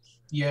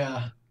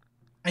 yeah.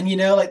 And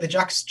like the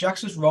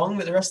Jacks was wrong,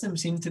 but the rest of them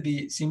seem to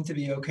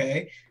be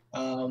okay.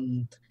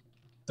 Um,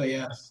 but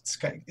yeah,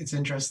 it's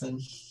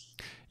interesting.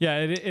 Yeah,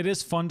 it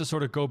is fun to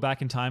sort of go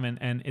back in time,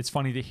 and it's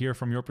funny to hear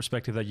from your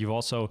perspective that you've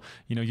also,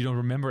 you don't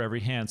remember every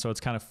hand. So it's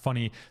kind of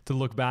funny to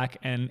look back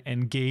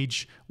and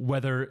gauge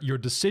whether your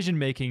decision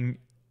making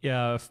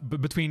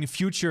between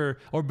future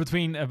or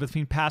between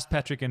past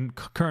Patrick and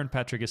current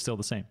Patrick is still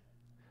the same.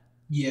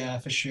 Yeah,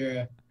 for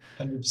sure.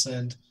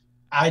 100%.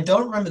 I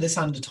don't remember this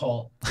hand at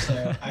all.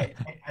 So I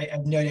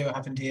have no idea what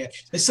happened here.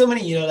 There's so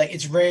many, like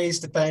it's raise,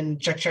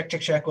 defend, check, check,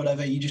 check, check,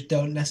 whatever. You just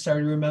don't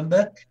necessarily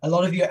remember. A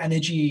lot of your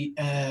energy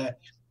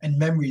and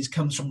memories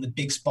comes from the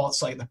big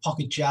spots like the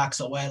pocket jacks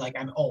or where like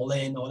I'm all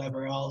in or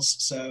whatever else.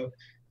 So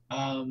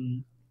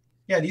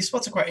yeah, these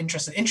spots are quite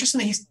interesting. Interesting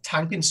that he's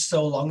tanking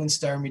so long and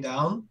staring me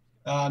down.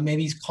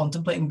 Maybe he's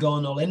contemplating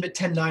going all in, but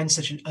 10-9 is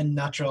such an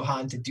unnatural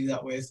hand to do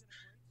that with.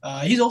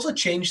 He's also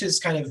changed his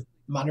kind of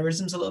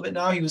mannerisms a little bit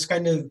now. He was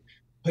kind of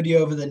hoodie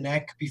over the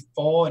neck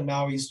before, and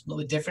now he's a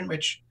little bit different,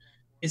 which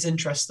is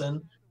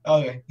interesting. Oh,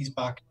 yeah, he's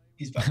back.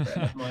 He's back there.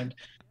 Never mind.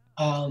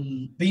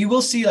 But you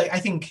will see, like, I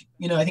think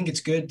it's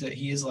good that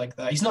he is like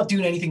that. He's not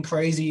doing anything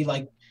crazy,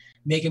 like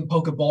making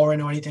poker boring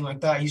or anything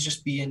like that. He's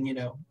just being,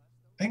 I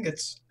think I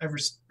have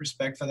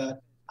respect for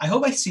that. I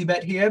hope I see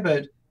bet here,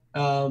 but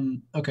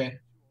okay,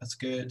 that's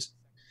good.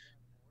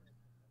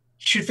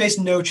 Should face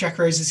no check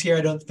raises here,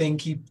 I don't think.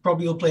 He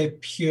probably will play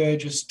pure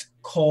just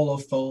call or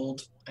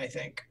fold, I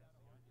think.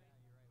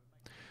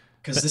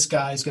 Because this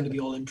guy is going to be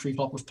all in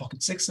pre-flop with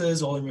pocket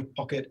sixes, all in with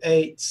pocket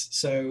eights.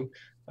 So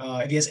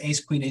if he has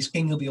ace, queen, ace,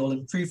 king, he'll be all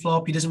in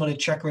pre-flop. He doesn't want to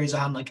check raise a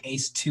hand like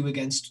ace two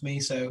against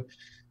me. So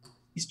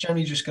he's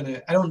generally just going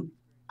to,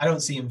 I don't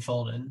see him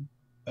folding,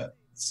 but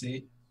let's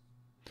see.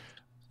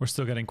 We're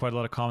still getting quite a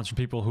lot of comments from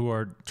people who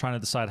are trying to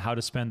decide how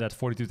to spend that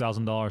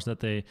 $42,000 that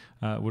they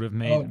would have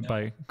made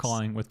by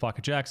calling with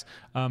pocket jacks.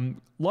 A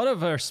lot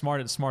of our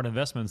smart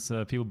investments.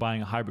 People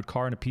buying a hybrid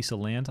car and a piece of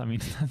land. I mean,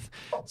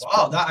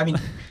 wow.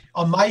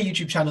 On my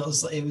YouTube channel,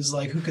 it was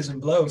like hookers and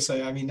blow.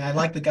 So I mean, I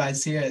like the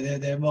guys here.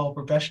 They're more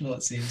professional,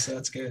 it seems. So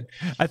that's good.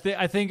 I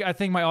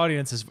think my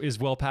audience is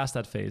well past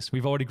that phase.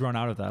 We've already grown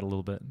out of that a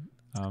little bit.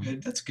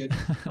 Good. That's good.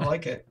 I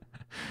like it.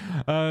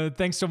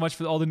 Thanks so much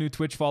for all the new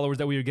Twitch followers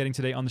that we are getting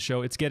today on the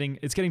show. It's getting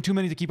too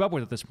many to keep up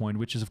with at this point,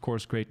 which is of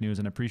course great news,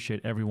 and I appreciate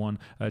everyone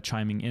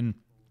chiming in.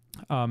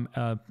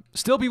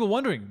 Still people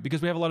wondering,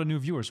 because we have a lot of new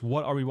viewers,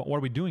 what are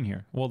we doing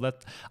here? Well,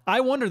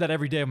 I wonder that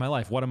every day of my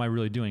life. What am I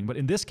really doing? But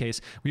in this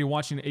case, we are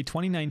watching a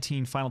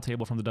 2019 final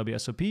table from the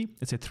WSOP.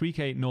 It's a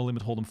 3K no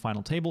limit hold'em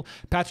final table.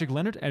 Patrick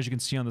Leonard, as you can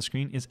see on the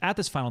screen, is at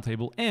this final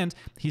table, and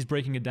he's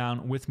breaking it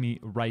down with me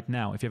right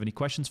now. If you have any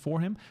questions for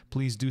him,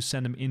 please do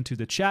send them into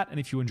the chat, and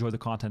if you enjoy the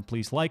content,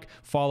 please like,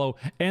 follow,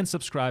 and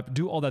subscribe.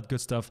 Do all that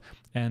good stuff,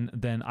 and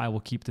then I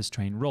will keep this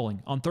train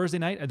rolling. On Thursday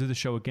night, I do the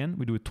show again.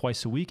 We do it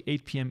twice a week,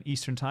 8 p.m.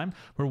 Eastern time.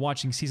 We're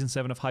watching season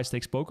 7 of High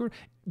Stakes Poker.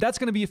 That's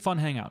going to be a fun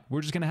hangout. We're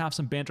just going to have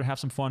some banter, have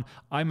some fun.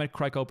 I might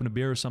crack open a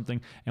beer or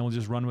something, and we'll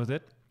just run with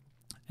it.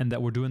 And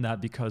that we're doing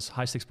that because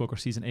High Stakes Poker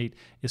Season 8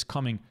 is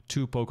coming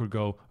to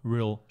PokerGo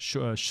real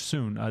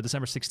soon,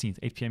 December 16th,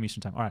 8 p.m.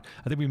 Eastern Time. All right,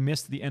 I think we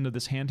missed the end of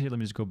this hand here. Let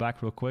me just go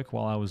back real quick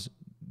while I was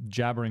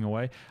jabbering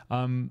away.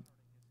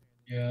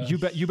 Yeah.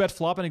 You bet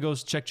flop, and it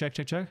goes check, check,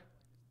 check, check.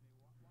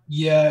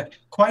 Yeah,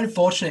 quite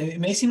unfortunate. It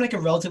may seem like a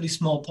relatively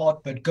small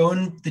pot, but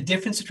the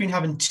difference between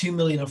having 2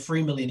 million or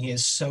 3 million here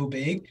is so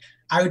big.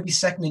 I would be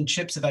second in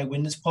chips if I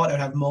win this pot. I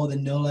would have more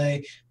than Nole,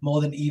 more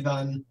than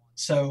Ivan.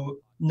 So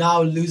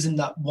now losing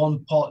that one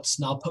pot's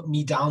now put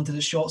me down to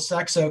the short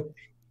stack. So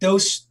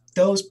those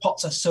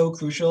pots are so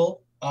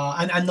crucial.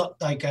 And I'm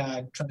not like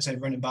trying to say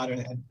running bad or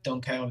anything. I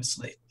don't care,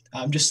 obviously.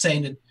 I'm just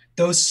saying that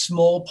those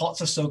small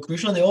pots are so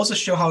crucial. And they also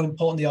show how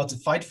important they are to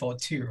fight for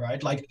too,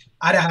 right? Like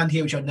I had a hand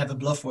here, which I'd never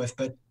bluff with,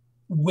 but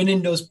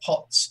winning those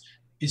pots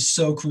is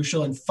so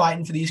crucial, and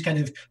fighting for these kind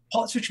of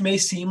pots, which may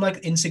seem like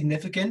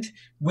insignificant,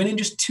 winning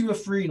just 2 or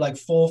 3, like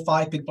 4 or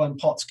 5 big blind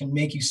pots can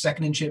make you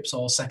second in chips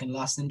or second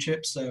last in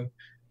chips. So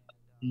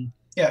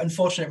yeah,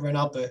 unfortunate run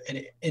out, but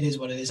it is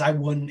what it is. I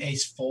won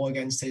ace 4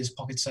 against his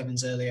pocket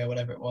 7s earlier,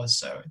 whatever it was.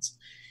 So it's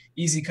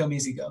easy come,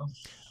 easy go.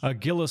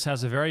 Gillis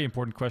has a very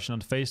important question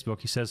on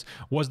Facebook. He says,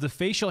 was the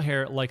facial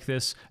hair like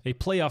this a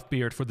playoff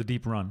beard for the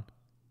deep run?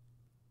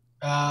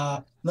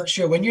 Not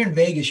sure. When you're in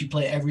Vegas, you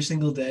play every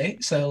single day.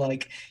 So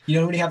like you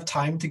don't really have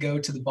time to go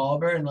to the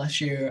barber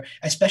unless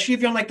especially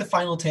if you're on like the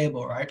final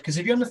table, right? Because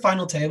if you're on the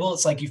final table,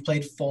 it's like you've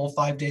played 4 or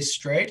 5 days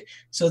straight.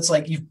 So it's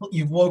like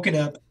you've woken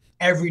up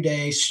every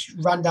day,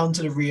 ran down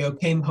to the Rio,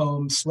 came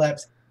home,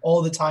 slept,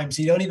 all the time.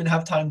 So you don't even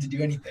have time to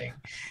do anything.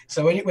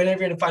 So whenever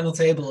you're in a final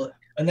table,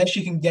 unless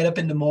you can get up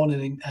in the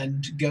morning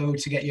and go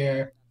to get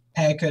your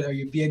haircut or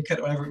your beard cut,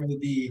 or whatever it may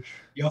be,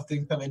 you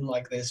often come in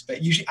like this.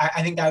 But usually,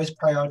 I think I was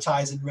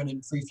prioritizing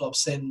running free flop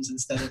sims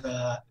instead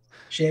of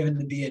shaving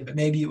the beard. But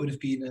maybe it would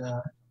have been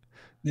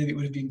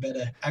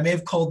better. I may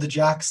have called the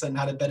jacks and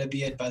had a better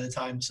beard by the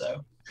time,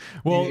 so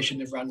maybe I Well,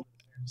 shouldn't have run.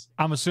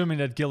 I'm assuming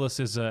that Gillis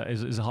is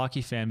a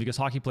hockey fan, because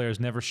hockey players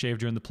never shave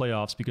during the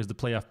playoffs because the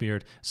playoff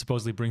beard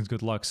supposedly brings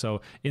good luck.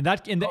 So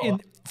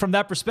from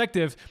that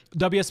perspective,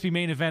 WSP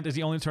main event is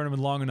the only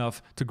tournament long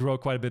enough to grow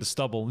quite a bit of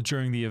stubble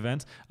during the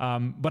event.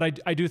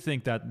 But I do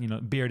think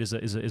that beard is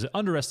an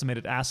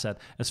underestimated asset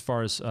as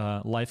far as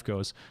life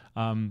goes.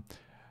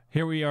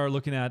 Here we are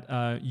looking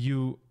at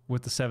you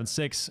with the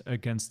 7-6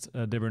 against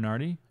De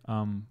Bernardi.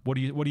 What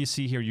do you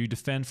see here? You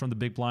defend from the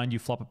big blind, you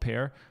flop a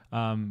pair,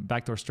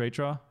 backdoor straight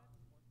draw.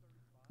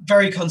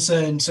 Very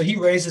concerned. So he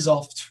raises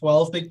off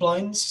 12 big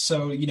blinds.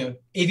 So,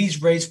 if he's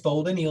raised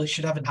folding, he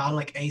should have a hand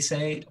like ace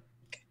 8,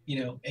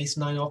 ace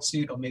 9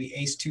 offsuit, or maybe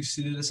ace 2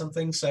 suited or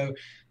something. So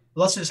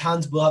lots of his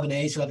hands will have an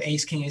ace. He'll have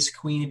ace king, ace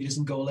queen if he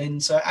doesn't go all in.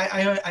 So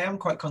I am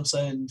quite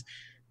concerned.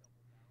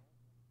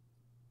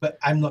 But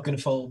I'm not going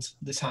to fold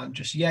this hand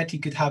just yet. He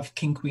could have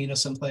king queen or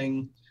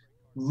something.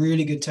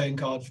 Really good turn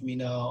card for me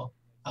now.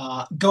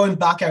 Going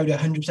back, I would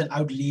 100% I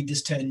would lead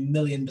this turn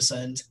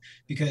 1,000,000%,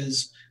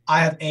 because I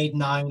have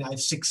 8-9, I have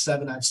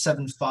 6-7, I have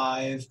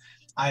 7-5,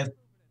 I have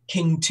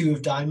king 2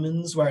 of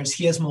diamonds, whereas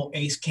he has more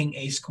ace king,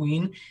 ace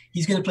queen.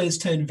 He's going to play this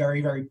turn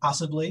very, very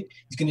passively.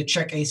 He's going to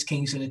check ace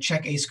king, he's going to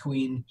check ace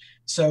queen.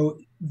 So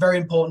very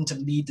important to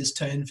lead this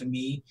turn for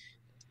me.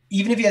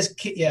 Even if he has,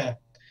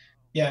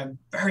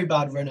 very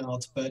bad run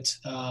out, but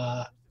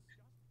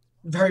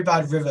very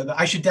bad river. But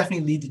I should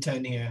definitely lead the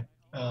turn here,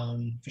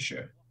 for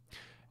sure.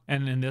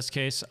 And in this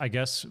case, I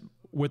guess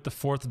with the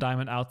 4th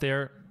diamond out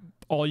there,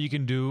 all you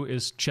can do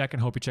is check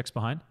and hope he checks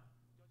behind.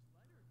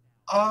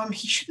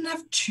 He shouldn't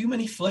have too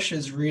many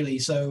flushes, really.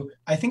 So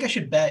I think I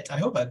should bet. I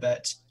hope I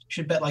bet.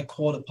 Should bet like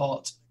quarter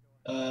pot,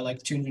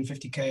 like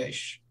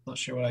 250k-ish. Not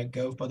sure what I'd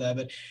go for there,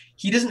 but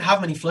he doesn't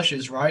have many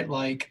flushes, right?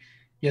 Like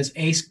he has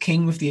ace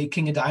king with the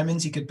king of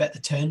diamonds. He could bet the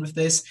turn with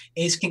this.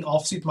 Ace king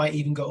offsuit might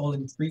even go all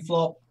in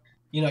pre-flop.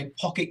 Like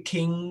pocket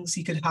kings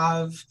he could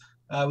have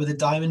with a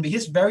diamond, but he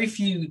has very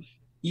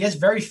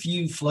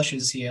few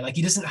flushes here. Like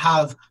he doesn't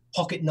have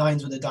pocket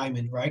 9s with a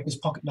diamond, right? Because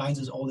pocket 9s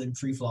is all in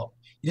pre-flop.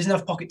 He doesn't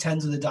have pocket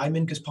 10s with a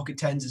diamond because pocket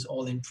 10s is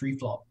all in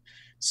pre-flop.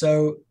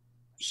 So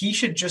he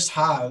should just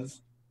have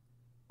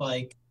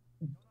like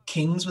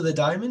kings with a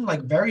diamond,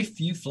 like very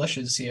few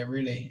flushes here,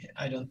 really.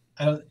 I don't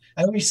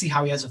really see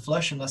how he has a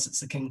flush unless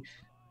it's the king,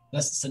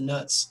 unless it's the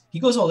nuts. He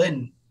goes all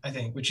in, I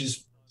think, which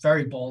is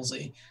very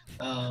ballsy.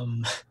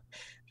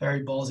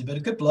 Very ballsy, but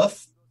a good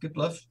bluff. Good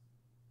bluff.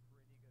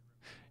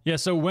 Yeah,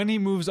 so when he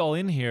moves all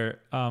in here,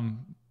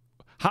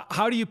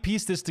 how do you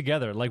piece this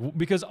together? Like,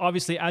 because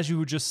obviously, as you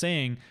were just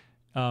saying,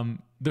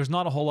 there's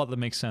not a whole lot that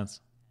makes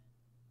sense.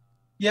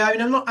 Yeah, I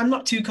mean, I'm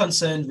not too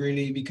concerned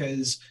really,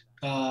 because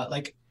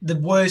like the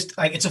worst,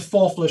 like it's a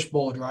 4 flush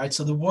board, right?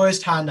 So the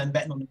worst hand I'm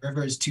betting on the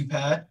river is 2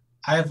 pair.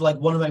 I have like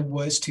one of my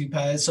worst 2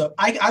 pairs. So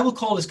I will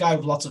call this guy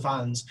with lots of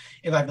hands.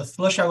 If I have a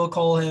flush, I will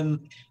call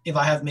him. If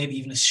I have maybe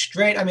even a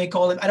straight, I may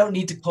call him. I don't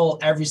need to call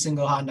every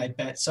single hand I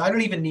bet. So I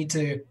don't even need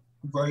to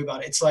worry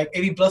about it. It's like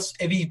if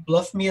he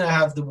bluffed me and I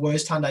have the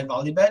worst hand I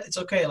value bet, it's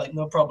okay. Like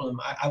no problem.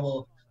 I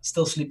will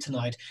still sleep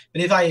tonight.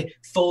 But if I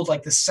fold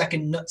like the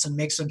second nuts and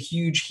make some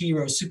huge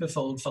hero super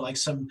fold for like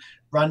some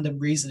random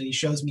reason and he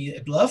shows me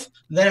a bluff,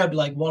 then I'd be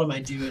like, what am I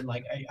doing?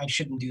 Like I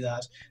shouldn't do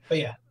that. But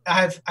yeah,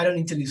 I don't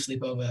need to lose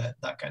sleep over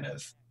that kind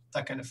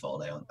of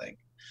fold, I don't think.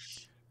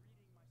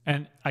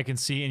 And I can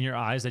see in your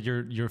eyes that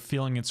you're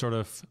feeling it sort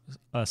of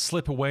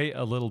slip away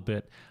a little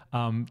bit.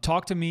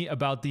 Talk to me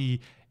about the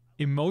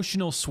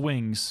emotional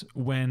swings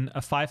when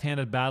a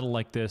 5-handed battle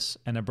like this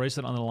and a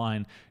bracelet on the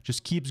line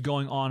just keeps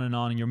going on,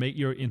 and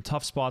you're in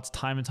tough spots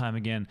time and time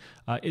again.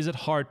 Is it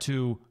hard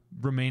to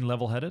remain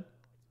level-headed?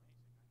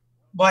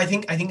 Well, I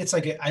think it's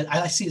like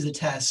I see it as a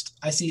test.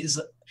 I see it as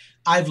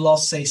I've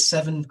lost, say,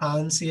 7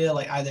 hands here,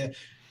 like either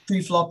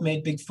pre-flop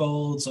made big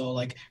folds, or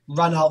like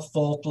run out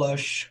 4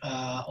 flush,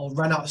 or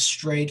run out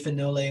straight for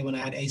Nole when I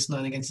had ace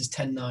 9 against his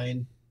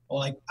 10-9. Or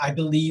like I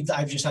believe that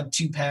I've just had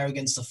 2 pair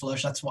against the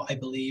flush. That's what I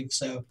believe.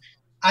 So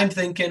I'm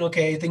thinking,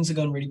 okay, things are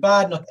going really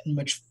bad. Not getting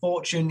much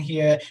fortune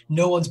here.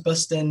 No one's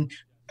busting.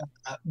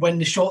 When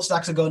the short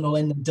stacks are going all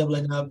in and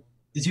doubling up,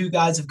 the 2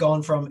 guys have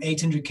gone from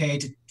 800k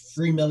to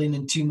 3 million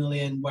and 2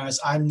 million, whereas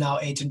I'm now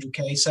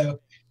 800k. So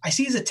I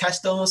see it as a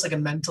test, almost like a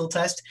mental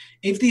test.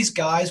 If these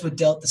guys were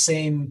dealt the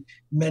same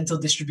mental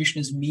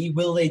distribution as me,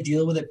 will they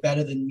deal with it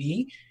better than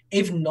me?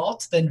 If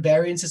not, then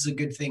variance is a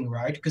good thing,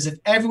 right? Because if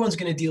everyone's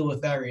going to deal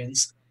with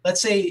variance,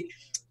 let's say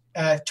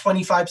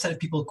 25% of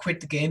people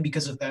quit the game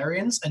because of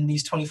variance, and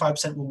these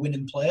 25% were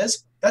winning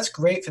players. That's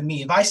great for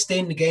me. If I stay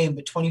in the game,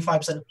 but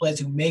 25% of players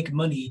who make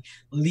money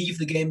leave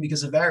the game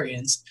because of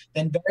variance,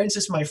 then variance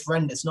is my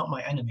friend. It's not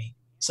my enemy.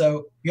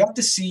 So you have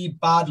to see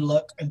bad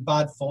luck and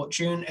bad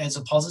fortune as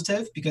a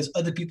positive, because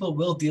other people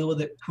will deal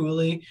with it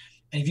poorly.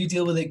 And if you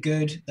deal with it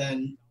good,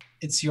 then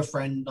it's your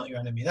friend, not your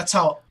enemy. That's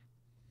how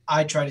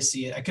I try to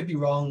see it. I could be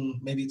wrong.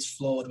 Maybe it's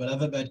flawed,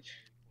 whatever, but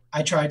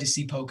I try to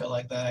see poker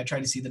like that. I try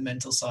to see the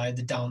mental side,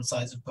 the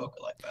downsides of poker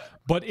like that.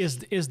 But is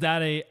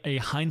that a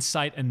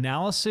hindsight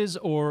analysis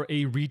or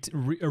a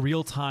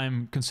real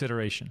time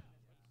consideration?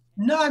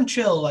 No, I'm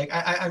chill. Like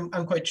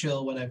I'm quite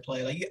chill when I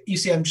play. Like you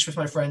see, I'm just with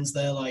my friends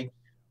there. Like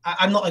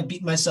I'm not like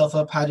beating myself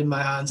up, had in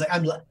my hands. Like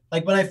I'm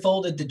like when I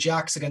folded the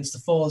jacks against the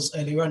fours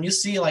earlier on, you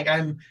see, like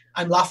I'm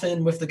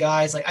laughing with the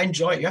guys. Like I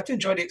enjoy it. You have to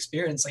enjoy the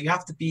experience. Like you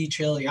have to be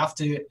chill.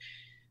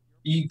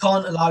 You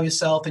can't allow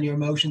yourself and your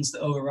emotions to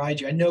override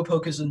you. I know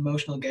poker is an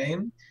emotional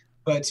game,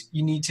 but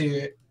you need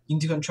to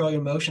control your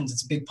emotions.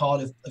 It's a big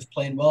part of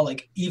playing well.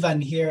 Like Ivan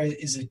here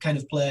is a kind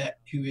of player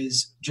who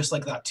is just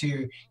like that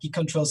too. He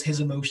controls his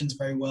emotions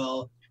very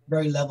well,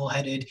 very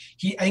level-headed.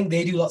 I think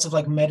they do lots of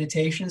like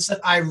meditation stuff.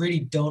 I really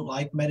don't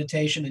like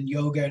meditation and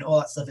yoga and all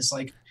that stuff. It's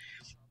like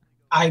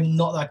I'm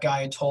not that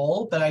guy at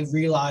all, but I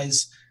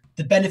realize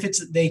the benefits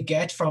that they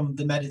get from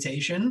the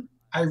meditation.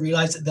 I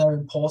realize that they're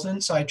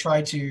important, so I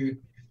try to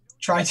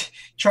try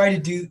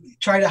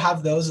to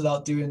have those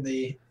without doing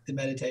the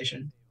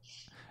meditation.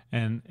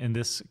 And in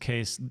this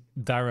case,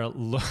 Dara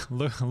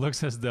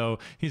looks as though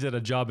he's at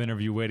a job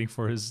interview waiting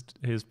for his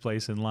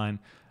place in line.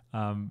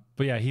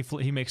 But yeah,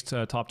 he makes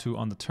top two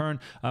on the turn.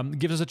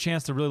 Gives us a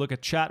chance to really look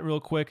at chat real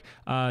quick.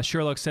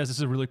 Sherlock says, this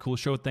is a really cool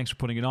show. Thanks for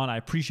putting it on. I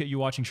appreciate you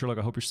watching, Sherlock.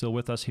 I hope you're still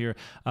with us here.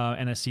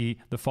 And I see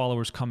the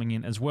followers coming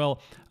in as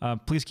well.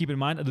 Please keep in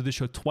mind, I do this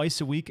show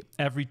twice a week,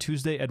 every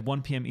Tuesday at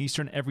 1 p.m.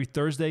 Eastern, every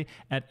Thursday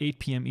at 8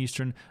 p.m.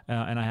 Eastern.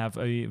 And I have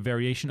a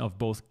variation of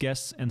both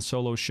guests and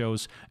solo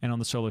shows. And on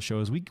the solo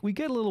shows, we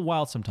get a little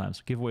wild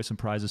sometimes. Give away some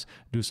prizes,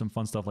 do some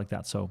fun stuff like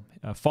that. So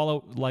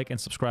follow, like, and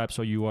subscribe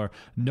so you are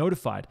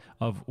notified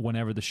of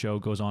whenever the show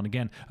goes on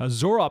again.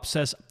 Zorop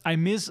says, I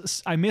miss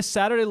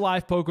Saturday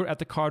live poker at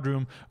the card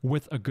room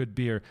with a good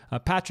beer.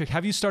 Patrick,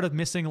 have you started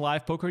missing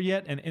live poker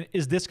yet? And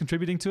is this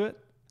contributing to it?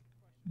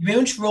 Maybe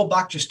we roll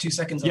back just 2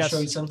 seconds. I'll Yes, show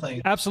you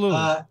something. Absolutely.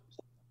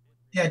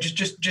 Yeah,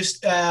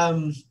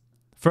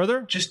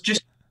 further.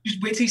 Just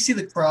wait till you see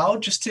the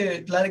crowd. Just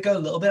to let it go a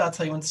little bit. I'll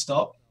tell you when to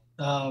stop.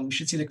 You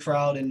should see the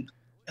crowd in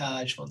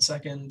just 1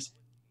 second.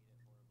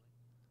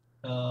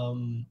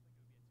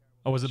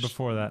 Or was it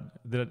before that?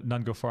 Did it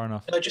not go far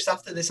enough? No, just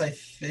after this, I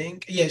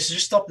think. Yeah, so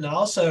just stop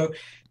now. So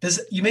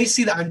you may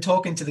see that I'm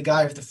talking to the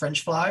guy with the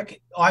French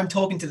flag. I'm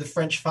talking to the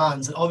French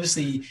fans. And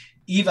obviously,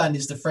 Ivan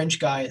is the French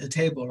guy at the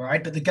table,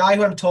 right? But the guy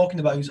who I'm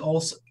talking about, who's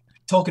also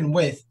talking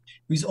with,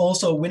 who's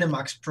also a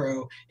Winamax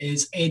pro,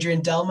 is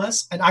Adrian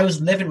Delmas. And I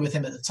was living with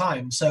him at the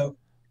time. So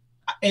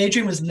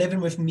Adrian was living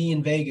with me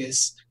in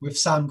Vegas with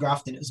Sam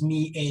Grafton. It was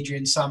me,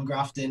 Adrian, Sam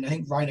Grafton. I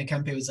think Rainer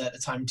Kempe was there at the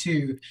time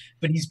too.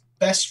 But he's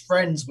best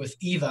friends with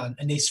Ivan,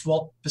 and they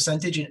swap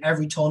percentage in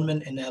every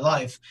tournament in their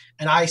life.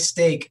 And I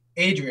stake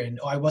Adrian,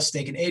 or I was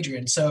staking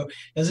Adrian. So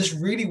there's this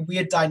really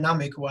weird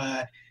dynamic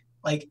where,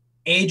 like,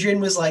 Adrian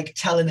was like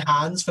telling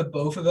hands for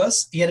both of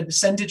us. He had a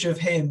percentage of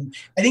him.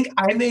 I think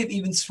I may have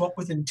even swapped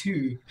with him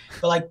too.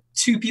 But like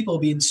two people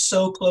being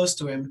so close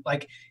to him,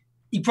 like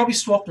he probably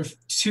swapped with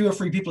 2 or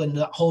 3 people in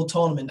that whole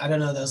tournament. I don't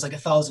know. There was like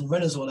 1,000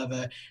 runners or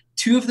whatever.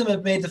 2 of them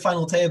have made the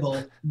final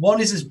table. One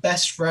is his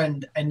best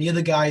friend, and the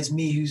other guy is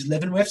me, who's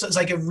living with. So it's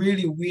like a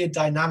really weird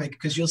dynamic,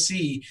 because you'll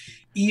see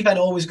Ivan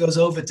always goes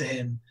over to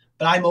him,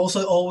 but I'm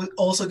also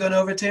going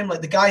over to him.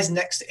 Like the guys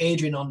next to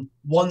Adrian on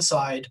one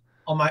side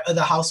are my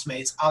other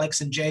housemates,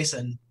 Alex and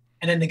Jason.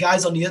 And then the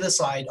guys on the other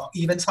side are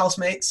Ivan's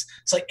housemates.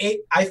 It's like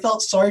I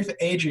felt sorry for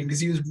Adrian,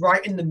 because he was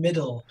right in the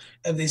middle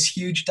of this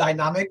huge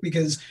dynamic,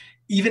 because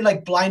even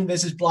like blind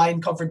versus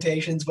blind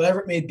confrontations, whatever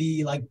it may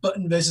be, like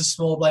button versus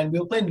small blind, we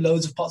were playing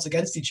loads of pots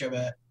against each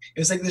other. It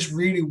was like this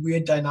really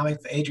weird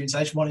dynamic for Adrian. So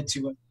I just wanted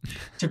to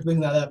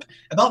bring that up.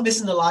 About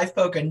missing the live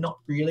poker, not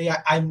really.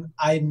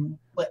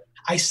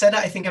 I said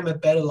I think I'm a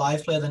better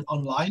live player than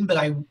online, but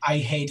I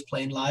hate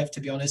playing live,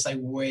 to be honest. I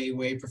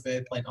way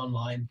prefer playing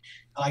online.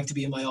 I like to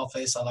be in my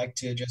office. I like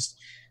to just,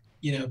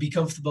 be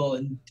comfortable,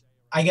 and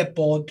I get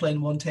bored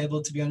playing one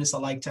table, to be honest. I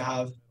like to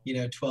have,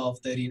 12,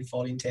 13,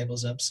 14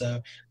 tables up. So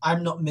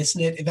I'm not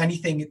missing it. If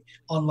anything,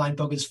 online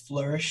poker's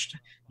flourished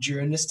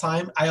during this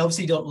time. I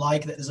obviously don't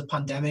like that there's a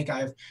pandemic.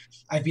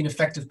 I've been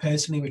affected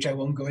personally, which I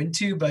won't go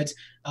into, but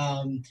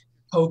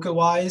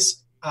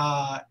poker-wise,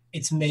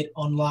 it's made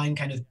online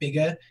kind of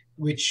bigger,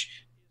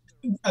 which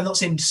I'm not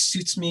saying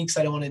suits me, because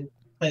I don't want to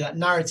play that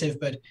narrative,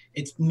 but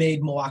it's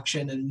made more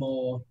action and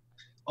more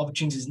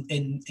opportunities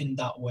in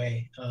that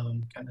way,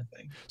 kind of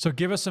thing. So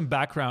give us some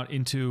background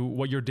into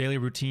what your daily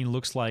routine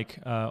looks like,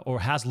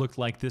 or has looked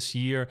like this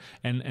year,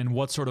 and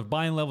what sort of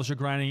buying levels you're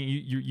grinding.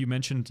 You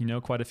mentioned,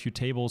 quite a few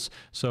tables.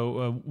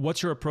 So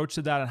what's your approach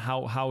to that, and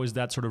how is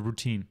that sort of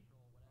routine?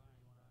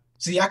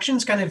 So the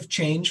action's kind of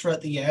changed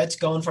throughout the year. It's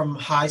gone from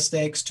high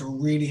stakes to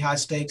really high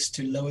stakes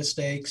to lower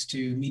stakes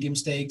to medium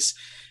stakes.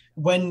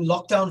 When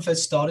lockdown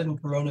first started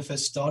and Corona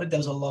first started, there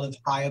was a lot of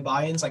higher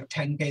buy-ins, like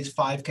 10Ks,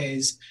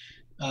 5Ks.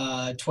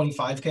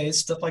 25K,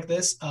 stuff like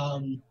this.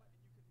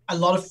 A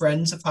lot of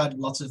friends have had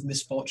lots of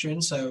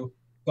misfortune, so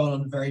gone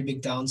on very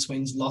big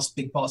downswings, lost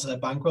big parts of their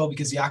bankroll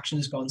because the action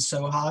has gone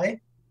so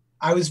high.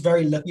 I was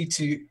very lucky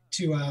to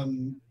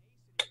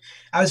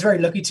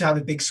have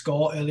a big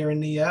score earlier in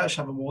the year. I should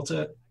have a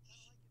water.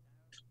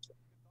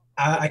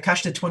 I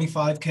cashed a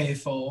 25K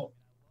for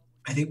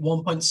I think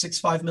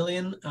 1.65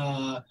 million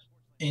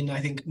in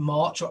I think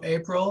March or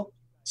April.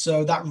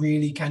 So that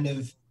really kind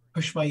of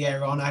pushed my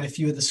year on. I had a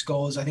few of the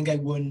scores. I think I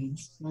won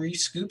 3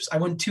 scoops. I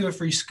won 2 or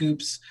 3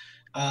 scoops.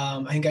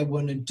 I think I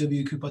won a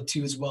W Coop or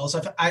 2 as well.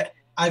 So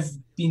I've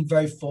been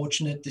very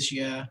fortunate this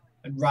year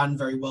and ran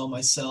very well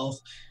myself.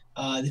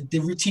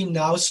 The routine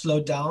now has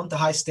slowed down. The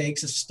high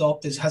stakes have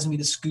stopped. There hasn't been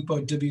a scoop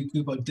or W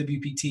Coop or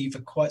WPT for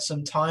quite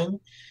some time.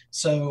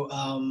 So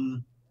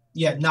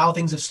yeah, now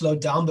things have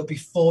slowed down, but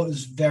before it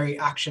was very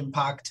action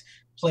packed,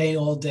 playing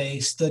all day,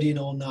 studying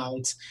all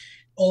night.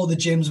 All the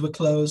gyms were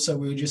closed, so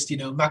we were just,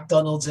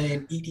 McDonald's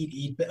in,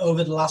 eat. But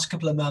over the last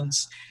couple of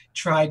months,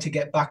 tried to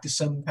get back to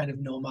some kind of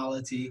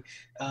normality.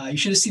 You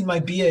should have seen my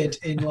beard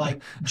in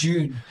like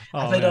June.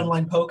 I played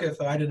online poker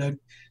for, I don't know,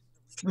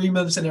 3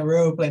 months in a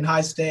row playing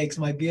high stakes.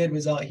 My beard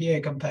was out here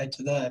compared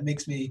to that. It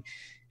makes me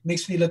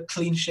look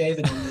clean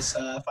shaven on this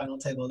final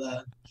table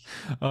there.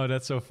 Oh,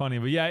 that's so funny.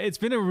 But yeah, it's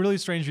been a really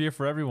strange year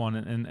for everyone.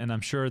 And I'm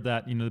sure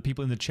that, the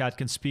people in the chat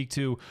can speak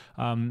to,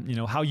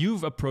 how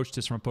you've approached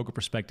this from a poker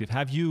perspective.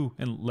 Have you,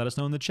 and let us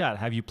know in the chat,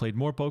 have you played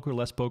more poker,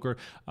 less poker?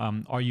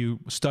 Are you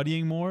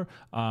studying more?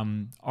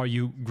 Are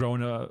you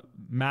growing a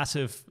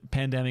massive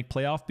pandemic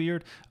playoff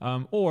beard?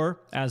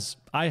 Or, as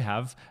I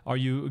have, are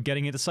you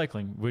getting into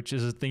cycling, which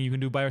is a thing you can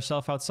do by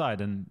yourself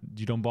outside and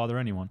you don't bother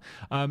anyone?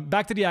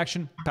 Back to the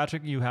action.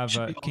 Patrick, you have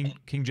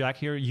King Jack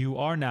here. You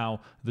are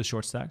now the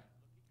short stack.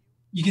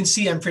 You can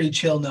see I'm pretty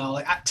chill now.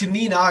 Like to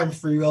me now, I'm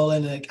free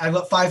rolling. Like I've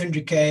got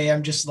 500K.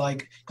 I'm just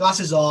like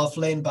glasses off,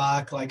 laying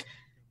back. Like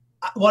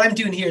what I'm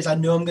doing here is I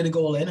know I'm going to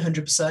go all in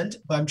 100%,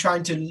 but I'm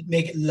trying to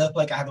make it look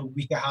like I have a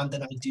weaker hand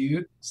than I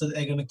do, so that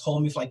they're going to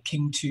call me for like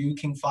King 2,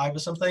 King 5 or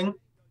something.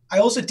 I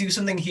also do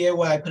something here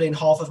where I put in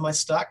half of my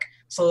stack.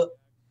 So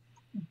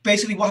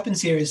basically what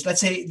happens here is,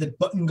 let's say the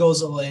button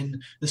goes all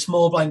in, the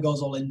small blind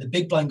goes all in, the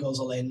big blind goes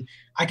all in.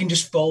 I can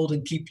just fold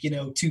and keep,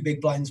 2 big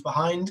blinds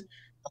behind.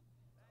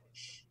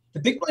 The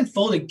big blind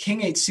folded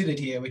King 8 suited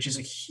here, which is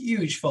a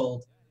huge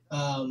fold.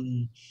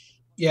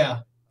 Yeah,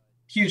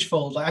 huge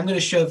fold. Like I'm going to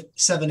shove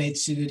 7-8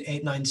 suited,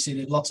 8-9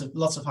 suited, lots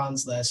of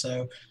hands there.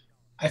 So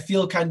I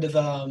feel kind of,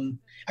 I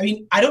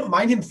mean, I don't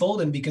mind him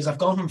folding because I've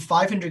gone from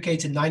 500K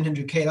to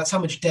 900K. That's how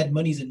much dead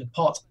money's in the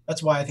pot.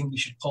 That's why I think we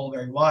should call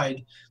very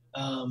wide.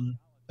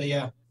 But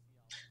yeah,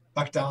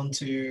 back down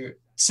to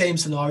same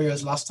scenario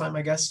as last time,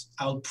 I guess.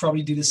 I'll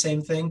probably do the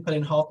same thing, put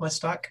in half my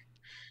stack.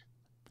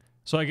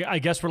 So I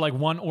guess we're like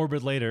one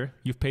orbit later,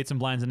 you've paid some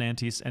blinds and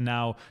antes, and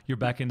now you're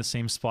back in the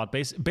same spot.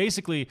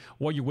 Basically,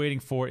 what you're waiting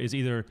for is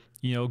either,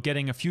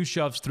 getting a few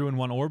shoves through in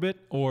one orbit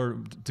or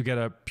to get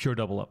a pure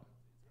double up.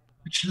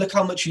 Which, look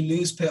how much you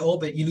lose per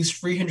orbit. You lose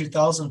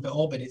 300,000 per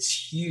orbit.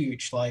 It's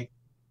huge. Like,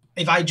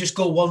 if I just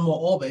go one more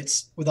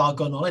orbit without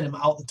going all in, I'm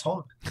out the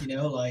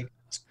tournament. Like,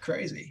 it's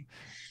crazy.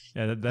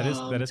 Yeah,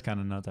 that is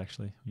kind of nuts,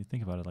 actually, when you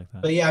think about it like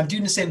that. But yeah, I'm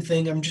doing the same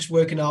thing. I'm just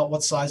working out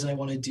what size I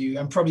want to do.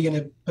 I'm probably going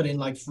to put in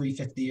like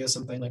 350 or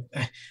something. Like,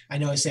 I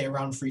know I say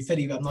around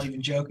 350, but I'm not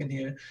even joking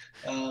here.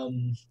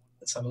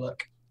 Let's have a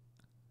look.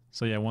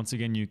 So yeah, once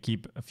again, you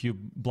keep a few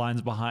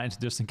blinds behind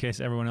just in case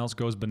everyone else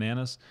goes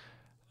bananas.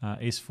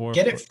 Ace 4.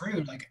 Get it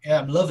through. Like, yeah,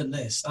 I'm loving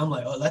this. I'm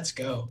like, oh, let's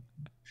go.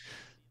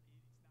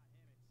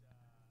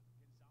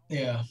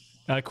 Yeah.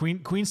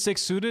 Queen 6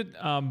 suited.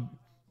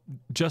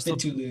 Just a bit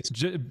too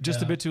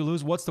loose. A bit too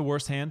loose. What's the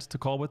worst hand to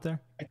call with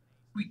there?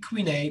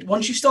 Queen 8.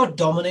 Once you start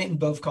dominating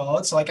both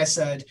cards, like I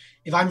said,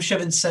 if I'm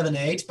shoving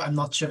 7-8, but I'm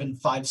not shoving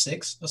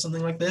 5-6 or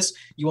something like this,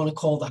 you want to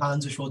call the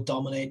hands which will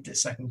dominate the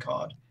second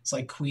card. It's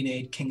like Queen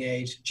 8, King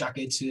 8, Jack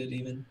 8 suited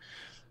even.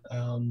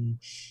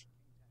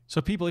 So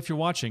people, if you're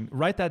watching,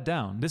 write that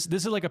down. This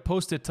is like a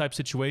post-it type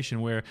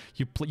situation where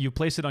you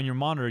place it on your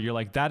monitor. You're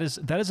like, that is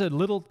a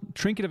little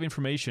trinket of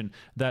information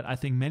that I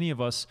think many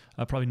of us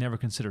probably never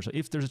consider. So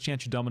if there's a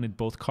chance you dominate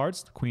both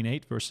cards, Queen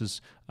 8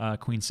 versus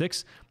Queen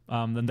 6,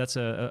 then that's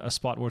a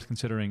spot worth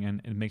considering,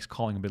 and it makes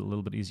calling a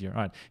little bit easier.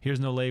 All right, here's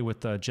Nole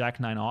with Jack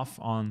 9 off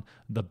on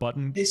the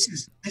button.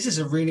 This is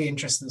a really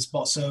interesting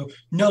spot. So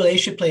Nole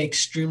should play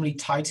extremely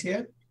tight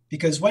here,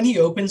 because when he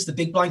opens, the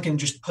big blind can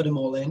just put him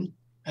all in.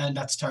 And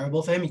that's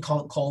terrible for him. He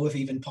can't call with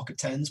even pocket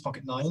 10s,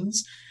 pocket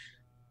 9s.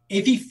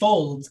 If he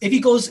folds, if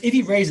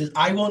he raises,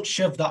 I won't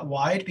shove that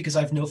wide because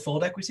I have no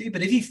fold equity.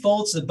 But if he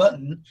folds the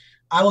button,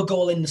 I will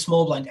go in the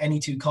small blind any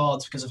 2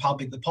 cards because of how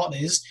big the pot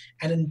is.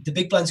 And then the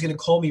big blind's going to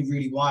call me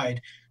really wide.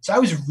 So I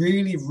was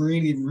really,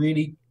 really,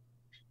 really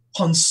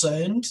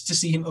concerned to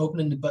see him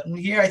opening the button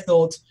here. I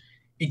thought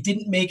it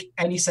didn't make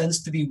any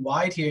sense to be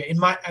wide here. In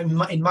my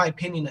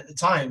opinion at the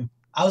time,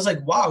 I was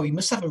like, wow, he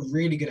must have a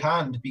really good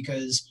hand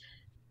because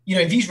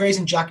if he's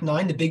raising Jack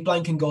 9, the big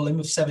blind can go in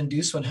with 7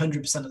 deuce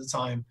 100% of the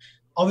time.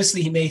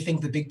 Obviously, he may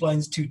think the big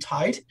blind's too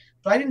tight,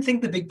 but I didn't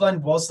think the big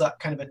blind was that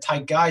kind of a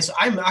tight guy. So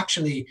I have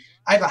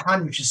a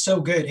hand which is so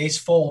good, ace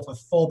four for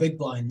 4 big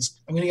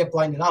blinds. I'm going to get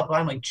blinded out, but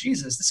I'm like,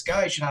 Jesus, this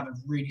guy should have a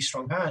really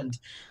strong hand.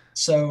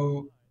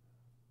 So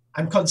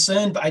I'm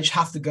concerned, but I just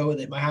have to go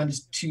with it. My hand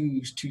is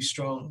too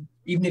strong.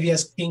 Even if he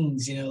has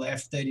kings, you know, like I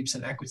have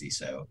 30% equity.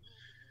 So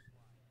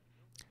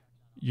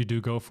you do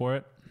go for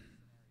it.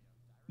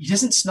 He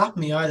doesn't snap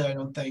me either, I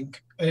don't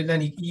think. And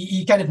then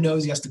he kind of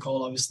knows he has to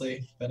call,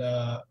 obviously.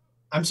 But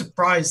I'm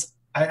surprised.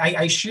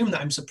 I assume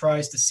that I'm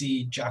surprised to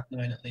see Jack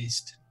 9 at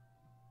least.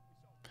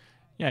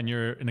 Yeah, and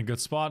you're in a good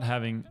spot.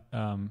 Having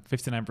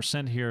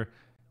 59% here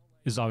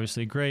is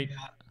obviously great.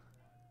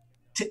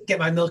 Yeah. Get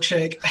my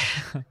milkshake.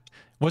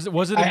 Was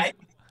it?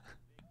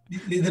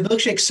 The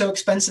milkshake's so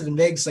expensive in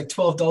Vegas, like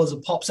 $12 a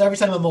pop. So every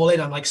time I'm all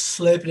in, I'm like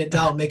slurping it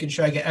down, making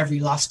sure I get every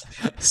last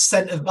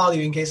cent of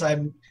value in case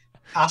I'm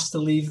asked to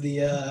leave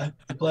the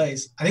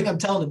place. I think I'm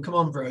telling him, come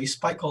on, bro, you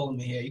spike calling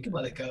me here. You can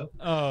let it go.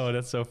 Oh,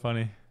 that's so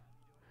funny.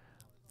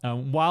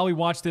 While we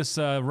watch this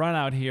run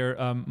out here,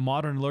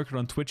 Modern Lurker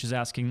on Twitch is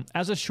asking,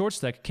 as a short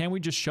stack, can we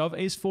just shove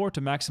ace 4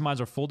 to maximize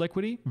our fold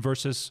equity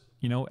versus,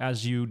 you know,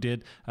 as you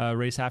did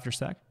raise half your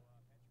stack?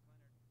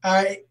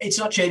 It's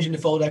not changing the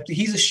fold equity.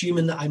 He's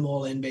assuming that I'm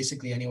all in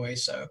basically anyway,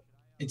 so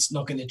it's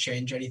not going to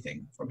change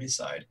anything from his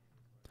side.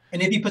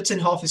 And if he puts in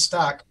half his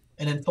stack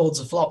and then folds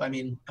a flop, I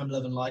mean, I'm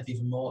living life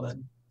even more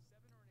then.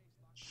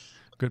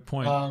 Good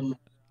point.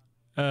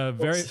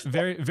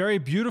 Very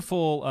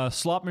beautiful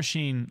slot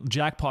machine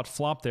jackpot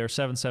flop there,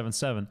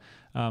 777.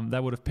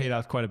 That would have paid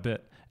out quite a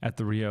bit at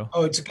the Rio.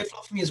 Oh, it's a good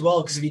flop for me as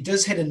well, because if he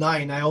does hit a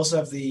 9, I also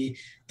have the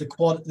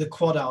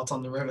quad out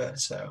on the river.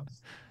 So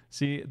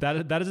see,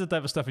 that is the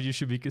type of stuff that you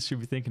should be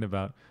thinking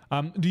about.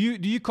 Do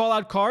you call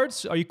out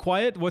cards? Are you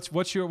quiet?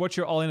 What's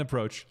your all in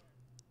approach?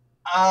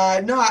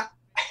 No.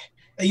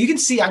 You can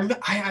see I'm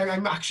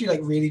actually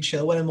like really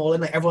chill when I'm all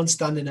in. Like everyone's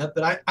standing up,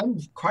 but I'm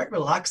quite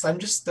relaxed. I'm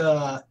just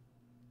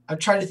I'm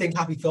trying to think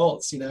happy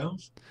thoughts, you know.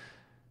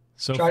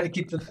 So trying to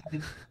keep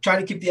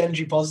the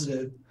energy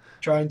positive,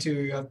 trying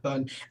to have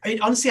fun. I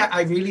mean, honestly,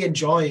 I really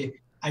enjoy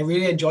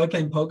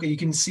playing poker. You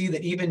can see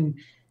that even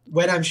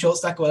when I'm short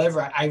stack or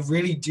whatever, I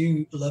really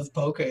do love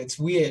poker. It's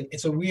weird.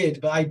 It's a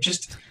weird, but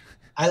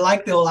I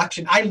like the whole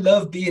action. I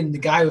love being the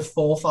guy with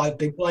 4 or 5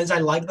 big blinds. I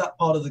like that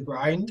part of the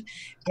grind.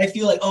 I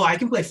feel like, oh, I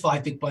can play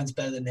 5 big blinds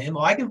better than him,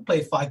 or I can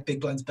play 5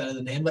 big blinds better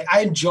than him. Like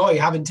I enjoy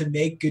having to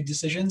make good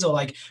decisions, or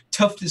like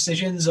tough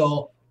decisions,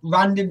 or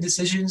random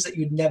decisions that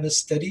you'd never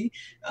study.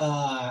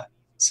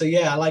 So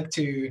yeah, I like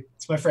to.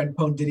 It's my friend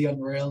Pone Diddy on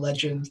Real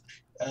Legend.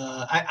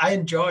 I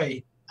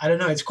enjoy. I don't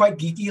know. It's quite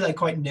geeky, like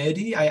quite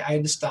nerdy. I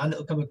understand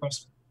it'll come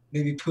across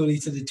maybe poorly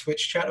to the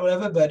Twitch chat or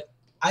whatever, but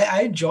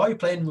I enjoy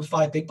playing with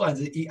 5 big blinds.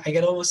 I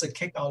get almost a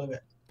kick out of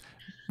it.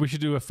 We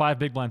should do a 5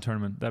 big blind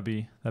tournament. That'd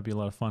be a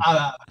lot of fun.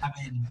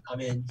 I'm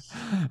in.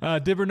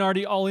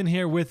 Dibernardi all in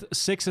here with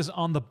 6s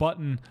on the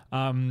button.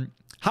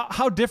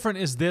 How different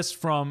is this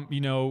from,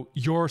 you know,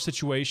 your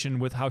situation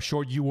with how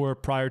short you were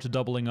prior to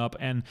doubling up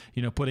and,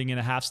 you know, putting in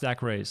a half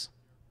stack raise?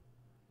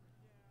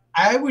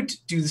 I would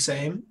do the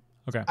same.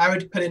 Okay. I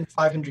would put in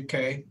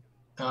 500K.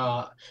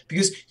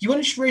 Because you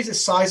want to raise the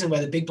size and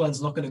where the big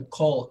blind's not going to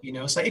call, you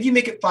know. So if you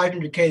make it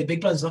 500K, the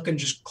big blind's not going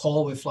to just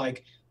call with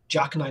like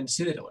Jack 9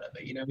 suited or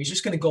whatever, you know. He's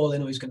just going to go all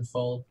in or he's going to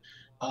fold.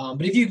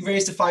 But if you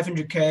raise to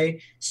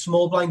 500K,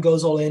 small blind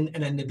goes all in,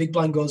 and then the big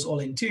blind goes all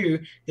in too.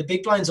 The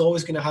big blind's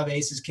always going to have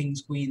aces,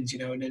 kings, queens, you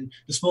know, and then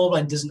the small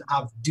blind doesn't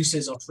have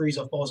deuces or 3s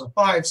or 4s or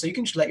 5s, so you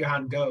can just let your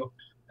hand go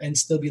and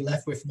still be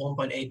left with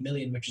 1.8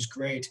 million, which is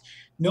great.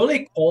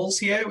 Nole calls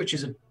here, which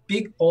is a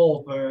big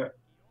call for.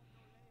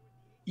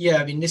 Yeah,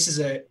 I mean, this is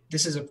a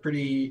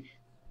pretty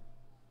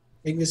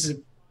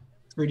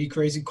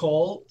crazy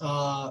call.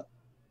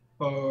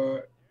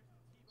 For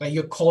like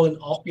you're calling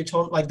off your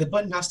tone, like the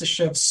button has to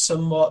shove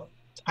somewhat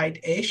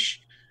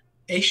tight-ish.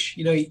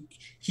 You know,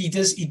 he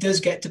does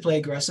get to play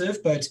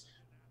aggressive, but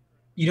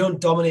you don't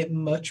dominate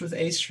much with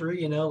ace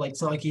 3. You know, like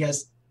it's not like he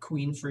has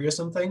queen 3 or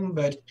something.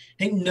 But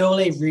I think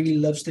Nole really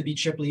loves to be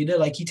chip leader.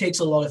 Like he takes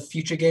a lot of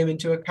future game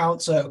into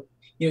account, so.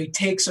 You know, he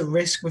takes a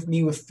risk with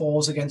me with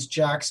 4s against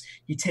jacks.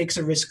 He takes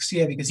a risk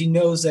here because he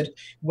knows that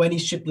when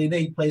he's chip leader,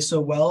 he plays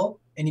so well.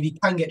 And if he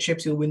can get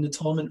chips, he'll win the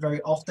tournament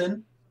very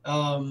often.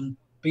 But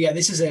yeah,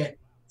 this is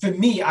for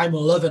me, I'm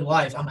loving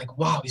life. I'm like,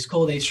 wow, he's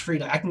called ace 3.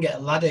 Like I can get a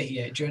ladder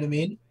here. Do you know what I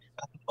mean?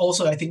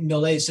 Also, I think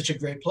Nole is such a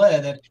great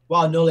player that,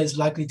 wow, Nole is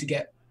likely to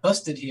get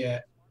busted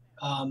here.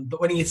 But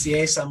when he hits the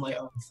ace, I'm like,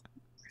 oh,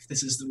 if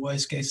this is the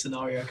worst case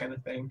scenario kind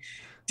of thing.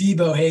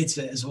 Debo hates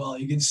it as well.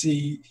 You can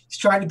see he's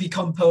trying to be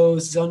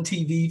composed. He's on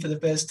TV for the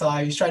first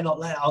time. He's trying not to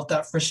let out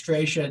that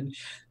frustration.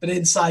 But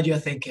inside you're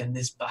thinking,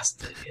 this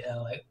bastard, you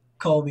know, like,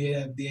 call me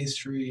the ace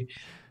 3.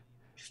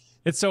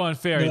 It's so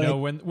unfair, you know,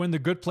 when the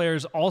good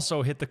players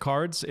also hit the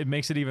cards, it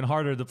makes it even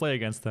harder to play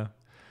against them.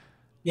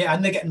 Yeah,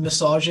 and they're getting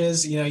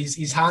massages. You know,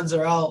 his hands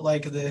are out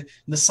like the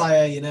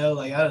Messiah, you know,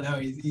 like, I don't know.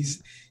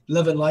 He's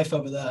living life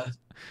over there.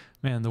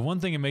 Man, the one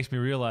thing it makes me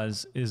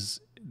realize is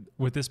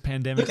with this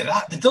pandemic. Look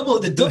at that.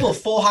 The double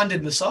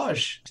 4-handed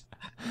massage.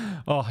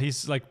 Oh,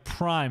 he's like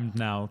primed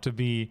now to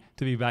be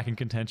back in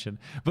contention.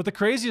 But the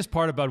craziest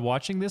part about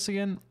watching this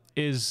again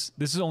is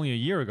this is only a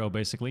year ago,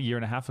 basically, a year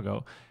and a half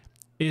ago,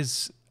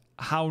 is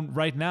how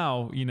right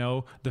now,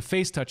 the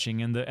face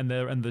touching and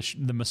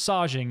the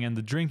massaging and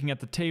the drinking at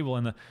the table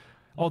and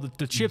all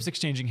the chips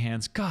exchanging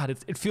hands. God,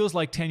 it feels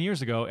like 10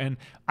 years ago. And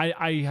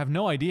I have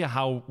no idea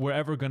how we're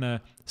ever going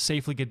to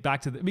safely get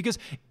back to because,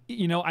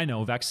 I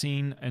know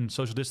vaccine and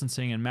social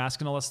distancing and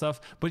mask and all that stuff,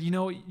 but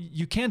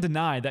you can't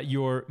deny that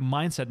your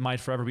mindset might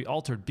forever be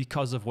altered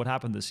because of what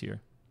happened this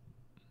year.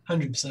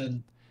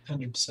 100%.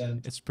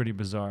 100%. It's pretty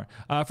bizarre.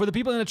 For the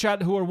people in the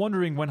chat who are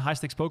wondering when High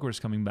Stakes Poker is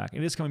coming back,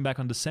 it is coming back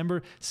on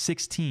December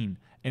 16,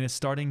 and it's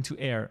starting to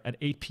air at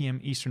 8 p.m.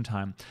 Eastern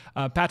time.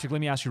 Patrick, let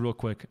me ask you real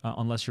quick,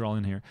 unless you're all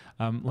in here.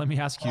 Let me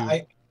ask you.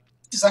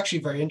 It's actually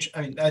very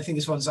interesting. I think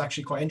this one's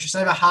actually quite interesting.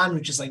 I have a hand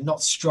which is like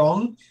not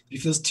strong, but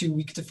it feels too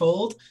weak to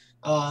fold.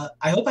 I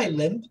hope I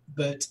limp,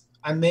 but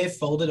I may have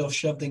folded or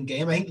shoved in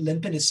game. I think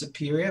limping is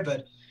superior,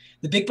 but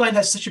the big blind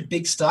has such a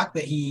big stack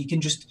that he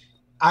can just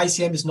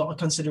ICM is not a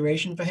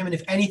consideration for him. And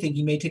if anything,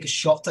 he may take a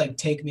shot to like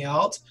take me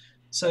out.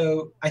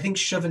 So I think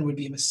shoving would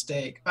be a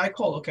mistake. But I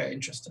call, okay,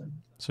 interesting.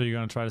 So you're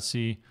going to try to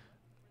see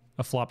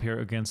a flop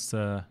here against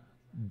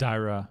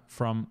Daira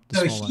from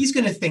the No, small he's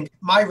going to think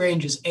my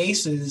range is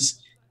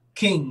aces,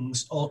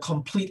 kings, or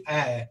complete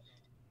air.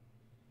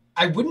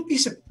 I wouldn't be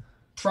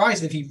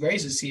surprised if he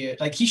raises here.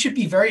 Like, he should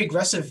be very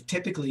aggressive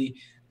typically,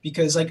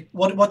 because like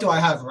what do I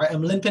have, right?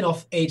 I'm limping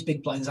off 8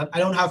 big blinds. I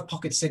don't have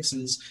pocket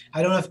sixes.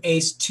 I don't have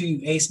ace 2,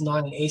 ace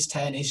 9, ace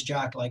 10, ace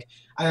jack. Like,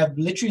 I have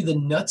literally the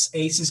nuts,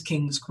 aces,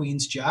 kings,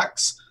 queens,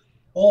 jacks.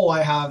 Or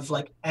I have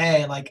like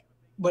air, like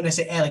when I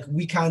say air, like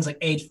weak hands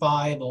like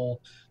 8-5 or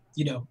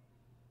 6-7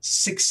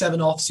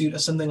 offsuit or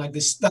something like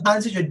this. The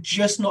hands that are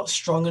just not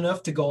strong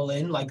enough to go all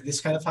in, like this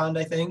kind of hand,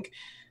 I think.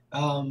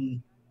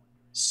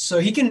 So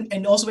he can,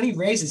 and also when he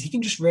raises, he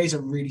can just raise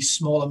a really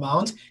small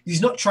amount.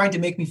 He's not trying to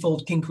make me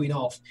fold king, queen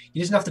off.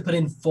 He doesn't have to put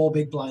in 4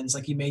 big blinds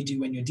like you may do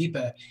when you're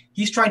deeper.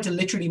 He's trying to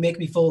literally make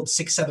me fold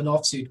 6-7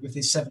 offsuit with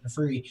his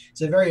 7-3.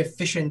 It's a very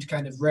efficient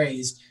kind of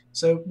raise.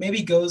 So maybe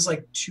he goes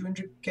like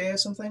 200K or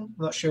something. I'm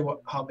not sure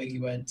how big he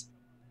went.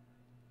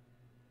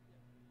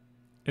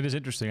 It is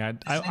interesting.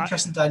 It's an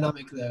interesting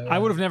dynamic, though. I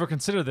would have never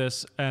considered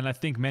this, and I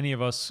think many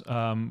of us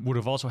would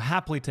have also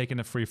happily taken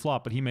a free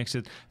flop, but he makes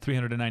it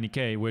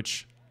 390K,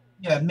 which...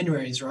 Yeah, min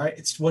raise, right?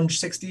 It's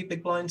 160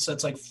 big blinds, so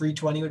it's like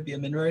 320 would be a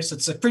min raise. So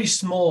it's a pretty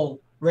small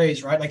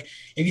raise, right? Like,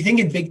 if you think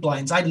in big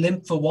blinds, I'd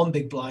limp for 1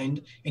 big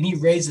blind, and he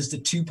raises to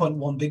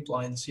 2.1 big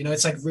blinds.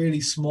 It's like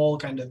really small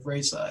kind of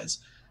raise size.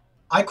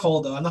 I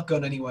call, though. I'm not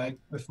going anywhere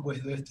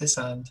with this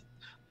hand.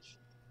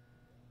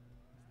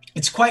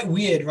 It's quite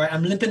weird, right?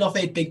 I'm limping off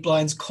 8 big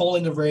blinds,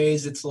 calling a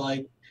raise. It's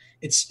like,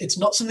 it's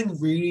not something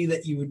really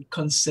that you would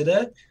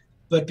consider.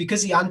 But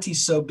because the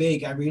ante's so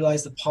big, I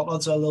realize the pot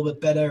odds are a little bit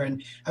better.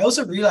 And I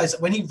also realize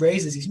that when he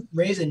raises, he's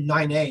raising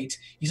 9-8.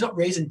 He's not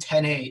raising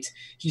 10-8.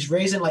 He's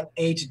raising like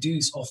 8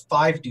 deuce or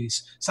 5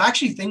 deuce. So I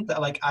actually think that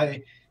like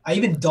I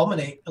even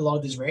dominate a lot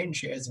of his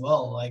range here as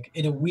well. Like,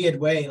 in a weird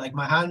way, like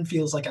my hand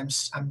feels like I'm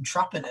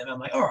trapping him.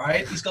 I'm like, all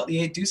right, he's got the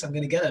 8 deuce. I'm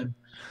going to get him.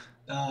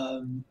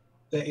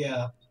 But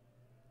yeah,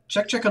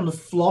 check on the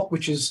flop,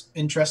 which is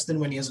interesting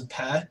when he has a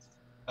pair.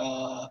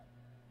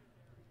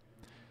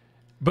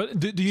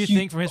 But do you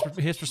think, from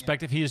his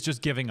perspective, he is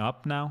just giving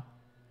up now?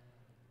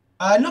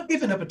 Not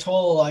giving up at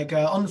all. Like,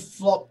 on the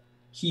flop,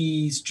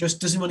 he's just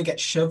doesn't want to get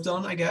shoved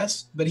on, I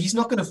guess. But he's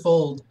not going to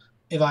fold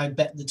if I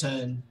bet the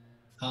turn.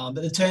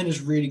 But the turn is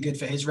really good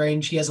for his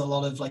range. He has a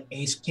lot of like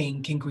ace,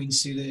 king, king, queen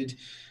suited,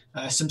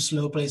 some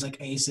slow plays like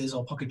aces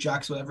or pocket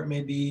jacks, whatever it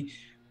may be.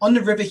 On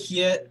the river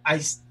here, I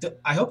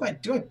hope I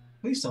do.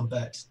 Please don't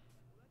bet.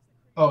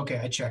 Oh, okay,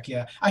 I check.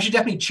 Yeah, I should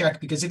definitely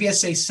check, because if he has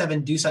say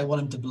 7 deuce, I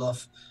want him to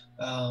bluff.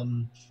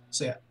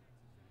 So yeah,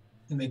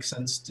 it makes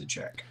sense to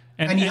check.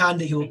 Any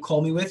hand that he will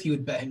call me with, he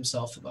would bet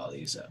himself the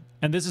value. So.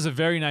 And this is a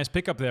very nice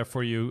pickup there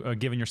for you,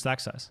 given your stack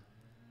size.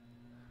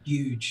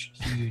 Huge,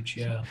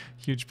 yeah.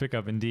 Huge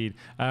pickup indeed.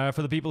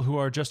 For the people who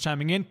are just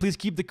chiming in, please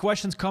keep the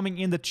questions coming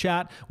in the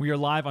chat. We are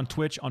live on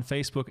Twitch, on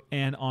Facebook,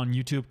 and on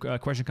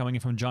YouTube. Question coming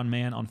in from John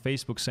Mann on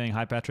Facebook saying,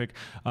 "Hi Patrick,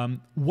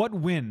 what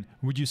win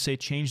would you say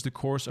changed the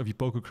course of your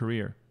poker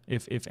career,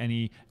 if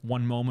any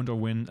one moment or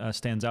win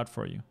stands out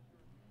for you?"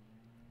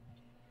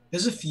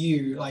 There's a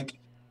few. Like,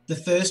 the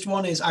first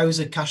one is I was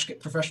a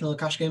professional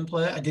cash game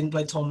player. I didn't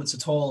play tournaments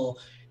at all.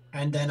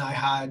 And then I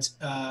had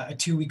a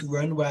 2-week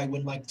run where I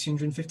won like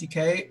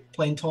 250K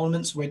playing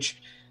tournaments,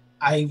 which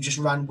I just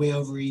ran way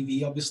over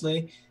EV,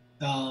 obviously.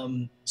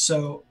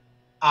 So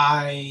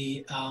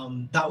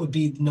that would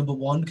be number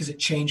one, because it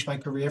changed my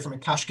career from a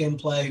cash game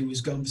player who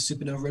was going for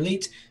Supernova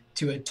Elite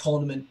to a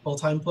tournament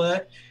full-time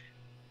player.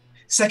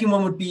 Second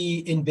one would be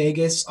in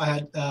Vegas. I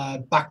had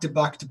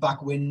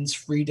back-to-back wins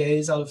 3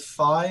 days out of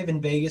 5 in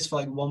Vegas for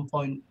like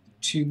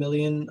 1.2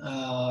 million.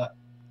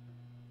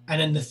 And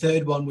then the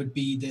third one would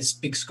be this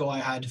big score I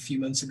had a few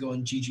months ago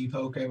on GG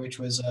Poker, which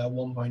was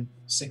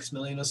 1.6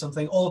 million or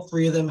something. All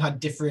 3 of them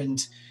had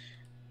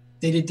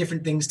they did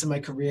different things to my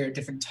career at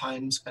different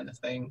times, kind of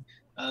thing.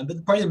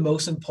 But probably the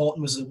most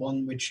important was the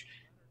one which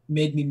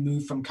made me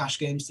move from cash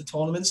games to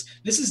tournaments.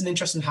 This is an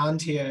interesting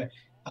hand here.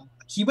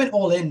 He went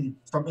all in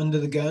from under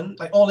the gun.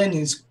 Like all in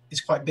is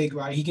quite big,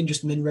 right? He can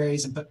just min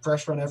raise and put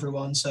pressure on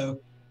everyone.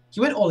 So he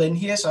went all in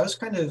here. So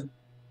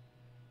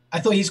I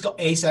thought he's got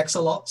ace X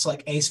a lot, so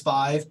like ace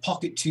five,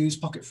 pocket twos,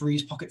 pocket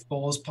threes, pocket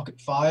fours, pocket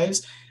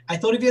fives. I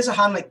thought if he has a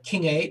hand like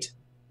king eight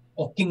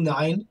or king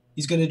nine,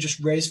 he's going to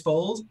just raise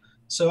fold.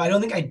 So I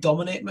don't think I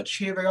dominate much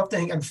here very often. I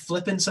think I'm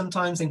flipping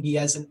sometimes. I think he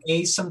has an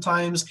ace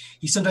sometimes.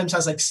 He sometimes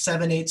has like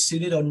 7-8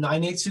 suited or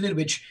 9-8 suited,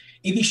 which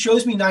if he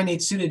shows me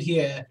 9-8 suited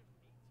here,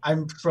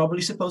 I'm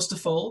probably supposed to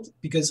fold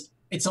because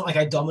it's not like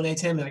I dominate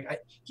him.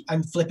 Like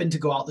I'm flipping to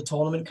go out the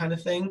tournament kind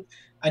of thing.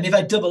 And if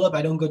I double up,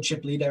 I don't go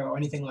chip leader or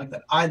anything like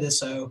that either.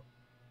 So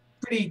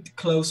pretty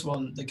close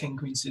one, the king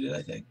queen suited,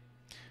 I think.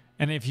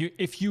 And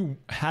if you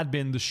had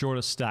been the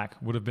shortest stack,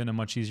 would have been a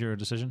much easier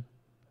decision?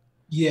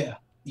 Yeah.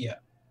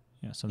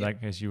 So in that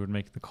case, you would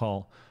make the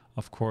call,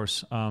 of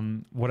course.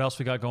 What else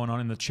we got going on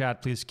in the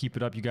chat? Please keep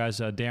it up, you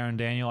guys. Darren,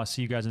 Daniel, I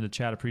see you guys in the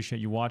chat. Appreciate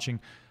you watching.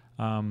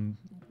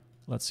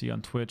 Let's see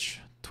on Twitch.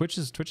 Twitch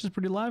is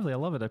pretty lively. I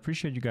love it. I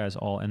appreciate you guys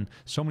all, and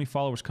so many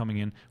followers coming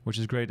in, which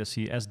is great to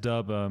see. S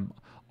Dub,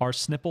 R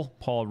Snipple,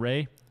 Paul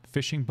Ray,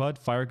 Fishing Bud,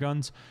 Fire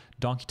Guns,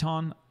 Donkey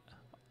Ton.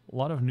 A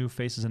lot of new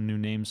faces and new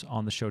names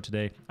on the show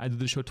today. I do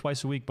the show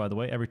twice a week, by the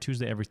way, every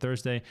Tuesday, every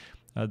Thursday.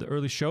 The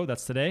early show,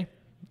 that's today.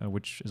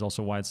 Which is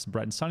also why it's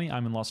bright and sunny.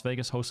 I'm in Las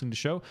Vegas hosting the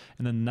show.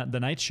 And then the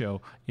night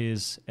show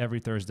is every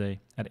Thursday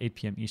at 8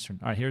 p.m. Eastern.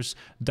 All right, here's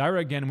Dyra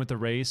again with the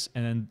raise.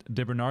 And then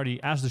De Bernardi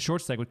as the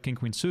short stack with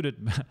king-queen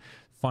suited.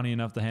 Funny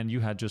enough, the hand you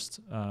had just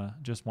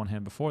one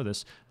hand before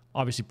this.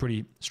 Obviously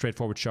pretty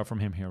straightforward shove from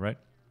him here, right?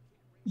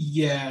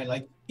 Yeah,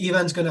 like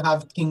Ivan's going to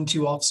have king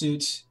two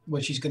offsuit,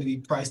 which he's going to be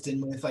priced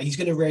in with. Like he's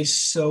going to raise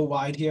so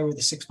wide here with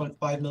a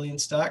 6.5 million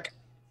stack.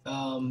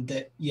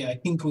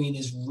 King queen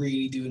is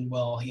really doing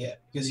well here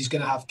because he's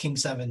going to have king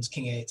sevens,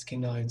 king eights, king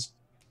nines.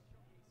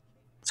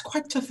 It's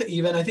quite tough for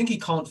even. I think he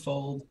can't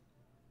fold.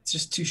 It's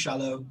just too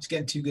shallow. He's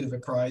getting too good of a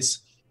price.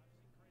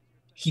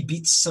 He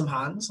beats some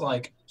hands,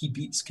 like he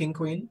beats king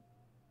queen.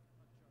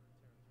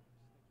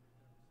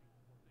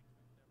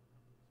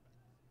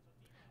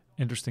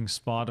 Interesting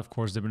spot. Of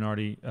course, De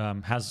Bernardi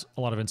has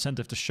a lot of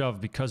incentive to shove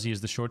because he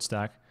is the short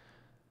stack.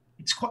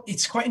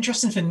 It's quite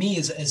interesting for me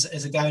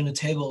as a guy on the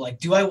table. Like,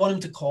 do I want him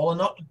to call or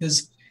not?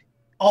 Because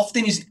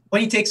often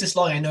when he takes this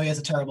long, I know he has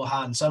a terrible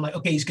hand. So I'm like,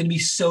 okay, he's going to be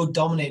so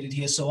dominated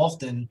here so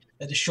often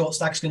that the short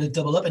stack's going to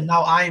double up. And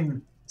now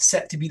I'm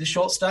set to be the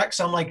short stack.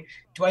 So I'm like,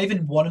 do I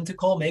even want him to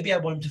call? Maybe I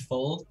want him to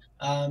fold.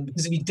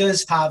 Because if he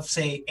does have,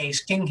 say,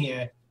 ace king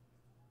here,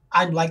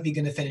 I'm likely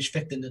going to finish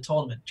fifth in the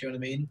tournament. Do you know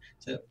what I mean?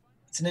 So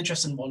it's an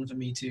interesting one for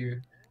me too.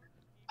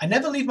 I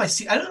never leave my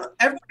seat. I don't know.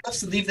 Everyone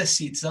loves to leave their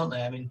seats, don't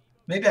they? I mean,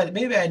 maybe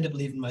I end up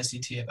leaving my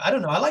seat here, but I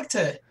don't know. I like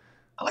to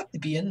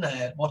be in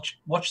there,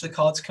 watch the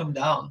cards come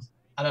down.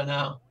 I don't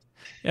know.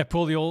 Yeah,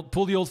 pull the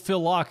old Phil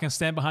Lock and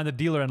stand behind the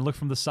dealer and look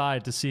from the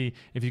side to see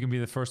if you can be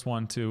the first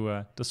one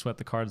to sweat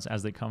the cards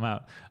as they come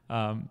out.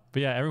 But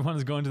yeah, everyone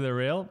is going to their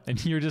rail,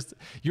 and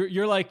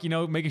you're like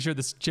making sure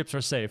the chips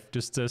are safe,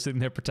 just sitting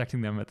there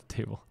protecting them at the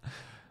table.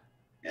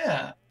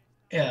 Yeah,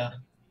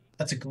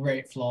 that's a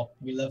great flop.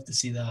 We love to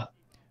see that.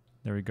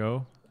 There we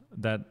go.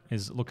 That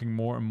is looking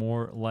more and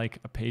more like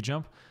a pay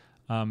jump.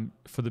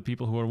 For the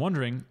people who are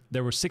wondering,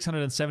 there were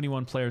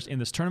 671 players in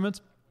this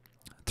tournament,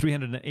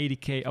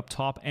 380K up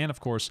top, and of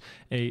course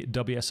a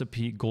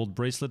WSOP gold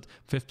bracelet.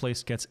 Fifth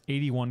place gets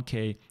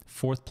 81K,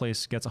 fourth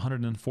place gets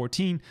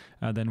 114,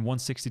 then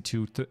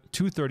 162,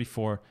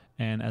 234,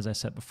 and as I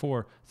said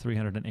before,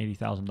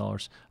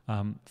 $380,000.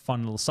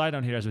 Fun little side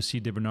on here as we see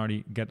De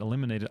Bernardi get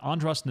eliminated.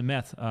 Andras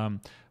Nemeth,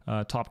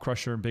 top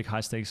crusher, big high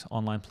stakes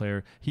online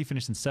player. He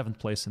finished in 7th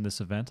place in this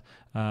event,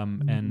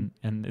 and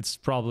it's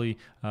probably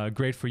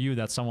great for you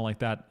that someone like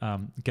that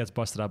gets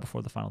busted out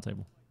before the final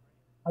table.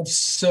 I have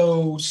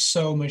so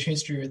much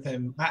history with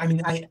him. I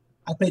mean, I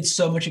played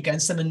so much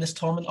against him in this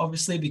tournament,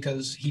 obviously,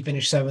 because he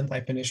finished 7th. I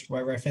finished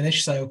wherever I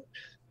finished. So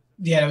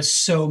yeah, it was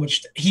so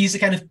much. He's the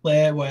kind of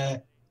player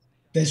where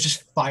there's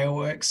just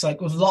fireworks. Like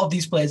with a lot of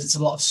these players, it's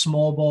a lot of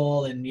small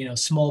ball and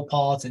small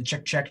pots and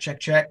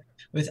check.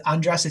 With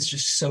Andras, it's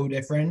just so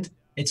different.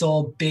 It's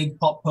all big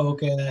pot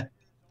poker,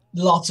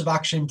 lots of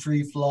action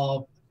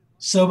pre-flop,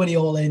 so many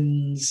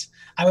all-ins.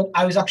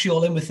 I was actually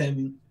all in with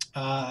him.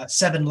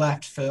 7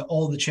 left for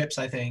all the chips,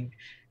 I think.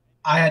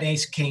 I had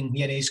ace king,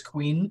 he had ace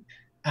queen,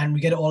 and we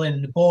get it all in.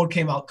 And the board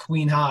came out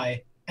queen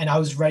high, and I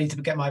was ready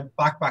to get my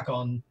backpack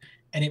on,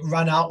 and it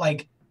ran out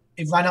like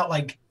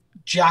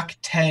Jack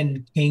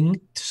 10 king.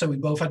 So we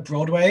both had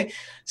Broadway.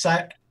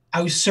 So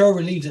I was so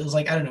relieved. It was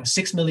like, I don't know,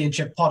 6 million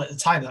chip pot at the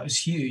time. That was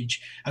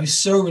huge. I was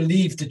so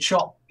relieved to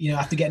chop,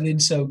 after getting in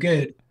so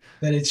good.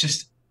 That it's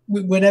just,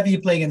 whenever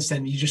you play against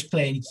him, you're just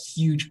playing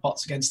huge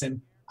pots against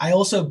him. I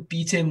also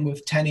beat him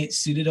with 10-8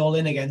 suited all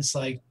in against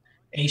like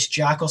ace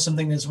jack or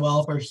something as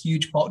well for a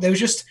huge pot. There was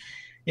just,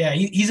 Yeah,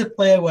 he's a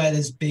player where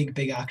there's big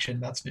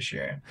action, that's for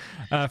sure.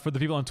 For the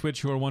people on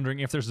Twitch who are wondering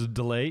if there's a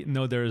delay,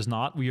 no, there is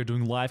not. We are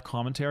doing live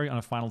commentary on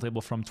a final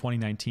table from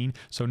 2019,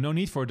 so no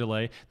need for a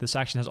delay. This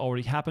action has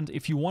already happened.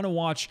 If you want to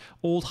watch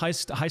old high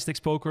stakes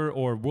poker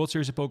or World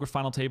Series of Poker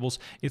final tables,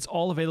 it's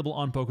all available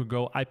on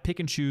PokerGo. I pick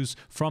and choose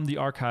from the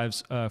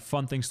archives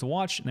fun things to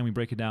watch, and then we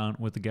break it down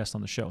with the guest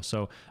on the show.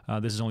 So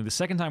this is only the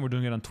second time we're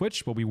doing it on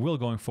Twitch, but we will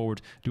going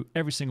forward do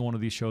every single one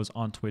of these shows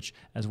on Twitch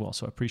as well.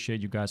 So I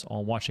appreciate you guys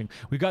all watching.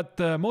 We got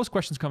most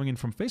questions coming in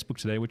from Facebook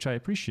today, which I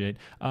appreciate.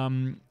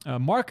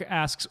 Mark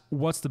asks,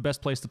 what's the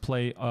best place to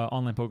play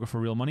online poker for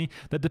real money?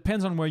 That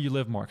depends on where you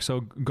live, Mark.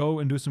 So go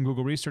and do some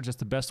Google research. That's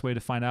the best way to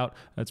find out.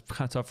 It's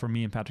kind of tough for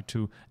me and Patrick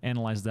to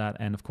analyze that.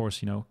 And of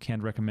course,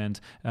 can't recommend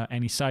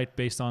any site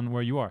based on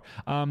where you are.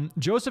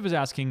 Joseph is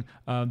asking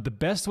the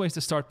best ways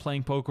to start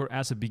playing poker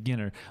as a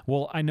beginner.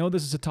 Well, I know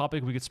this is a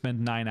topic we could spend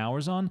 9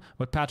 hours on,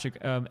 but Patrick,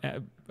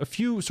 a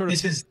few sort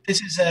of... This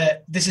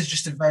is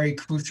just a very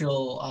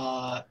crucial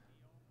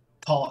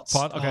pot.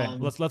 Okay,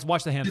 let's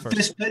watch the hand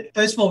first.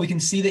 First of all, we can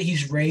see that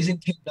he's raising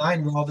king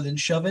nine rather than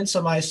shoving.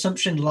 So my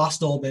assumption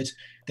last orbit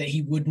that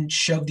he wouldn't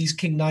shove these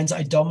king nines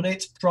I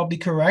dominate probably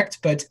correct.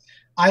 But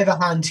I have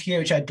a hand here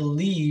which I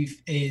believe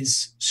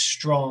is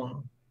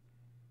strong.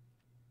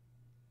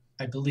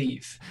 I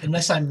believe,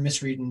 unless I'm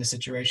misreading the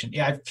situation.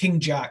 Yeah, I have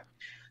king jack.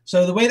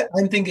 So the way that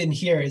I'm thinking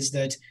here is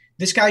that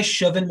this guy's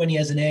shoving when he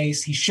has an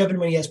ace. He's shoving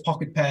when he has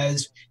pocket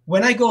pairs.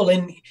 When I go all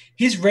in,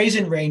 his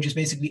raising range is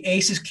basically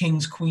aces,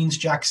 kings, queens,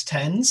 jacks,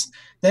 tens.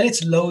 Then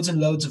it's loads and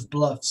loads of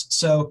bluffs.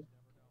 So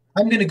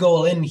I'm going to go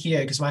all in here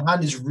because my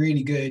hand is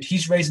really good.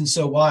 He's raising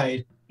so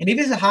wide. And if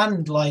it's a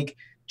hand like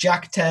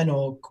jack 10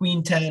 or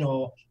queen 10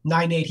 or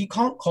 9-8, he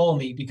can't call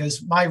me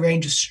because my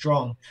range is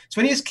strong. So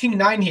when he has king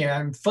 9 here,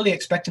 I'm fully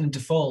expecting him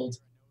to fold.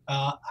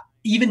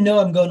 Even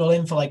though I'm going all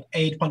in for like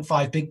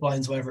 8.5 big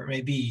blinds, whatever it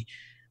may be,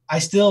 I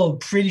still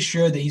pretty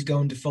sure that he's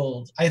going to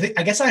fold. I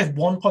guess I have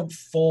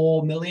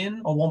 1.4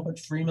 million or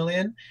 1.3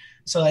 million.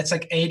 So that's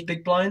like 8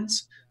 big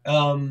blinds.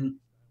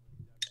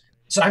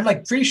 So I'm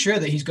like pretty sure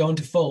that he's going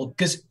to fold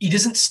because he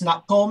doesn't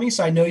snap call me.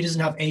 So I know he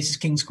doesn't have aces,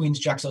 kings, queens,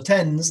 jacks, or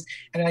tens.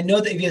 And I know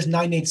that if he has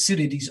 9-8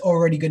 suited, he's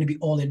already going to be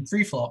all in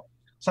pre-flop.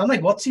 So I'm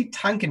like, what's he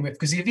tanking with?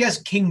 Because if he has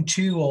king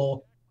 2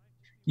 or,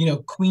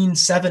 queen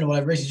 7 or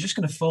whatever it is, he's just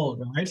going to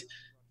fold, right?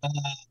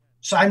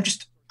 So I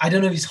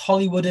don't know if he's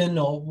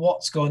Hollywooding or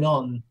what's going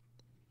on.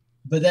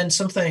 But then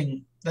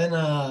something big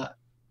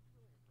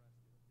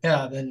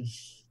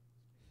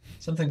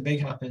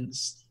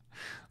happens.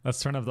 Let's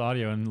turn up the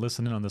audio and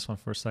listen in on this one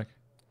for a sec.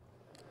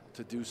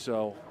 To do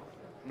so,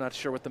 I'm not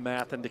sure what the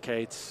math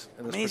indicates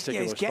in this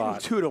particular he's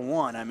spot. Getting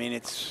 2-1. I mean,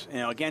 it's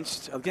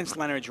against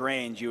Leonard's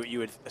range, you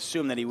would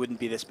assume that he wouldn't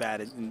be this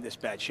bad in this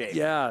bad shape.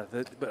 Yeah,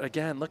 but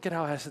again, look at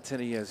how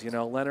hesitant he is.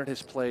 Leonard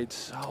has played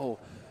so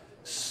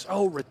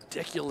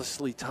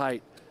ridiculously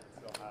tight.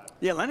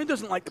 Yeah, Leonard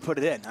doesn't like to put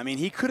it in. I mean,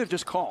 he could have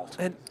just called.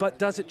 But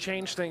does it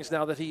change things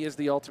now that he is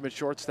the ultimate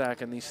short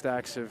stack and these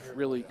stacks have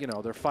really,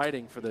 they're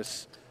fighting for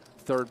this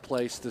third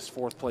place, this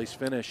fourth place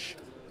finish.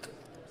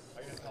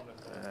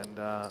 And,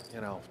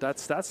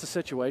 that's the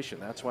situation.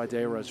 That's why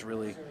Dara is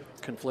really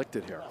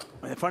conflicted here.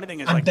 And the funny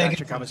thing is, I'm like begging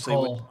Patrick, for a obviously,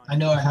 call. I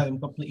know I have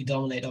him completely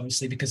dominate,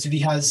 obviously, because if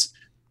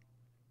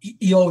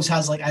he always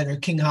has like either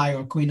king high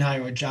or queen high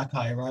or jack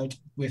high, right?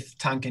 With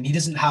tanking. He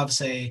doesn't have,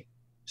 say,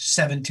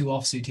 7-2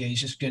 offsuit here.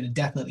 He's just going to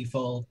definitely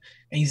fold,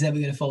 and he's never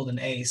going to fold an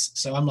ace.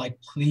 So I'm like,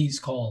 please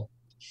call.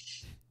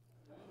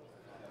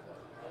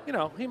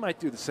 He might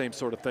do the same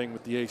sort of thing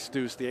with the ace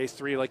deuce, the ace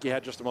 3 like he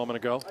had just a moment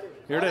ago.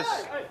 Here it is.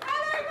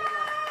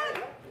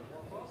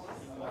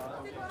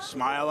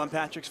 Smile on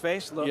Patrick's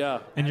face. Look. Yeah.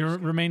 And you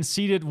remain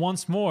seated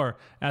once more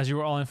as you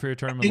were all in for your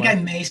tournament. I think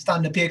I may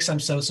stand up here because I'm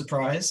so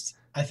surprised.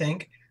 I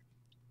think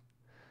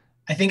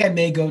I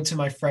may go to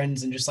my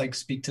friends and just like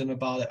speak to them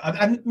about it.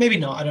 I'm maybe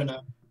not. I don't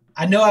know.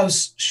 I know I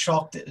was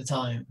shocked at the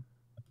time.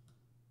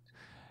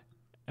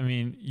 I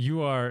mean,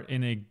 you are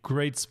in a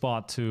great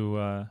spot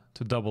to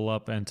double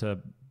up and to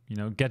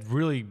get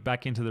really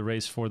back into the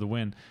race for the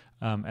win.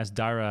 As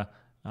Dara,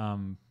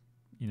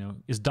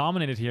 is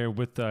dominated here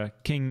with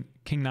King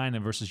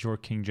 9 versus your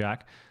King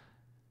Jack.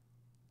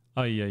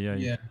 Oh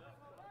yeah.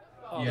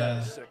 Oh,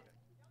 Yeah.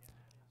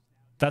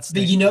 That's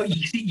but you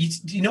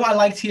what I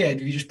liked here.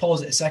 If you just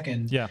pause it a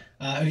second, yeah.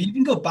 If you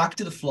can go back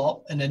to the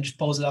flop and then just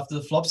pause it after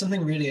the flop,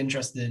 something really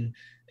interesting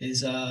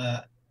is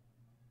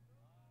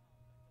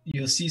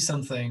you'll see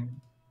something.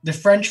 The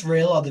French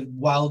rail are the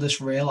wildest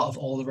rail out of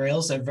all the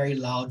rails. They're very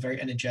loud, very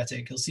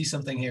energetic. You'll see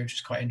something here which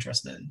is quite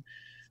interesting.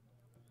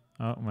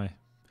 Oh,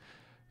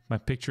 my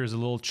picture is a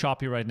little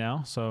choppy right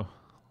now, so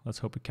let's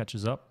hope it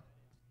catches up.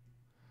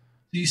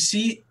 You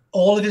see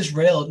all of his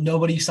rail,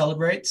 nobody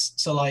celebrates.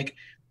 So like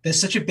there's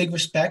such a big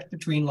respect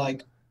between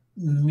like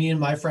me and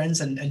my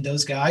friends and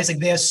those guys. Like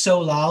they're so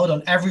loud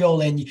on every all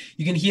in.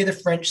 You can hear the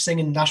French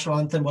singing national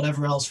anthem,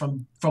 whatever else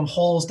from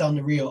halls down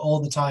the Rio all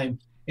the time.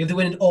 If they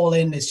win an all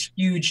in, it's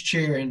huge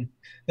cheering.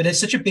 but it's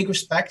such a big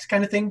respect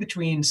kind of thing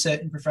between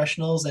certain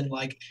professionals. And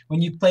like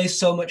when you play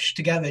so much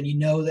together and you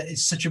know that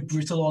it's such a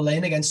brutal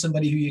all-in against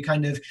somebody who you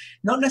kind of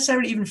not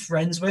necessarily even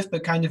friends with,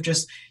 but kind of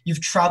just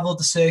you've traveled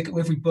the circuit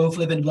with. We both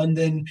live in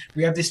London.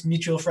 We have this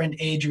mutual friend,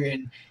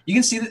 Adrian. You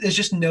can see that there's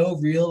just no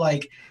real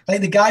like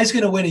the guy's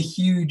going to win a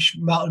huge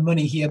amount of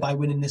money here by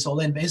winning this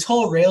all-in, but his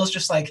whole rail's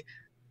just like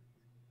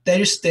they're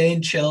just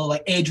staying chill.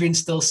 Like Adrian's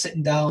still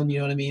sitting down, you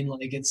know what I mean?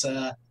 Like it's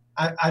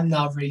I'm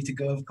not ready to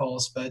go, of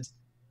course, but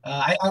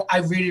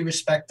I really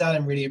respect that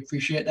and really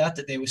appreciate that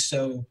they were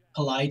so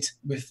polite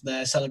with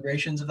their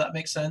celebrations, if that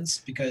makes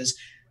sense, because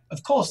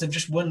of course they've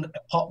just won a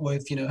pot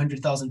worth,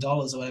 $100,000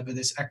 or whatever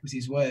this equity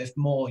is worth,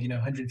 more,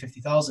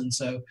 150,000.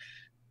 So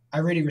I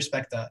really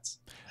respect that,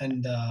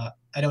 and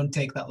I don't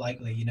take that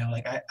lightly.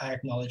 Like I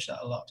acknowledge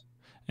that a lot.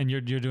 And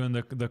you're doing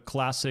the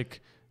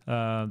classic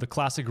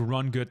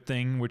run good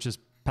thing, which is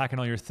packing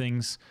all your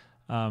things.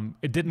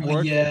 It didn't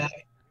work. Yeah.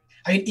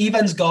 I mean,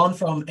 Evan's gone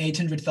from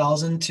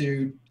 800,000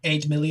 to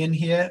 8 million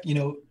here,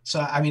 so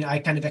I mean, I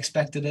kind of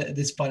expected it at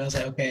this point. I was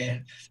like,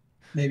 okay,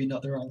 maybe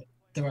not the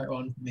right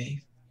one for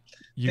me.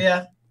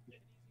 Yeah.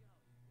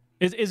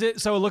 Is it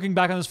so? Looking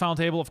back on this final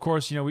table, of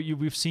course,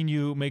 we've seen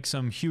you make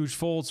some huge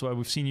folds.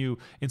 We've seen you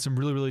in some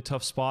really, really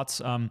tough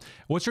spots.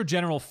 What's your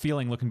general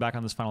feeling looking back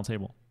on this final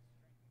table?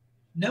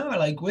 No,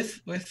 like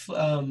with like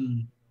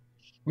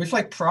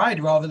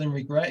pride rather than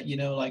regret,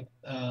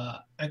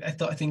 I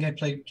think I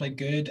played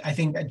good. I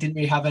think I didn't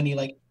really have any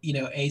like,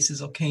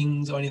 aces or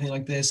kings or anything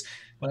like this.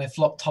 When I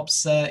flopped top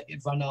set,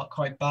 it ran out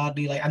quite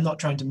badly. Like, I'm not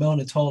trying to moan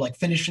at all. Like,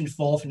 finishing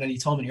fourth in any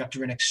tournament, you have to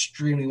run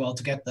extremely well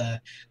to get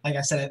there. Like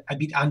I said, I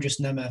beat Andres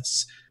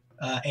Nemeth's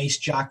ace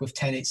jack with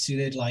 10-8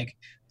 suited, like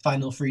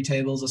final 3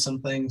 tables or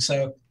something.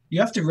 So you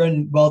have to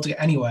run well to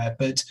get anywhere.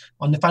 But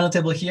on the final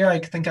table here, I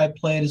think I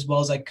played as well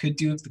as I could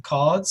do with the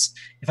cards.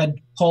 If I'd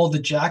called the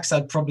jacks,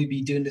 I'd probably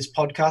be doing this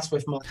podcast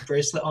with my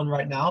bracelet on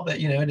right now. But,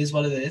 it is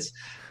what it is.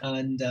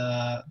 And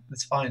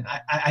it's fine.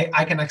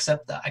 I can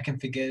accept that. I can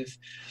forgive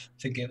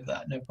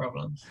that. No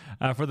problem.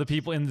 For the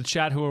people in the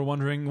chat who are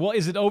wondering, well,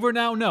 is it over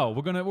now? No,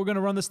 we're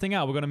gonna run this thing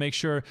out. We're gonna make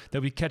sure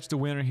that we catch the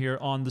winner here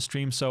on the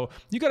stream. So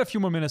you got a few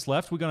more minutes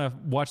left. We're gonna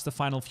watch the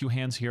final few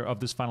hands here of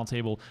this final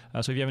table.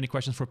 So if you have any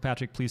questions for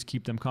Patrick, please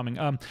keep them coming.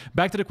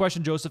 Back to the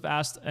question Joseph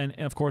asked, and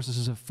of course this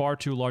is a far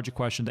too large a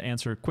question to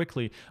answer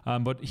quickly.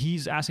 But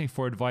he's asking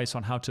for advice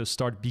on how to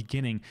start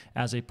beginning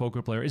as a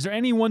poker player. Is there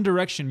any one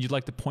direction you'd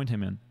like to point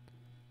him in?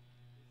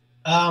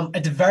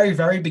 At the very,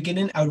 very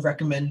beginning, I would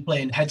recommend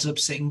playing heads up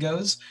sit and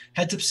goes.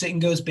 Heads up sit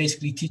and goes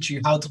basically teach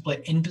you how to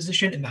play in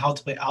position and how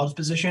to play out of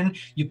position.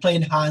 You play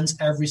in hands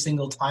every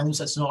single time,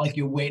 so it's not like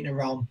you're waiting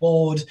around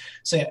board.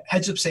 So yeah,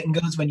 heads up sit and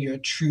goes when you're a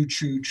true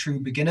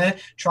beginner.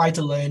 Try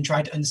to learn,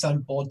 try to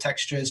understand board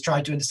textures,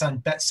 try to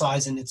understand bet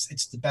size, and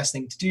it's the best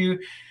thing to do.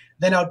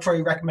 Then I would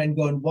probably recommend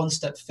going one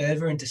step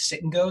further into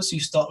sit and go. So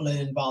you start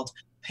learning about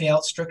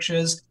payout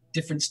structures,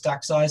 different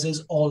stack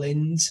sizes,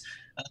 all-ins,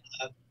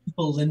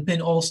 people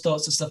limping, all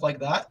sorts of stuff like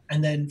that.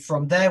 And then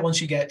from there,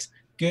 once you get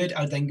good,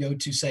 I would then go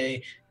to,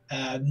 say,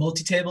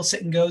 multi-table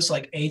sit and goes,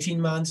 like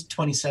 18 mans,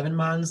 27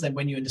 mans. Then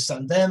when you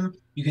understand them,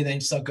 you can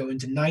then start going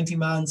to 90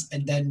 mans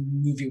and then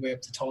move your way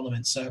up to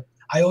tournaments. So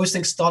I always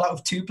think start out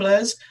with 2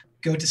 players,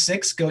 go to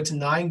 6, go to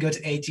 9, go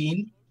to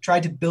 18, try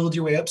to build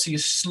your way up. So you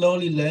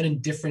slowly learn in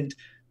different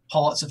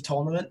parts of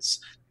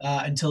tournaments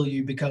until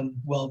you become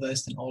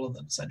well-versed in all of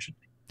them, essentially.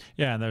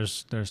 Yeah, and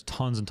there's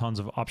tons and tons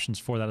of options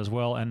for that as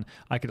well. And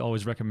I could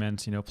always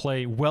recommend,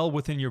 play well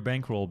within your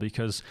bankroll,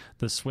 because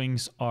the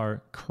swings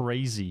are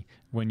crazy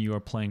when you are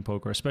playing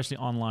poker, especially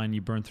online.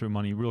 You burn through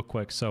money real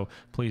quick. So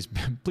please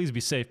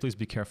be safe. Please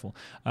be careful.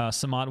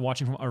 Samad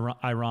watching from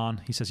Iran.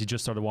 He says he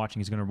just started watching.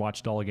 He's going to watch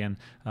it all again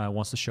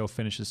once the show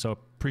finishes. So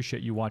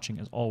appreciate you watching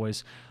as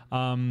always.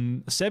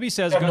 Sebi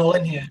says, all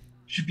in here.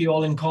 Should be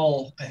all in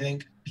call, I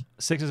think.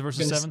 6s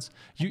versus 7s.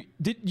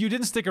 You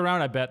didn't stick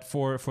around, I bet,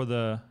 for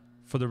the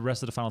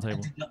rest of the final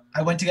table.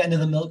 I went to get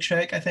another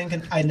milkshake, I think,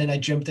 and then I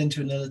jumped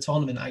into another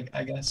tournament,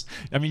 I guess.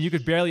 I mean, you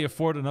could barely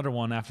afford another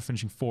one after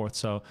finishing 4th,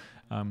 so...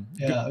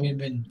 yeah, I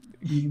mean,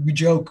 we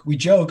joke,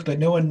 but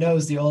no one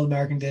knows the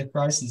All-American Day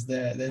prices.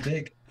 They're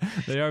big.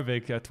 They are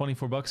big,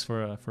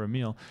 $24 for a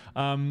meal.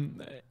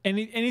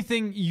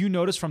 Anything you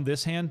notice from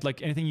this hand,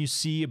 like anything you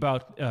see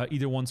about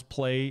either one's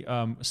play,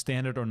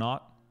 standard or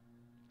not?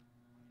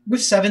 With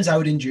 7s, I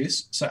would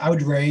induce. So I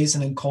would raise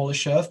and then call a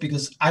shove,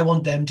 because I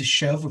want them to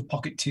shove with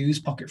pocket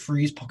 2s, pocket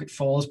 3s, pocket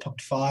 4s,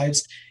 pocket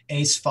 5s,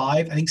 ace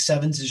 5. I think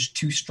 7s is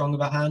too strong of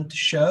a hand to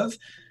shove.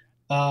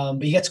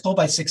 But he gets called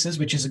by 6s,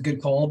 which is a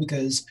good call,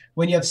 because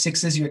when you have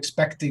 6s, you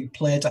expect the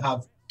player to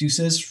have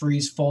deuces,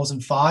 3s, 4s,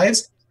 and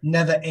 5s,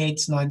 never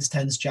 8s, 9s,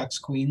 10s, jacks,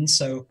 queens.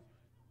 So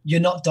you're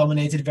not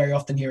dominated very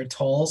often here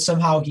at all.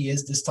 Somehow he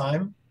is this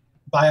time,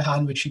 by a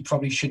hand which he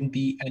probably shouldn't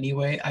be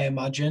anyway, I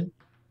imagine.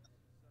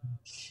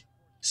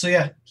 So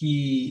yeah,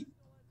 he's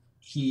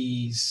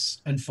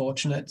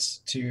unfortunate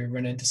to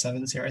run into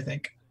 7s here, I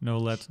think. No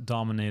let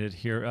dominated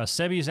here.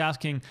 Sebi is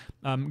asking,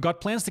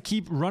 got plans to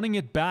keep running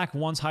it back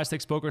once High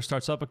Stakes Poker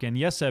starts up again?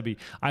 Yes, Sebi.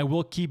 I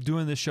will keep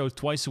doing this show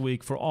twice a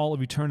week for all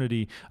of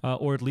eternity,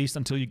 or at least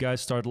until you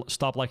guys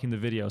stop liking the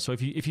video. So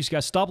if you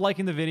guys stop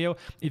liking the video,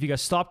 if you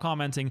guys stop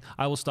commenting,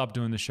 I will stop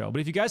doing the show.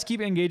 But if you guys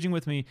keep engaging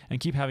with me and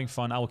keep having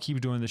fun, I will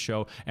keep doing the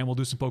show, and we'll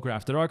do some Poker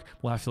After Dark.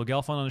 We'll have Phil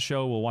Gelfand on the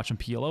show. We'll watch some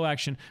PLO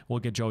action. We'll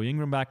get Joey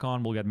Ingram back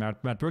on. We'll get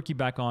Matt Berkey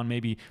back on.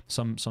 Maybe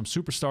some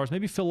superstars.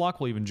 Maybe Phil Locke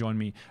will even join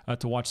me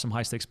to watch some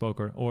High Stakes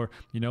Poker. Or,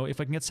 if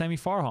I can get Sammy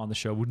Farha on the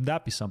show, wouldn't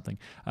that be something?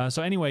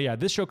 So anyway, yeah,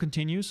 this show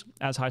continues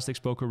as High Stakes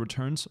Poker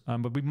returns,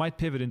 but we might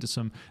pivot into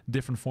some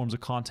different forms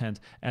of content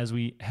as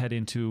we head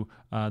into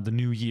the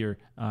new year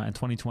and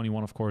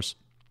 2021, of course.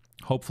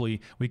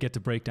 Hopefully, we get to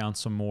break down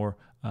some more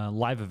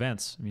live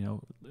events,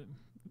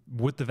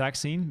 with the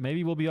vaccine,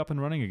 maybe we'll be up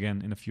and running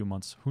again in a few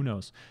months. Who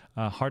knows?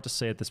 Hard to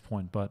say at this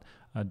point, but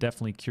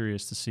definitely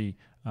curious to see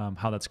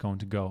how that's going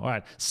to go. All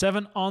right,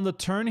 7 on the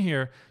turn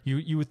here.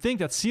 You would think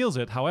that seals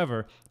it.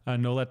 However,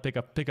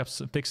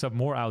 Nolet picks up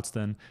more outs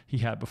than he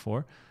had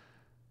before.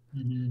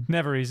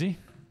 Never easy.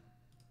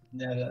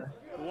 Never.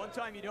 The one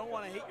time you don't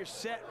want to hit your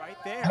set right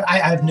there. I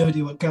have no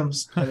idea what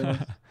comes.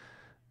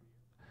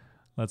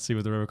 Let's see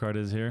what the river card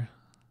is here.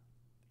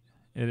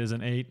 It is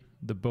an 8.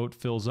 The boat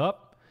fills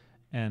up.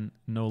 And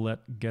Nolet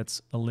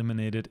gets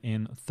eliminated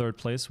in 3rd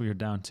place. We are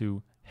down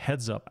to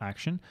heads-up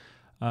action.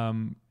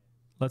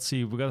 Let's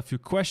see. We've got a few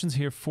questions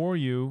here for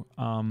you.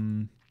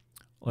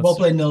 Well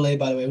played, Nolet,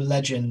 by the way.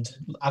 Legend.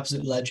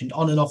 Absolute legend.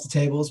 On and off the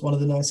tables. One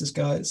of the nicest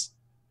guys.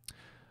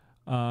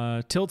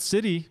 Tilt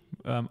City,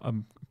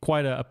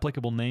 quite an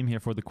applicable name here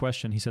for the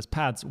question. He says,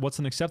 Pads, what's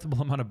an acceptable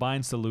amount of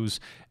buy-ins to lose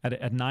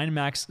at 9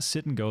 max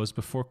sit and goes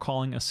before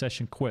calling a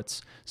session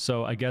quits?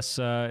 So I guess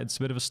it's a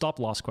bit of a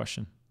stop-loss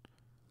question.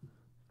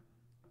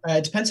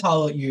 It depends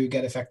how you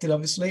get affected,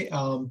 obviously.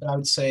 But I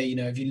would say,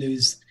 if you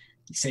lose,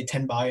 say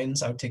 10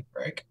 buy-ins, I would take a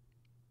break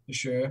for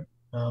sure.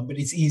 But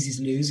it's easy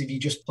to lose. If you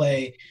just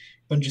play a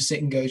bunch of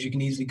sit and goes, you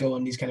can easily go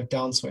on these kind of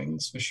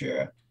downswings for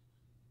sure.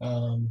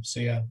 So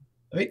yeah,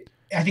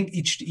 I think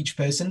each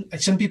person.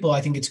 Some people,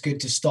 I think it's good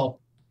to stop.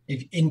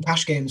 If in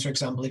cash games, for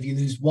example, if you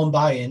lose 1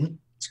 buy-in,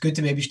 it's good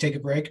to maybe just take a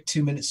break,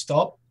 2-minute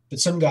stop. But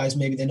some guys,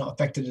 maybe they're not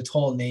affected at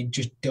all, and they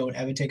just don't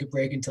ever take a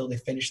break until they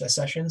finish their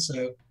session.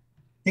 So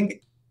I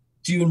think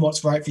doing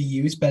what's right for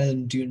you is better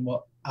than doing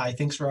what I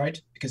think's right,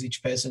 because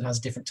each person has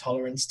different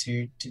tolerance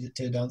to the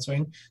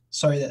downswing.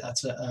 Sorry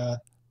that's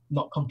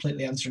not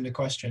completely answering the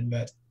question,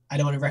 but I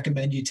don't want to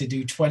recommend you to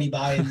do 20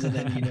 buy-ins and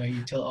then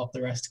you tilt off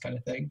the rest kind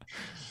of thing.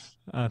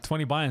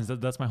 20 buy-ins,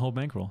 that's my whole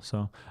bankroll.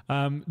 So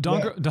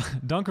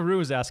Dunkaroo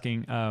is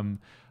asking,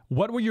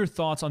 what were your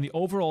thoughts on the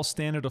overall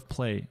standard of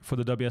play for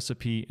the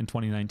WSOP in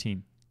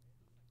 2019?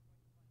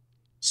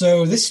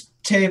 So this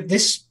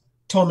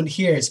tournament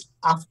here is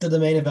after the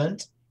main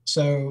event.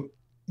 So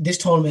this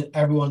tournament,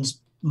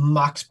 everyone's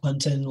max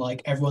punting,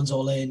 like everyone's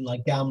all in,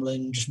 like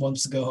gambling, just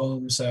wants to go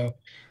home. So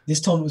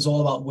this tournament was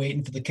all about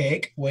waiting for the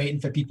cake,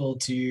 waiting for people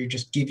to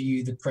just give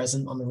you the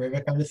present on the river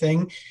kind of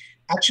thing.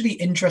 Actually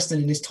interested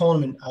in this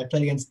tournament, I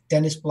played against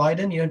Dennis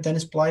Blyden. You know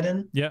Dennis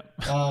Blyden? Yeah.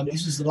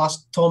 This was the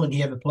last tournament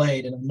he ever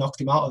played, and I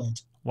knocked him out of it.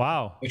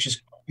 Wow. Which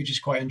is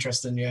quite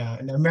interesting, yeah.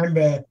 And I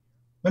remember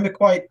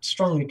quite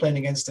strongly playing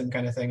against him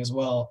kind of thing as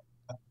well.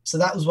 So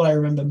that was what I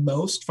remember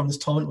most from this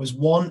tournament. Was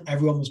 1,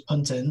 everyone was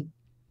punting,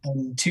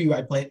 and 2,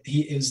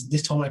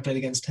 this tournament I played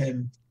against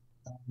him.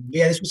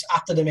 This was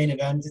after the main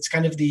event. It's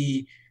kind of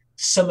the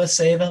summer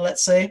saver,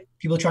 let's say.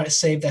 People trying to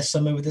save their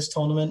summer with this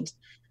tournament.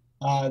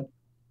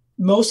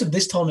 Most of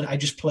this tournament I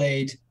just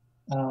played.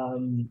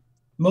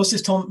 Most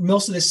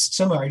of this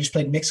summer I just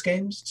played mixed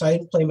games. So I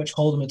didn't play much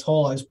Hold'em at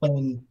all. I was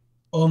playing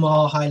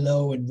Omar, High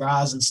Low, and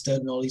Raz and Stud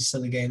and all these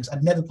silly games.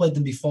 I'd never played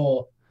them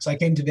before, so I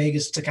came to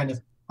Vegas to kind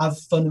of have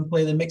fun and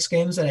play the mixed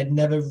games, and I'd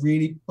never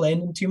really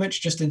played them too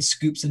much, just in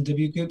scoops and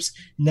W coops.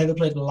 Never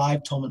played a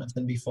live tournament of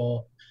them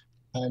before.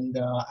 And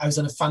I was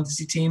on a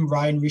fantasy team,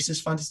 Ryan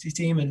Reese's fantasy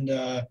team,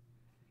 and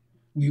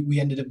we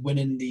ended up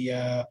winning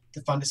the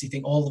fantasy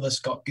thing. All of us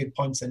got good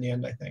points in the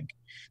end, I think.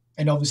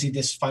 And obviously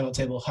this final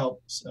table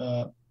helped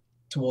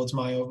towards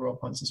my overall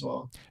points as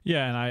well.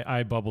 Yeah, and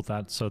I bubbled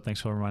that, so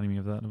thanks for reminding me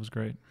of that. It was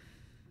great.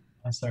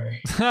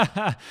 Sorry.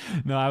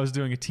 No, I was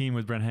doing a team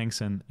with Brent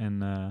Hankson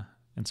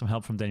and some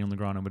help from Daniel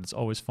Negreanu, but it's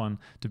always fun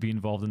to be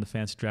involved in the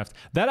fantasy draft.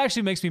 That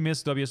actually makes me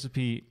miss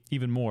WSOP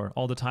even more.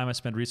 All the time I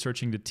spent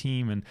researching the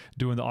team and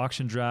doing the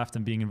auction draft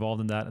and being involved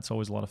in that, it's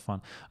always a lot of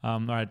fun. All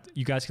right,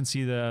 you guys can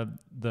see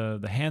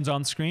the hands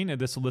on screen, and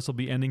this will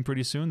be ending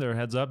pretty soon. They're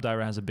heads up.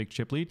 Dyra has a big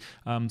chip lead.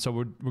 So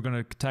we're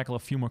going to tackle a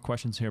few more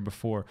questions here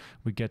before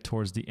we get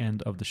towards the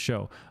end of the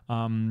show.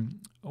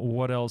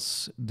 What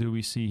else do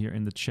we see here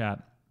in the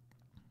chat?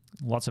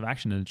 Lots of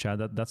action in the chat.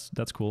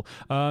 That's cool.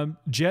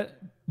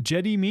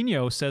 Jedi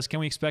Mino says, can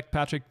we expect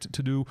Patrick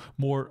to do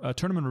more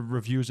tournament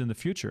reviews in the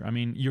future? I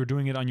mean, you're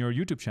doing it on your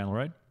YouTube channel,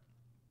 right?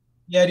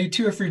 Yeah, I do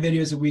 2 or 3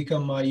 videos a week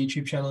on my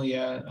YouTube channel,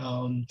 yeah.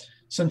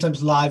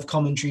 Sometimes live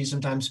commentary,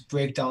 sometimes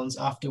breakdowns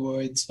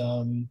afterwards.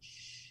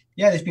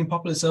 yeah, they've been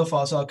popular so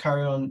far, so I'll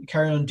carry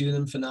on doing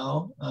them for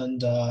now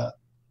and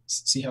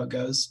see how it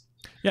goes.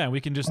 Yeah,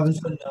 we can just Having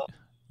fun now.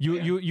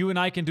 you and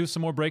I can do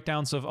some more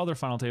breakdowns of other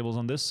final tables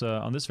on this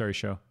very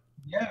show.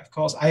 Yeah, of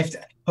course.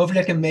 Hopefully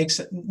I can make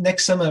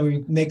next summer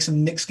we make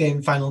some mixed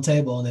game final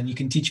table, and then you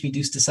can teach me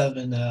deuce to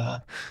seven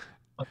on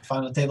the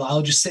final table.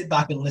 I'll just sit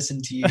back and listen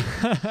to you.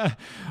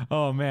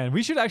 Oh man,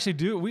 I should actually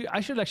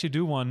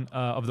do one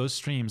of those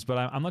streams, but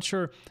I'm not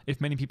sure if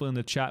many people in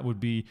the chat would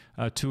be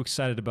too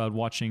excited about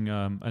watching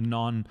a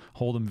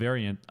non-hold'em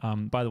variant.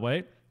 By the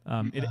way,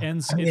 it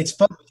ends. I mean, it's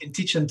fun. We can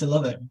teach them to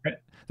love it. Right?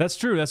 That's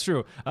true. That's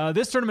true.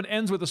 This tournament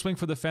ends with a swing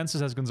for the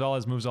fences as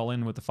Gonzalez moves all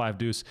in with the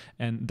 5-deuce,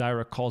 and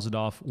Dyra calls it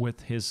off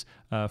with his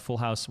full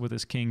house with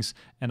his kings,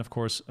 and of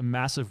course a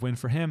massive win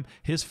for him,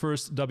 his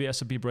first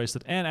WSOP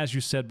bracelet. And as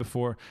you said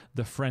before,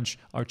 the French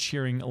are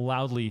cheering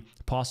loudly,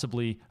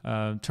 possibly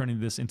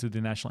turning this into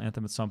the national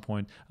anthem at some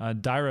point.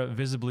 Dyra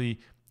visibly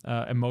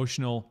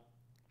emotional.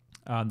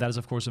 That is,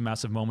 of course, a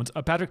massive moment.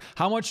 Patrick,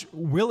 how much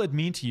will it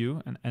mean to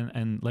you,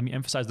 and let me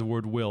emphasize the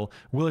word will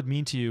it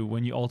mean to you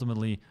when you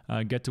ultimately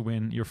get to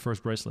win your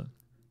first bracelet?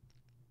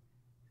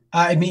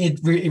 I mean, it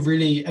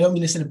really, I don't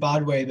mean this in a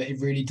bad way, but it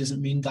really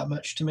doesn't mean that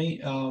much to me.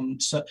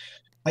 So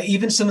like,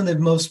 even some of the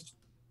most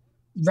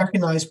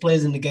recognized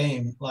players in the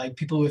game, like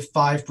people with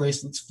 5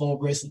 bracelets, 4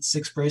 bracelets,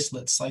 6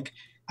 bracelets, like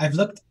I've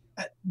looked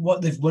at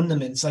what they've won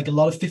them in. It's like a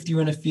lot of 50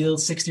 runner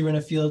fields, 60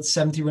 runner fields,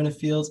 70 runner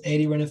fields,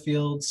 80 runner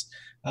fields.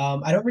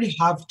 I don't really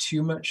have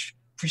too much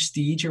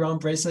prestige around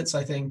bracelets.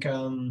 I think,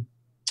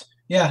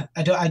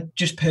 I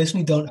just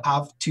personally don't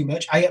have too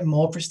much. I get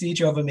more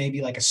prestige over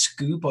maybe like a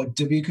scoop or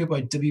W Coop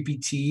or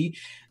WPT.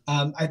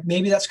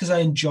 Maybe that's because I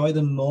enjoy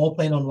them more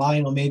playing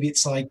online, or maybe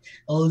it's like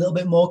a little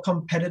bit more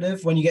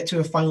competitive when you get to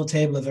a final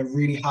table of a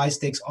really high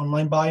stakes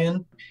online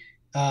buy-in.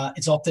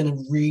 It's often a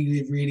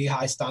really, really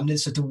high standard.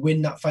 So to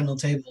win that final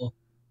table,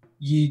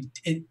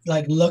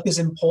 like luck is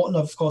important,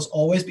 of course,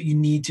 always, but you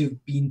need to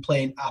have been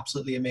playing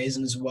absolutely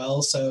amazing as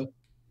well. So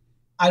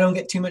I don't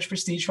get too much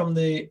prestige from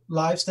the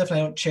live stuff, and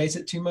I don't chase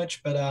it too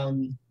much, but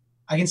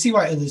I can see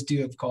why others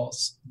do, of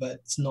course, but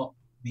it's not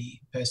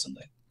me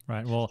personally.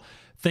 Right. Well,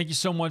 thank you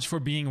so much for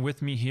being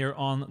with me here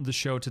on the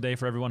show today.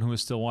 For everyone who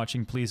is still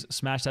watching, please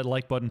smash that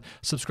like button,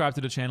 subscribe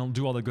to the channel,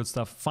 do all the good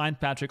stuff. Find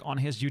Patrick on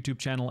his YouTube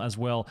channel as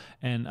well.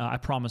 And I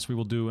promise we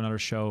will do another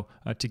show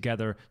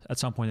together at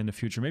some point in the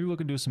future. Maybe we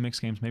can do some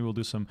mixed games. Maybe we'll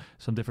do some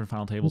different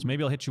final tables.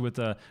 Maybe I'll hit you with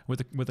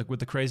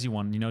the crazy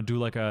one. You know, do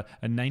like a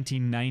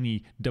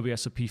 1990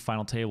 WSOP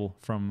final table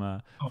from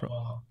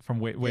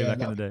way back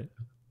in the day.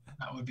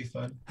 That would be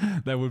fun.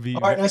 That would be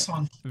all right. Nice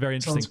one. Very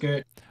interesting. Sounds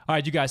good. All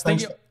right, you guys.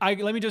 Thank you.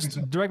 Let me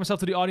just direct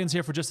myself to the audience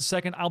here for just a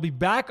second. I'll be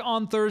back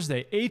on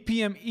Thursday, 8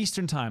 p.m.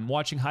 Eastern Time,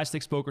 watching High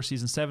Stakes Poker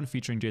Season 7,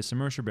 featuring Jason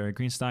Mercer, Barry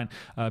Greenstein,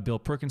 Bill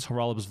Perkins,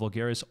 Horolibus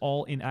Vulgaris,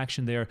 all in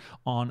action there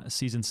on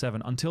Season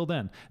 7. Until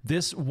then,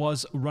 this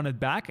was Run It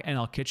Back, and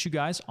I'll catch you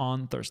guys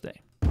on Thursday.